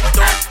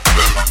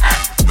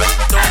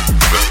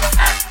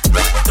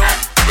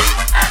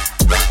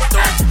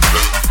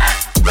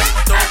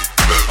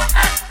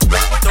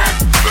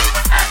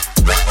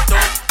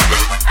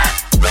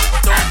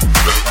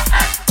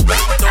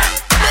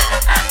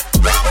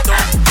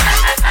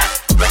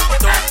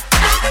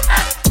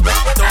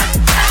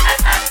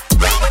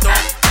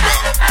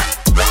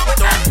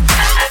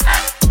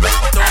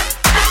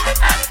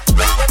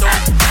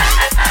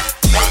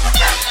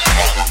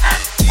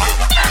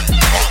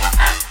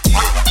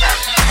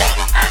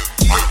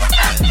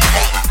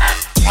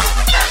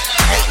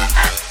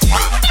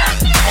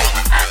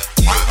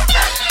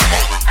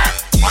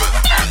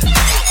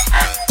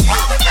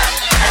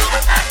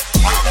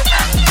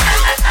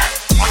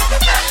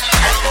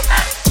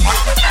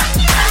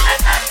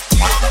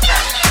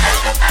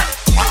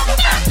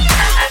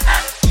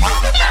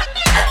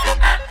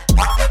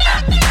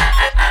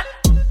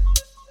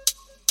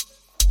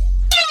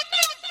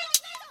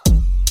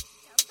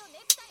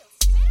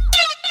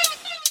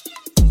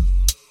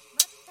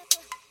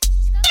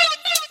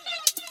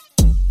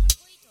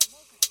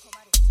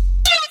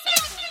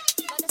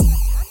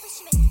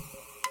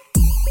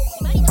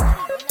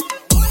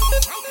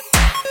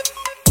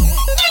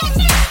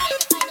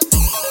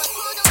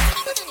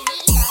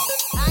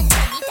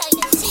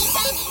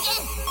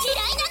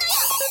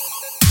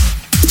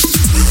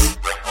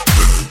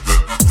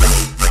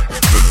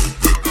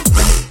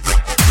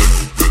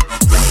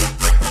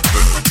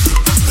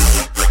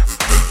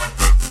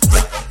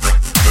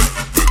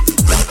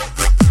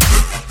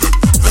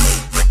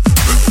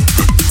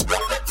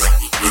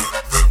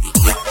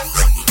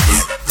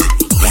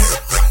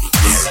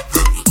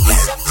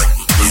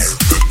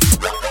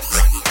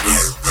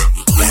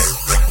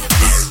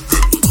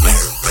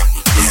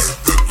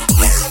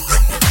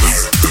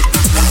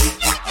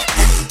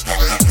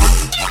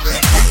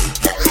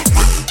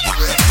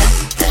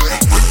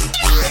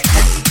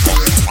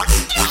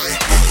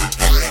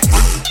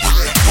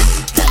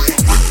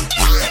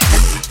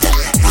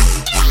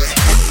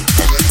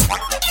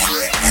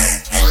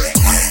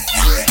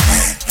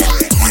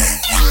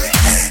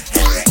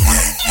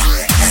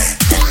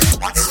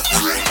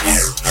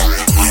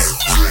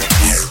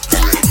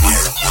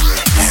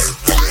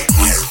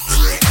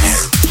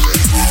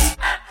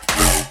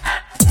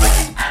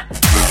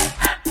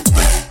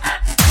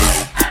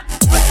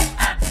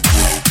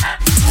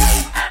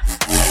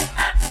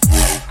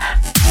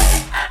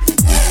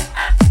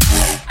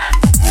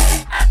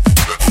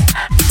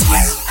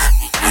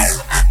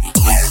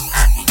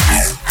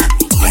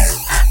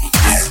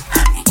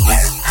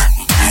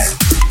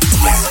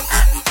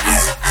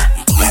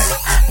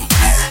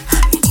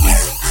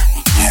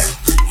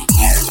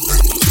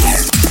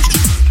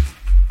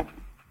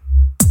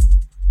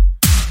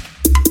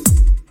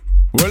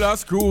 Well, a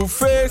screw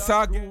face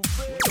again.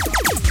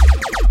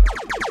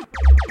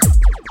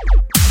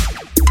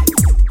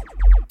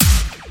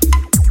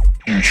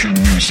 Ancient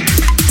music.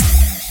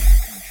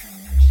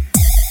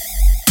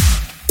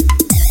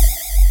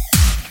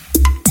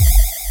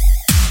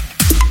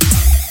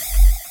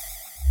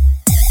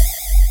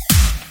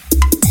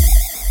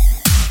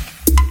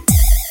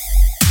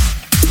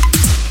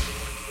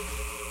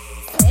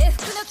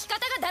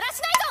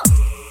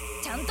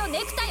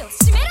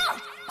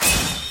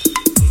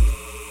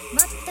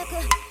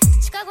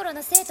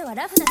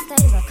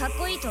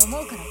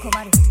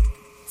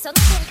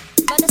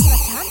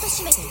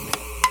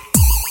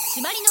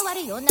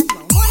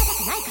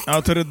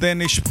 Out to the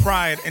Danish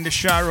pride in the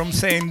shower room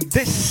saying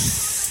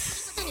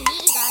this.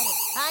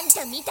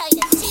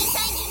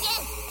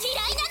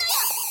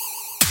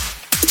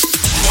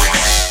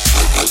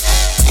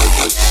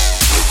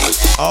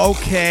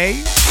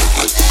 Okay.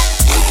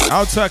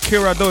 Out to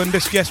Akira doing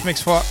this guest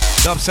mix for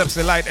Dubstep's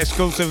Delight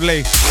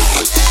exclusively.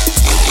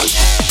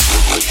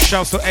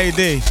 Shouts to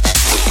AD.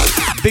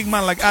 Big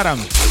man like Adam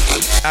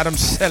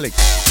Selig.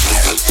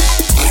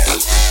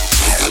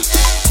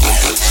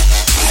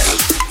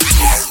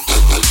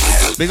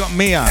 Big up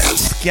Mia,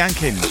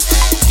 Skanking.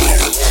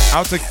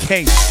 Out to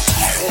Kate.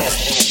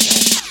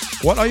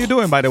 What are you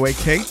doing, by the way,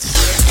 Kate?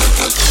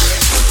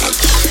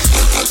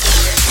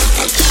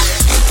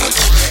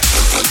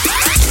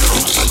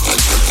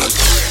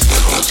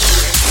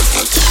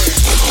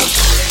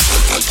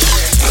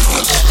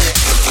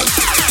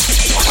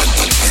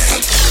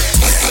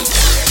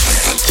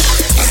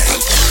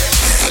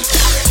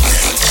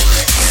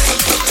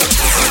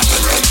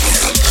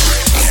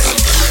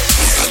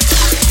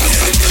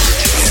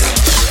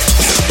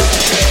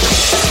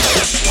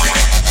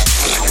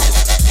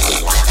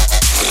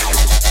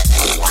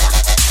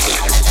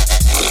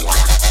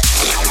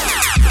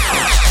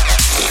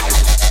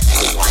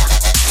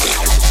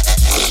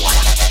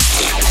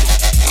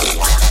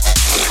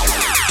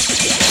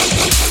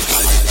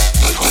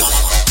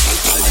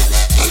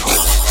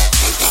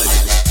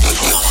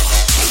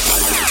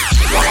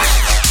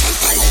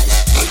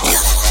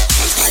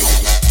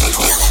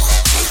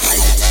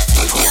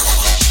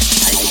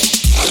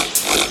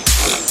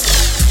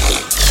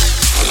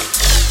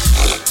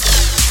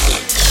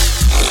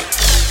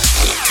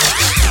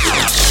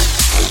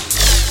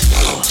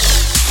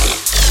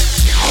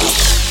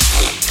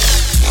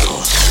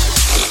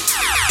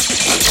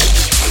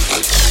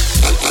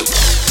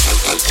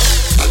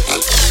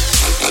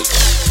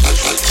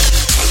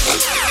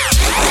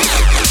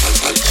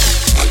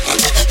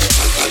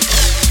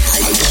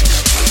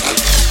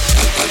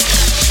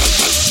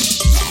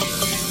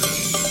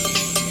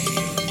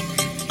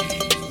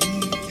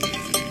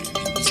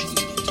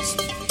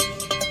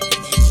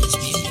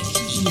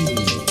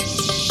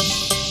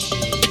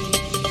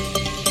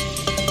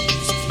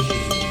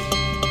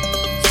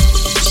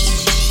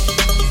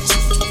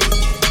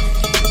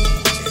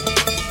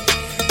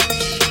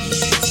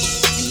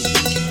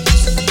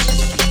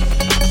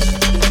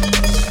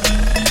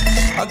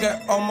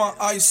 got all my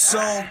ice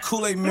on,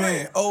 Kool-Aid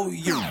Man, oh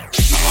yeah.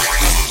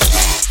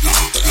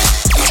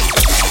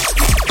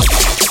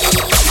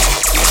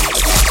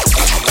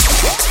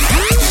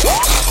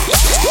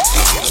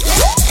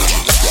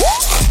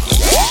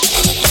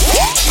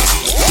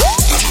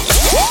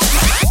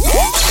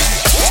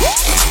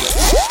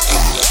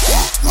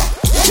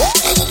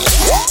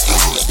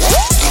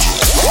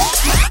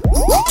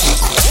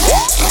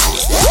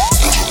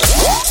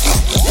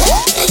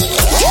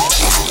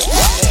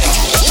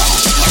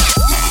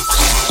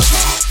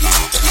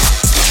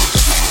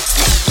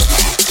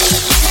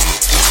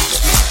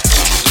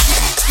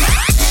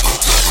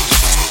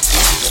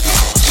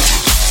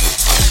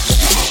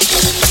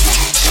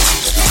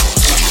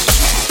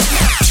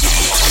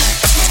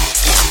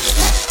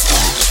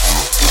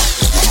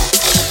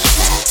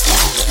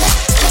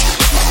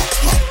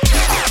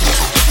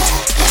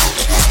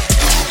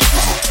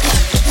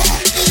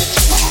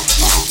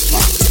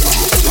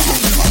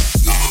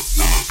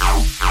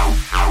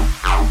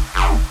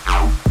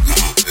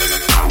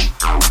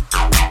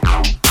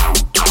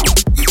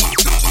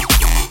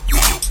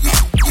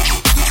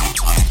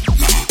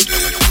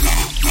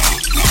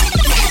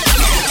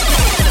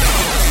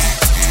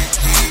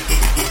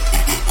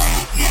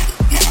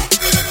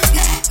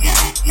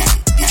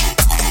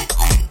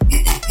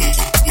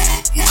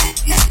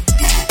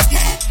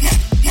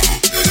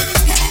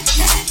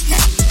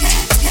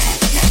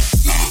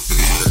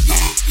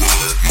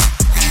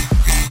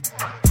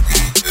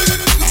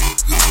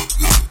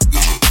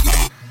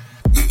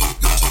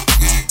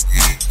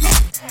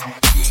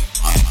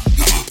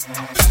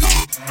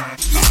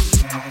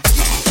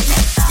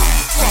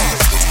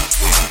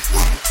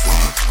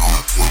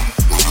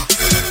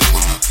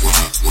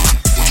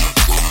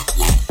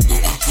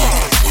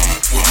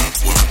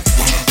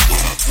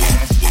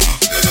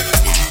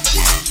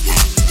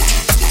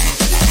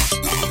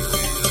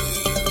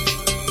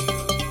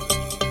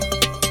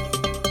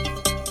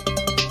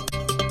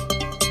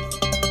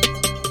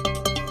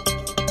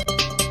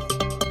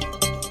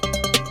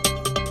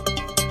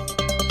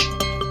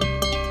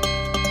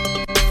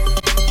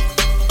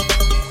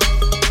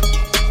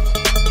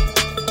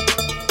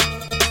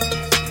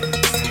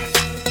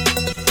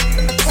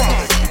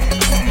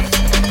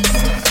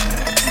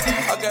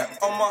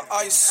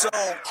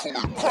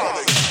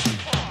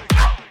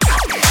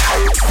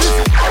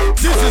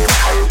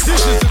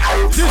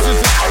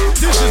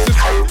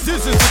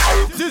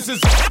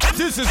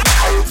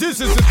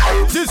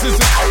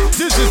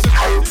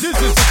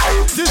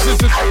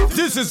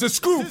 This is the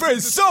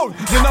Screwface Sound,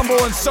 the number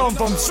one sound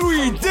from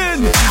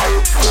Sweden.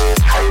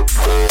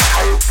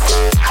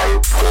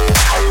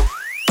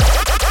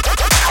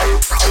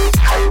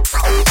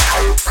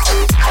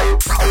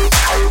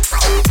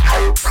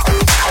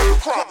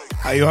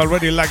 You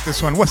already like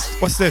this one.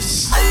 What's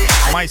this?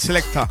 My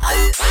Selector.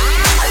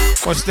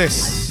 What's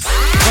this?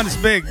 This one is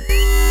big.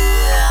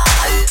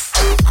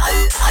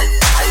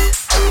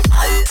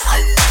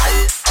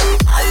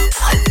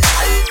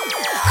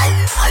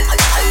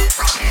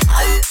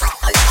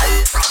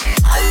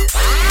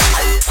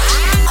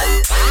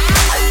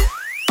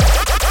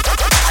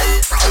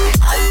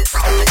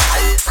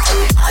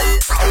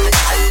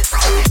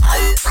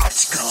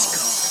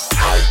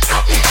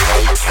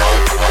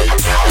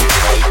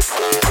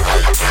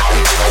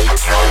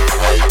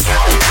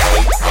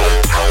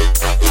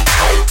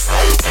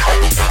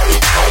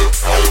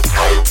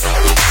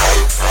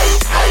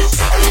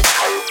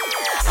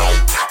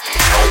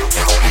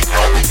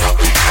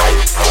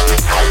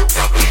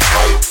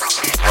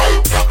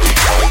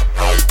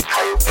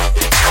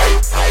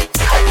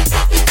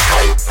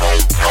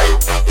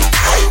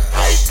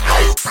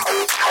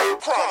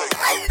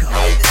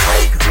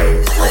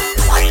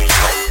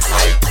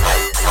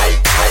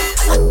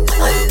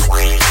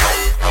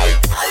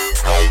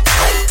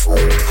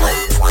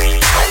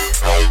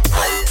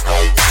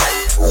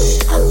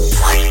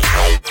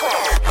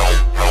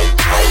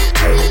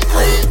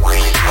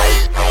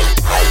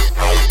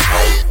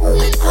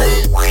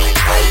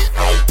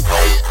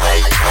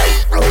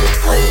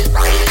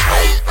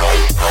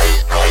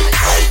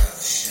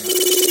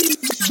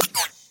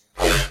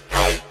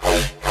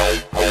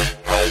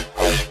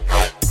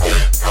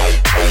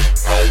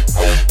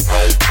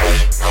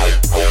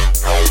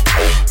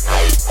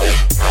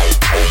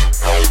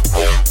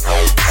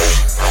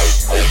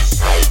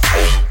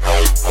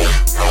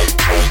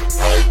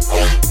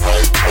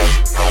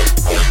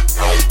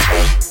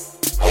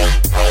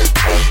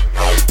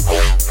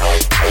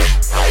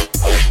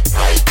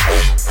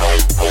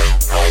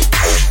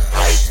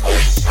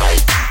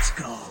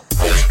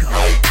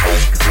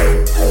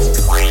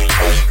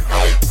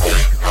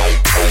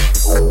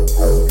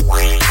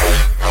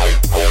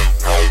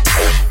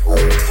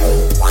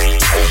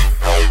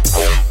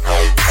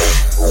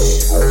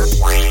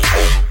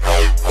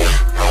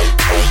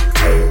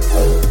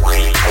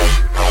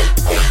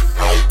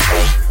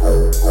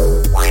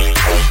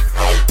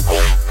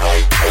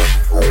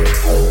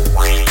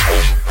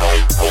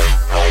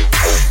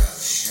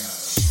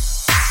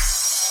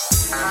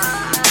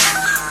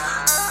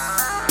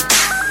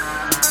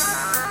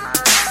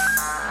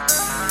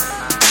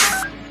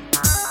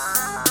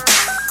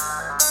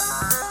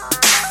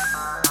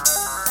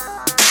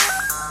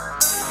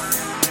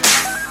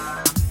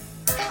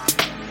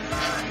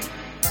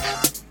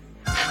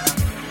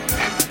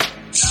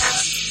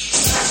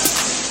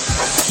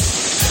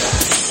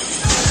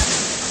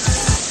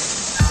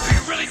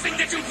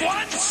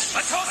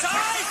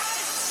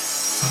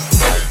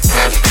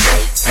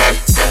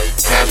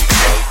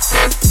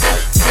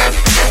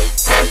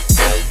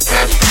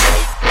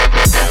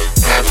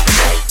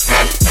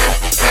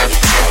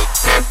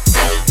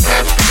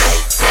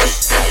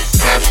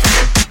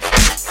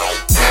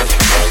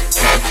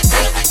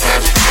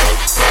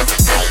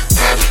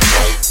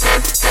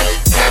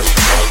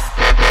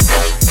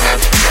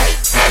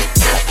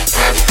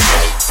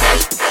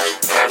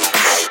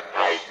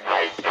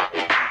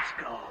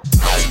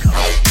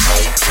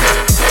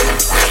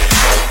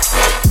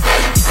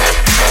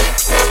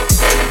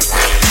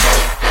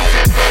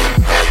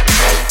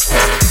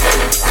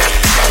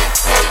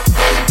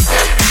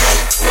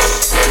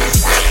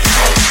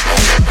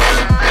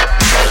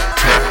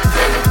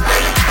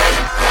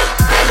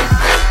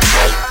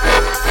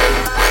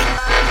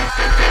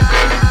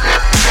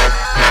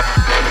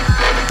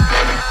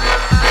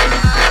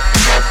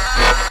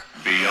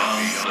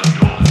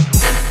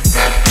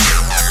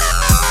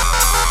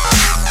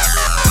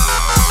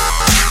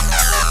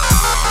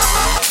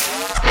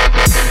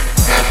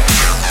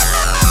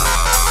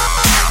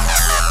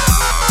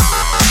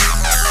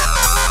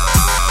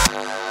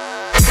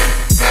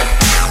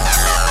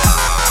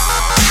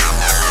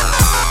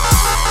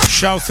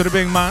 Shouts to the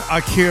big man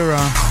Akira.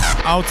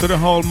 Out to the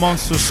whole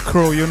Monsters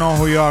crew. You know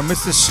who you are.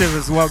 Mr.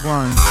 Shivers,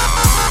 Wagwan.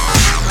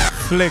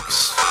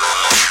 Flicks.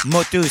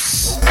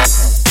 Motus.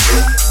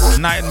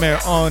 Nightmare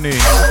Oni.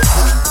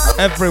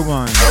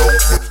 Everyone.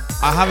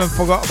 I haven't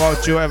forgot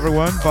about you,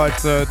 everyone, but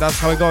that's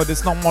how it goes.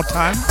 There's not more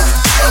time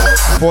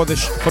for the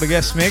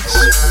guest mix.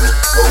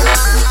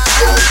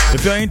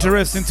 If you're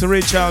interested to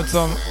reach out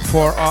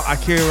for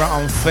Akira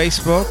on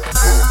Facebook,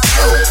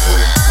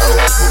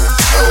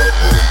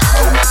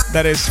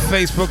 that is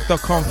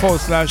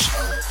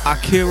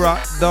facebook.com/Akira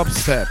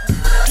Dubstep.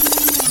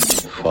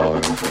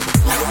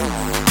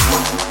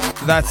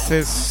 That's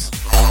his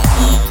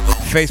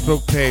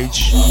Facebook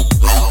page.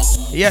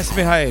 Yes,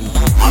 Mihail.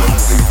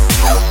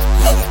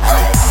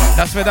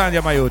 That's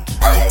Vedanya, my youth.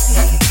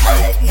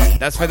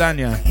 That's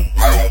Vedanya.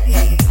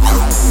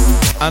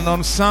 And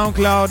on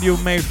SoundCloud, you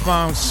may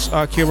find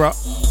Akira.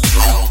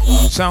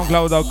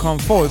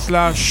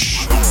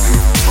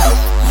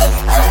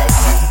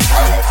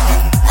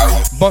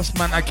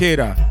 SoundCloud.com/Bossman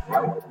Akira.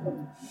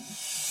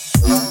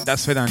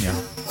 That's Vedanya.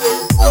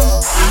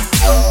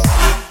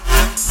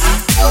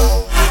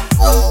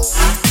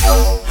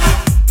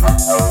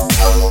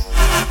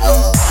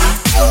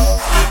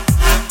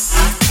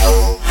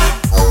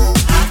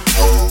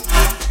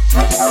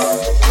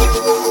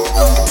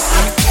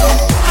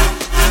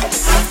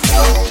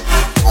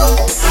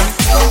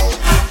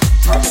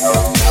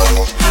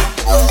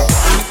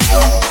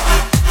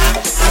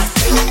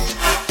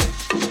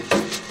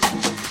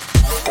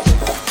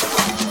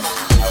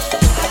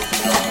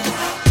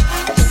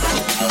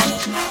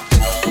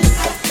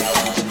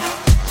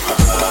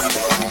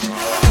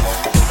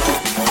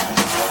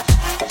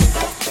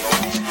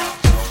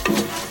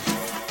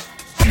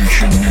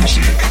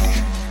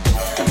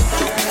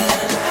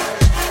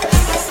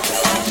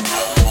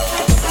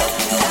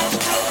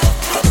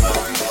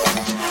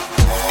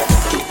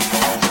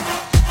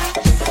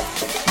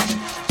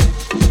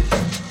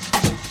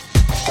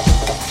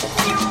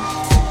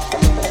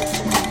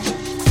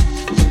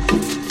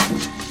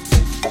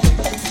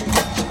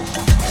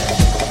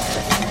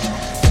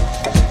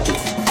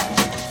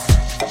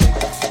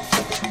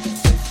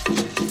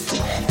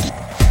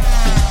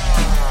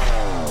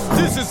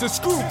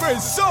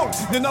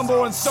 The number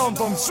one song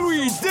from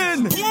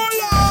Sweden.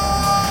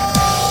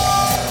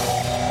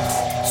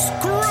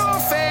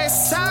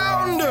 Screwface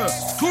sound.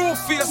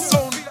 Screwface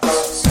sound.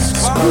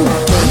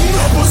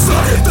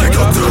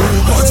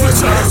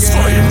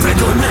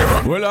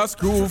 Well, I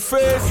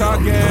Screwface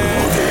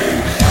again.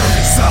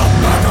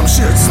 Zapadam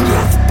się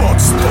znów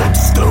pod spód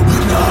w dół.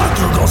 Na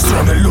drugą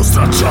stronę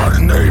lustra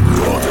czarnej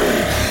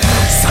brody.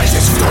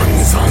 Zajrzeć w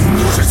dłoń,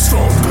 zanurzyć swą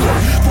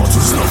dłoń.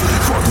 Poczuć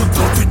znów chłodu,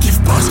 dotyki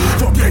wpaść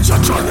w objęcia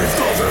czarnej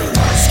wdowy.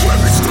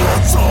 Skłębić to,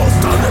 co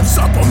oddane w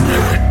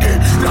zapomnienie i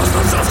raz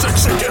na zawsze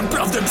krzykiem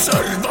prawdy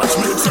przerwać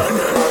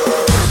milczenie.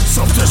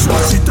 Co w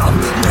przeszłości tam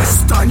nie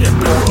stanie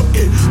było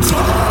i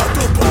trwa,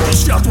 dopóki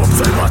światło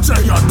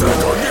przebaczenia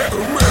tego nie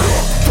umyło.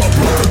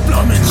 Dopóty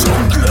plamy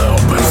ciągle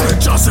obecne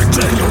czasy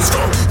cienią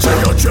skał.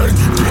 Cienio cień,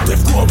 bity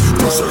w głąb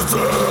duszy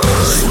rdzeń.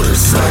 Zły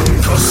sen,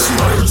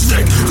 koszmaru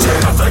dźwięk,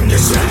 wciera we mnie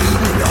się i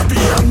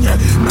nabija mnie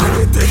na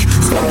tych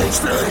wspomnień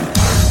śpień.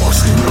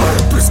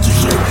 Oślinione pyski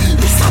chien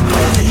i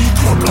zapalnie i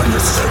kłopanie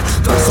strzech.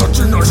 Tak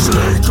zaczyna się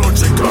i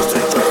kończy każdy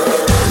dzień.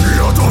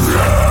 Ja to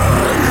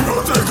wiem i do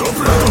tego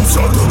do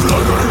przodu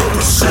drogą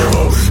lodu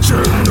siłą,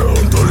 ciemną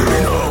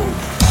doliną.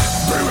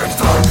 Byłem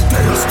tam,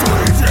 teraz tu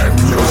i wiem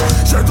już,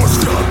 że do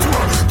światła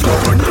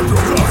droga nie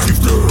prowadzi w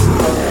dół.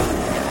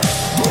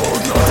 Bo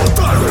na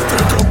dotarły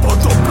tylko po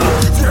to, by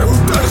nie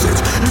uderzyć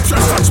i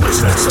przestać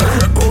myśleć, że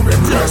nie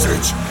umiem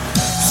wierzyć.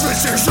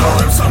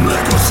 Zwyciężałem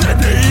samego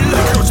siebie,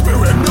 ilekroć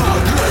byłem na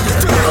glebie.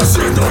 Teraz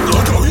jedną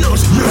nogą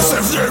już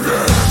jestem w niebie.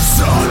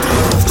 Za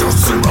drugą wciąż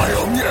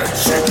trzymają mnie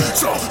ci,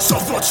 co są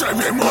w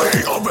potrzebie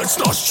mojej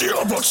obecności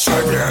obok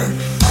siebie.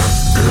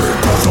 I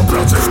dużo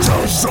pracy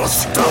wciąż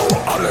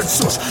zostało, ale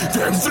cóż,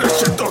 wiem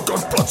wreszcie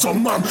dokąd, po co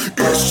mam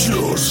iść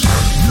już.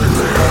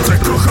 Wybijające,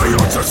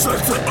 kochające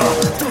serce, a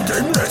w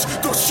drugiej mieć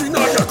do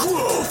ścinania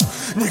głów.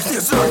 Nikt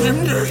nie zrani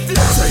mnie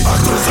więcej, a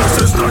kto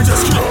zechce znajdzie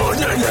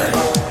schronienie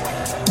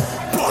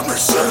pod mych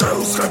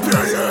szydeł z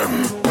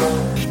chlepieniem.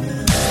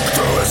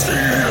 Kto jest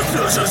winny,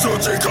 pierwszy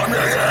rzuci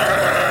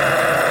kamieniem.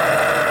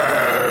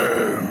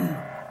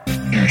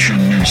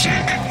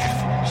 Music.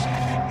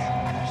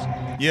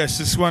 Yes,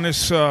 this one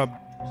is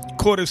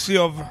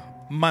courtesy of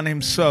man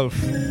himself,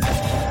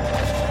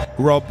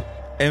 Rob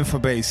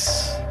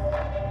Infobase.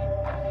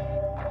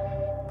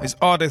 His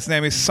artist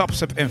name is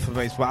Subsep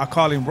Infobase, but I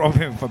call him Rob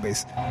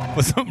Infobase.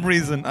 For some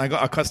reason, I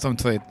got accustomed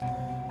to it.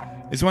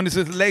 This one is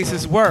his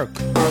latest work.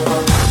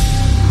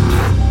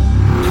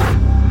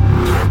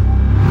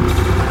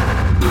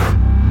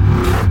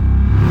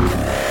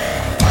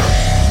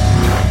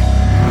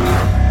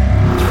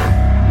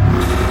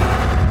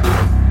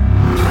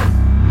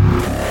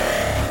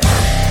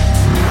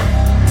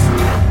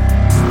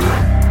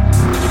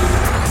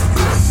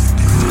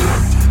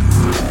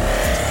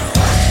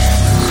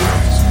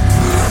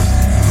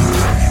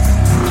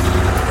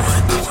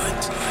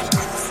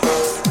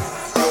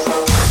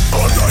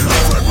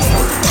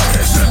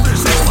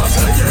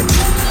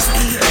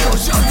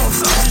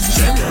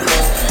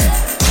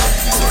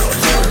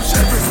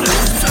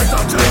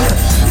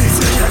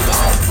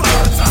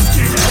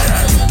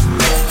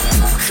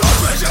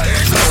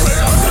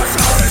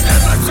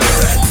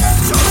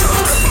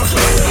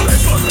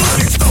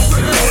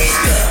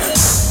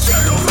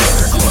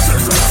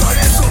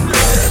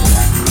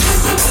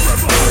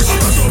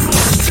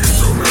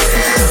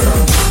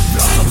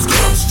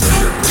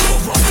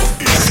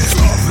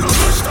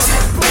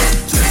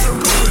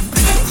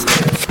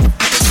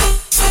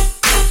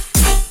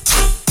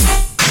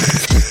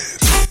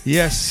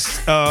 Yes,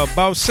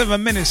 about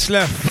 7 minutes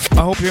left.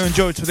 I hope you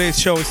enjoyed today's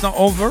show. It's not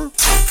over.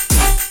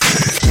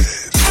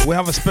 We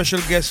have a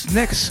special guest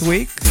next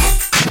week.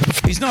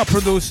 He's not a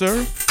producer,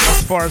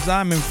 as far as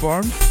I'm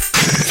informed.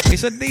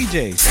 He's a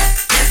DJ.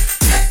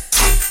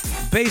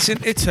 Based in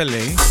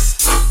Italy,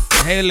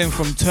 hailing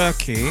from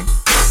Turkey.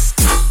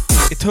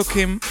 It took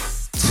him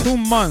 2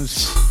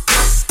 months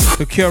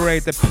to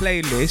curate the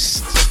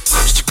playlist.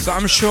 So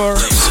I'm sure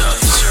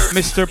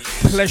Mr.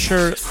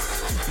 Pleasure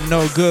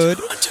No Good,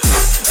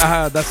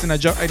 that's in a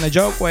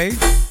joke way.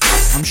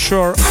 I'm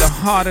sure the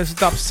hottest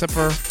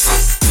dubstepper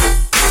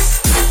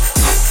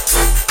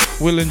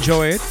will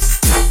enjoy it.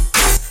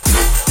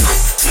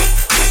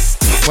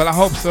 Well, I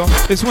hope so.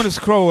 This one is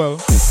Crowell.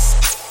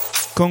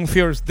 Kung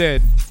Fury's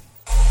Dead.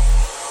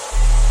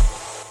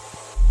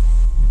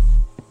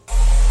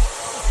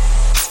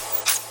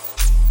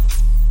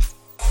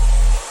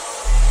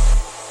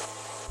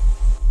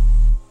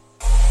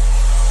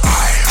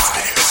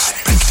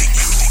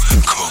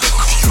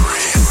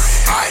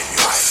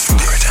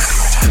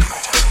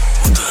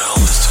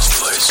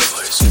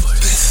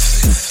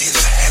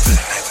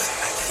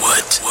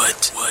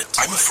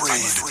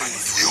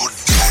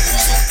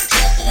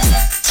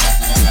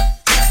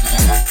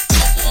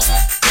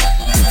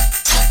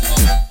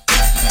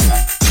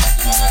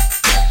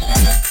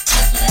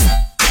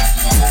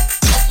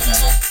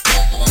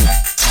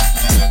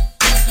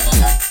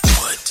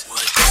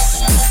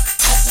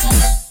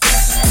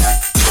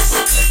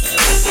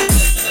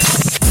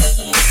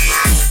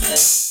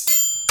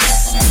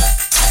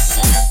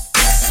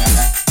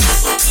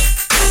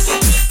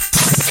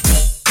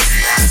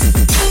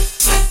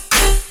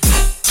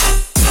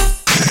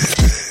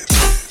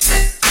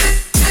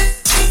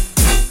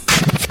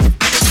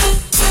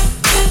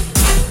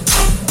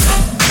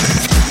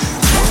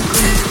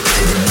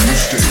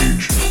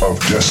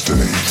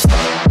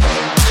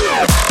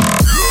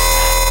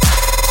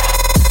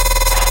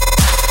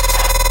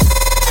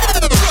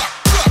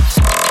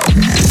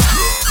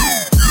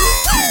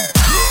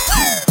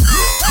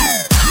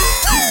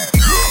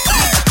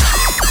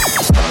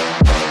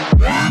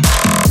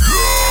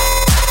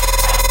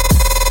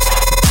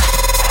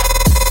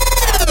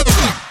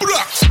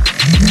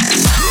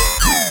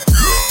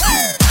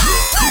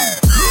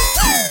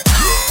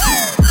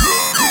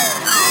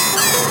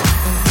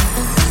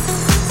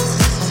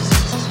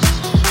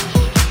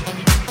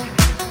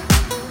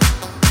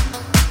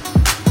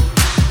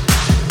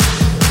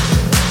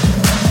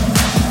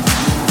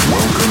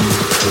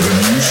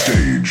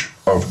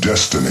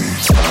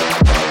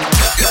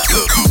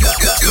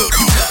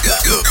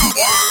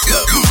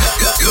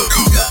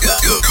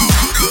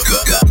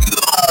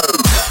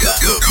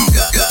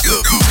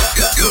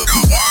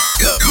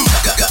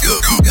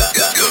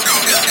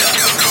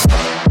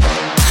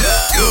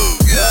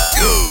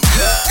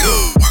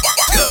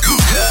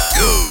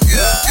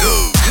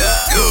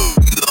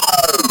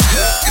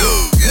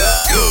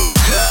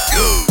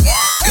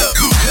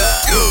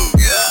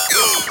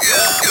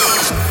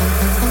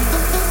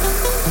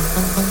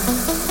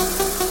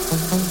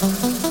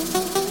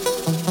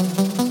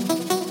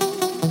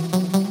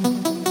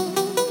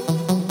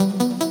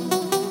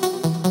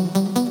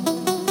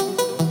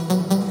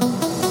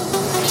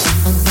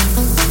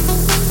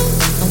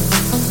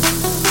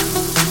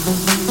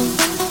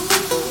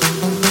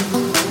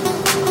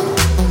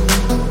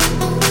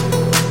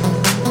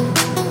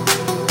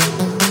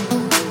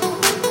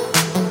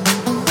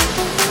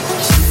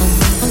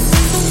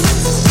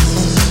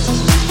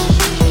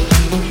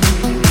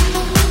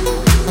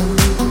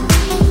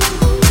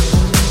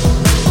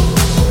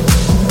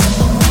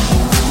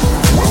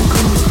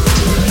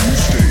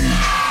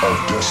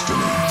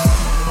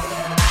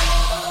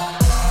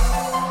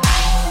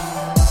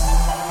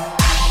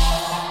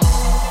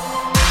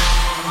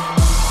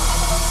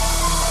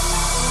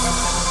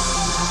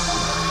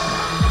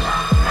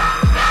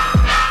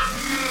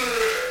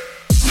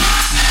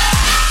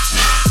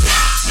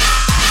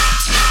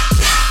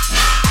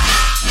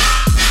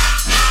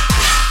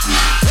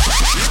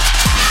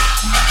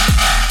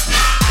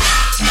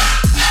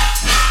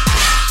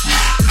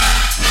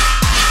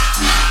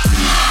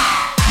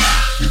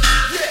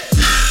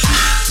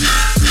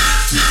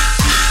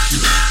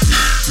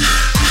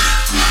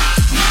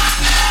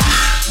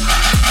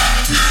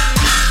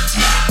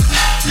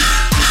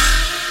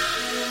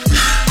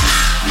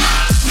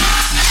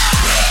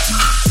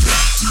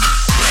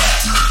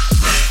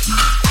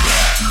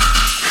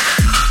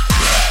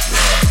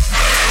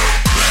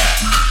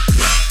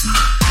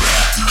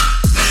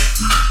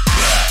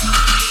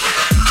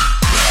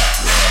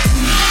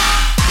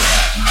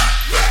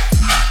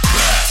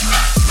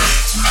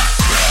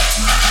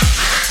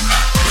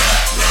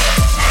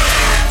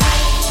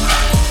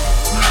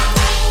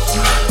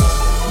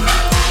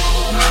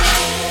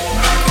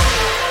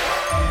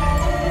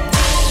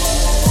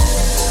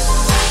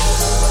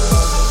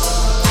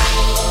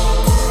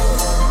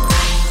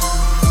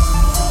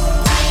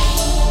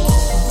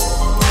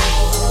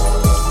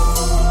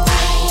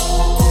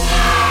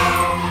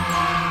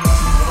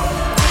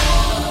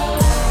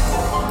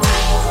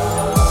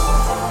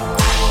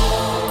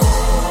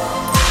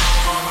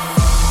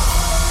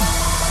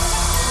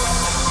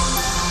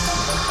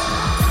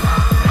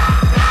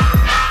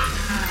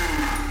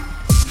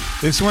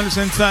 This one is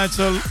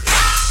entitled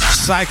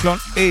Cyclone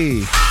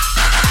A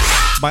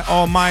by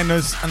All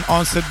Miners and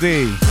Onset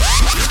D.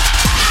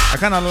 I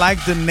kind of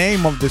like the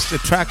name of this, the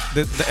track,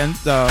 the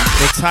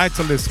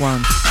title. This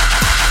one,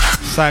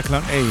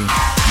 Cyclone A.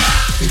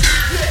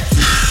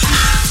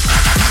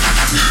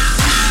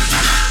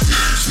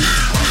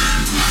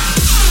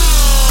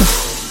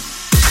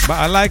 But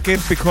I like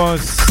it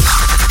because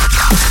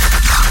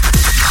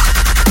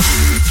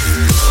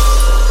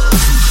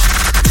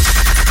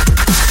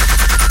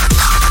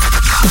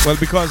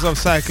because of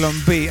Cyclone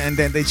B and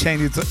then they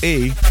changed it to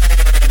A,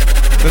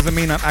 doesn't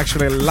mean I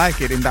actually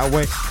like it in that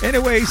way.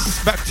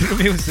 Anyways, back to the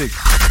music.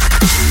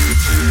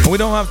 We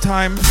don't have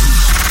time.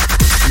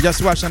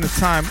 Just watching the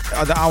time.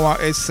 The hour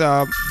is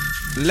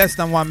less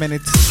than 1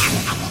 minute.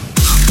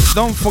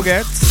 Don't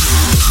forget,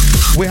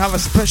 we have a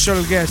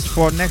special guest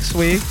for next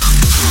week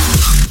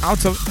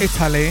out of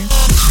Italy.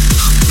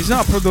 He's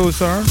not a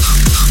producer.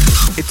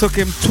 It took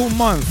him 2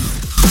 months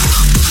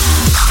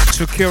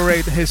to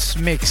curate his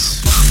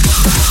mix.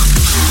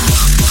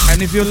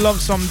 And if you love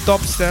some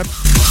dubstep,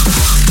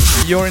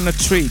 you're in a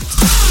treat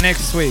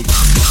next week.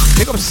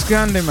 Pick up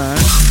Scandi, man.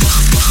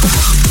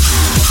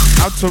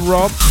 Out to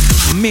Rob,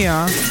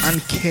 Mia,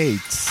 and Kate.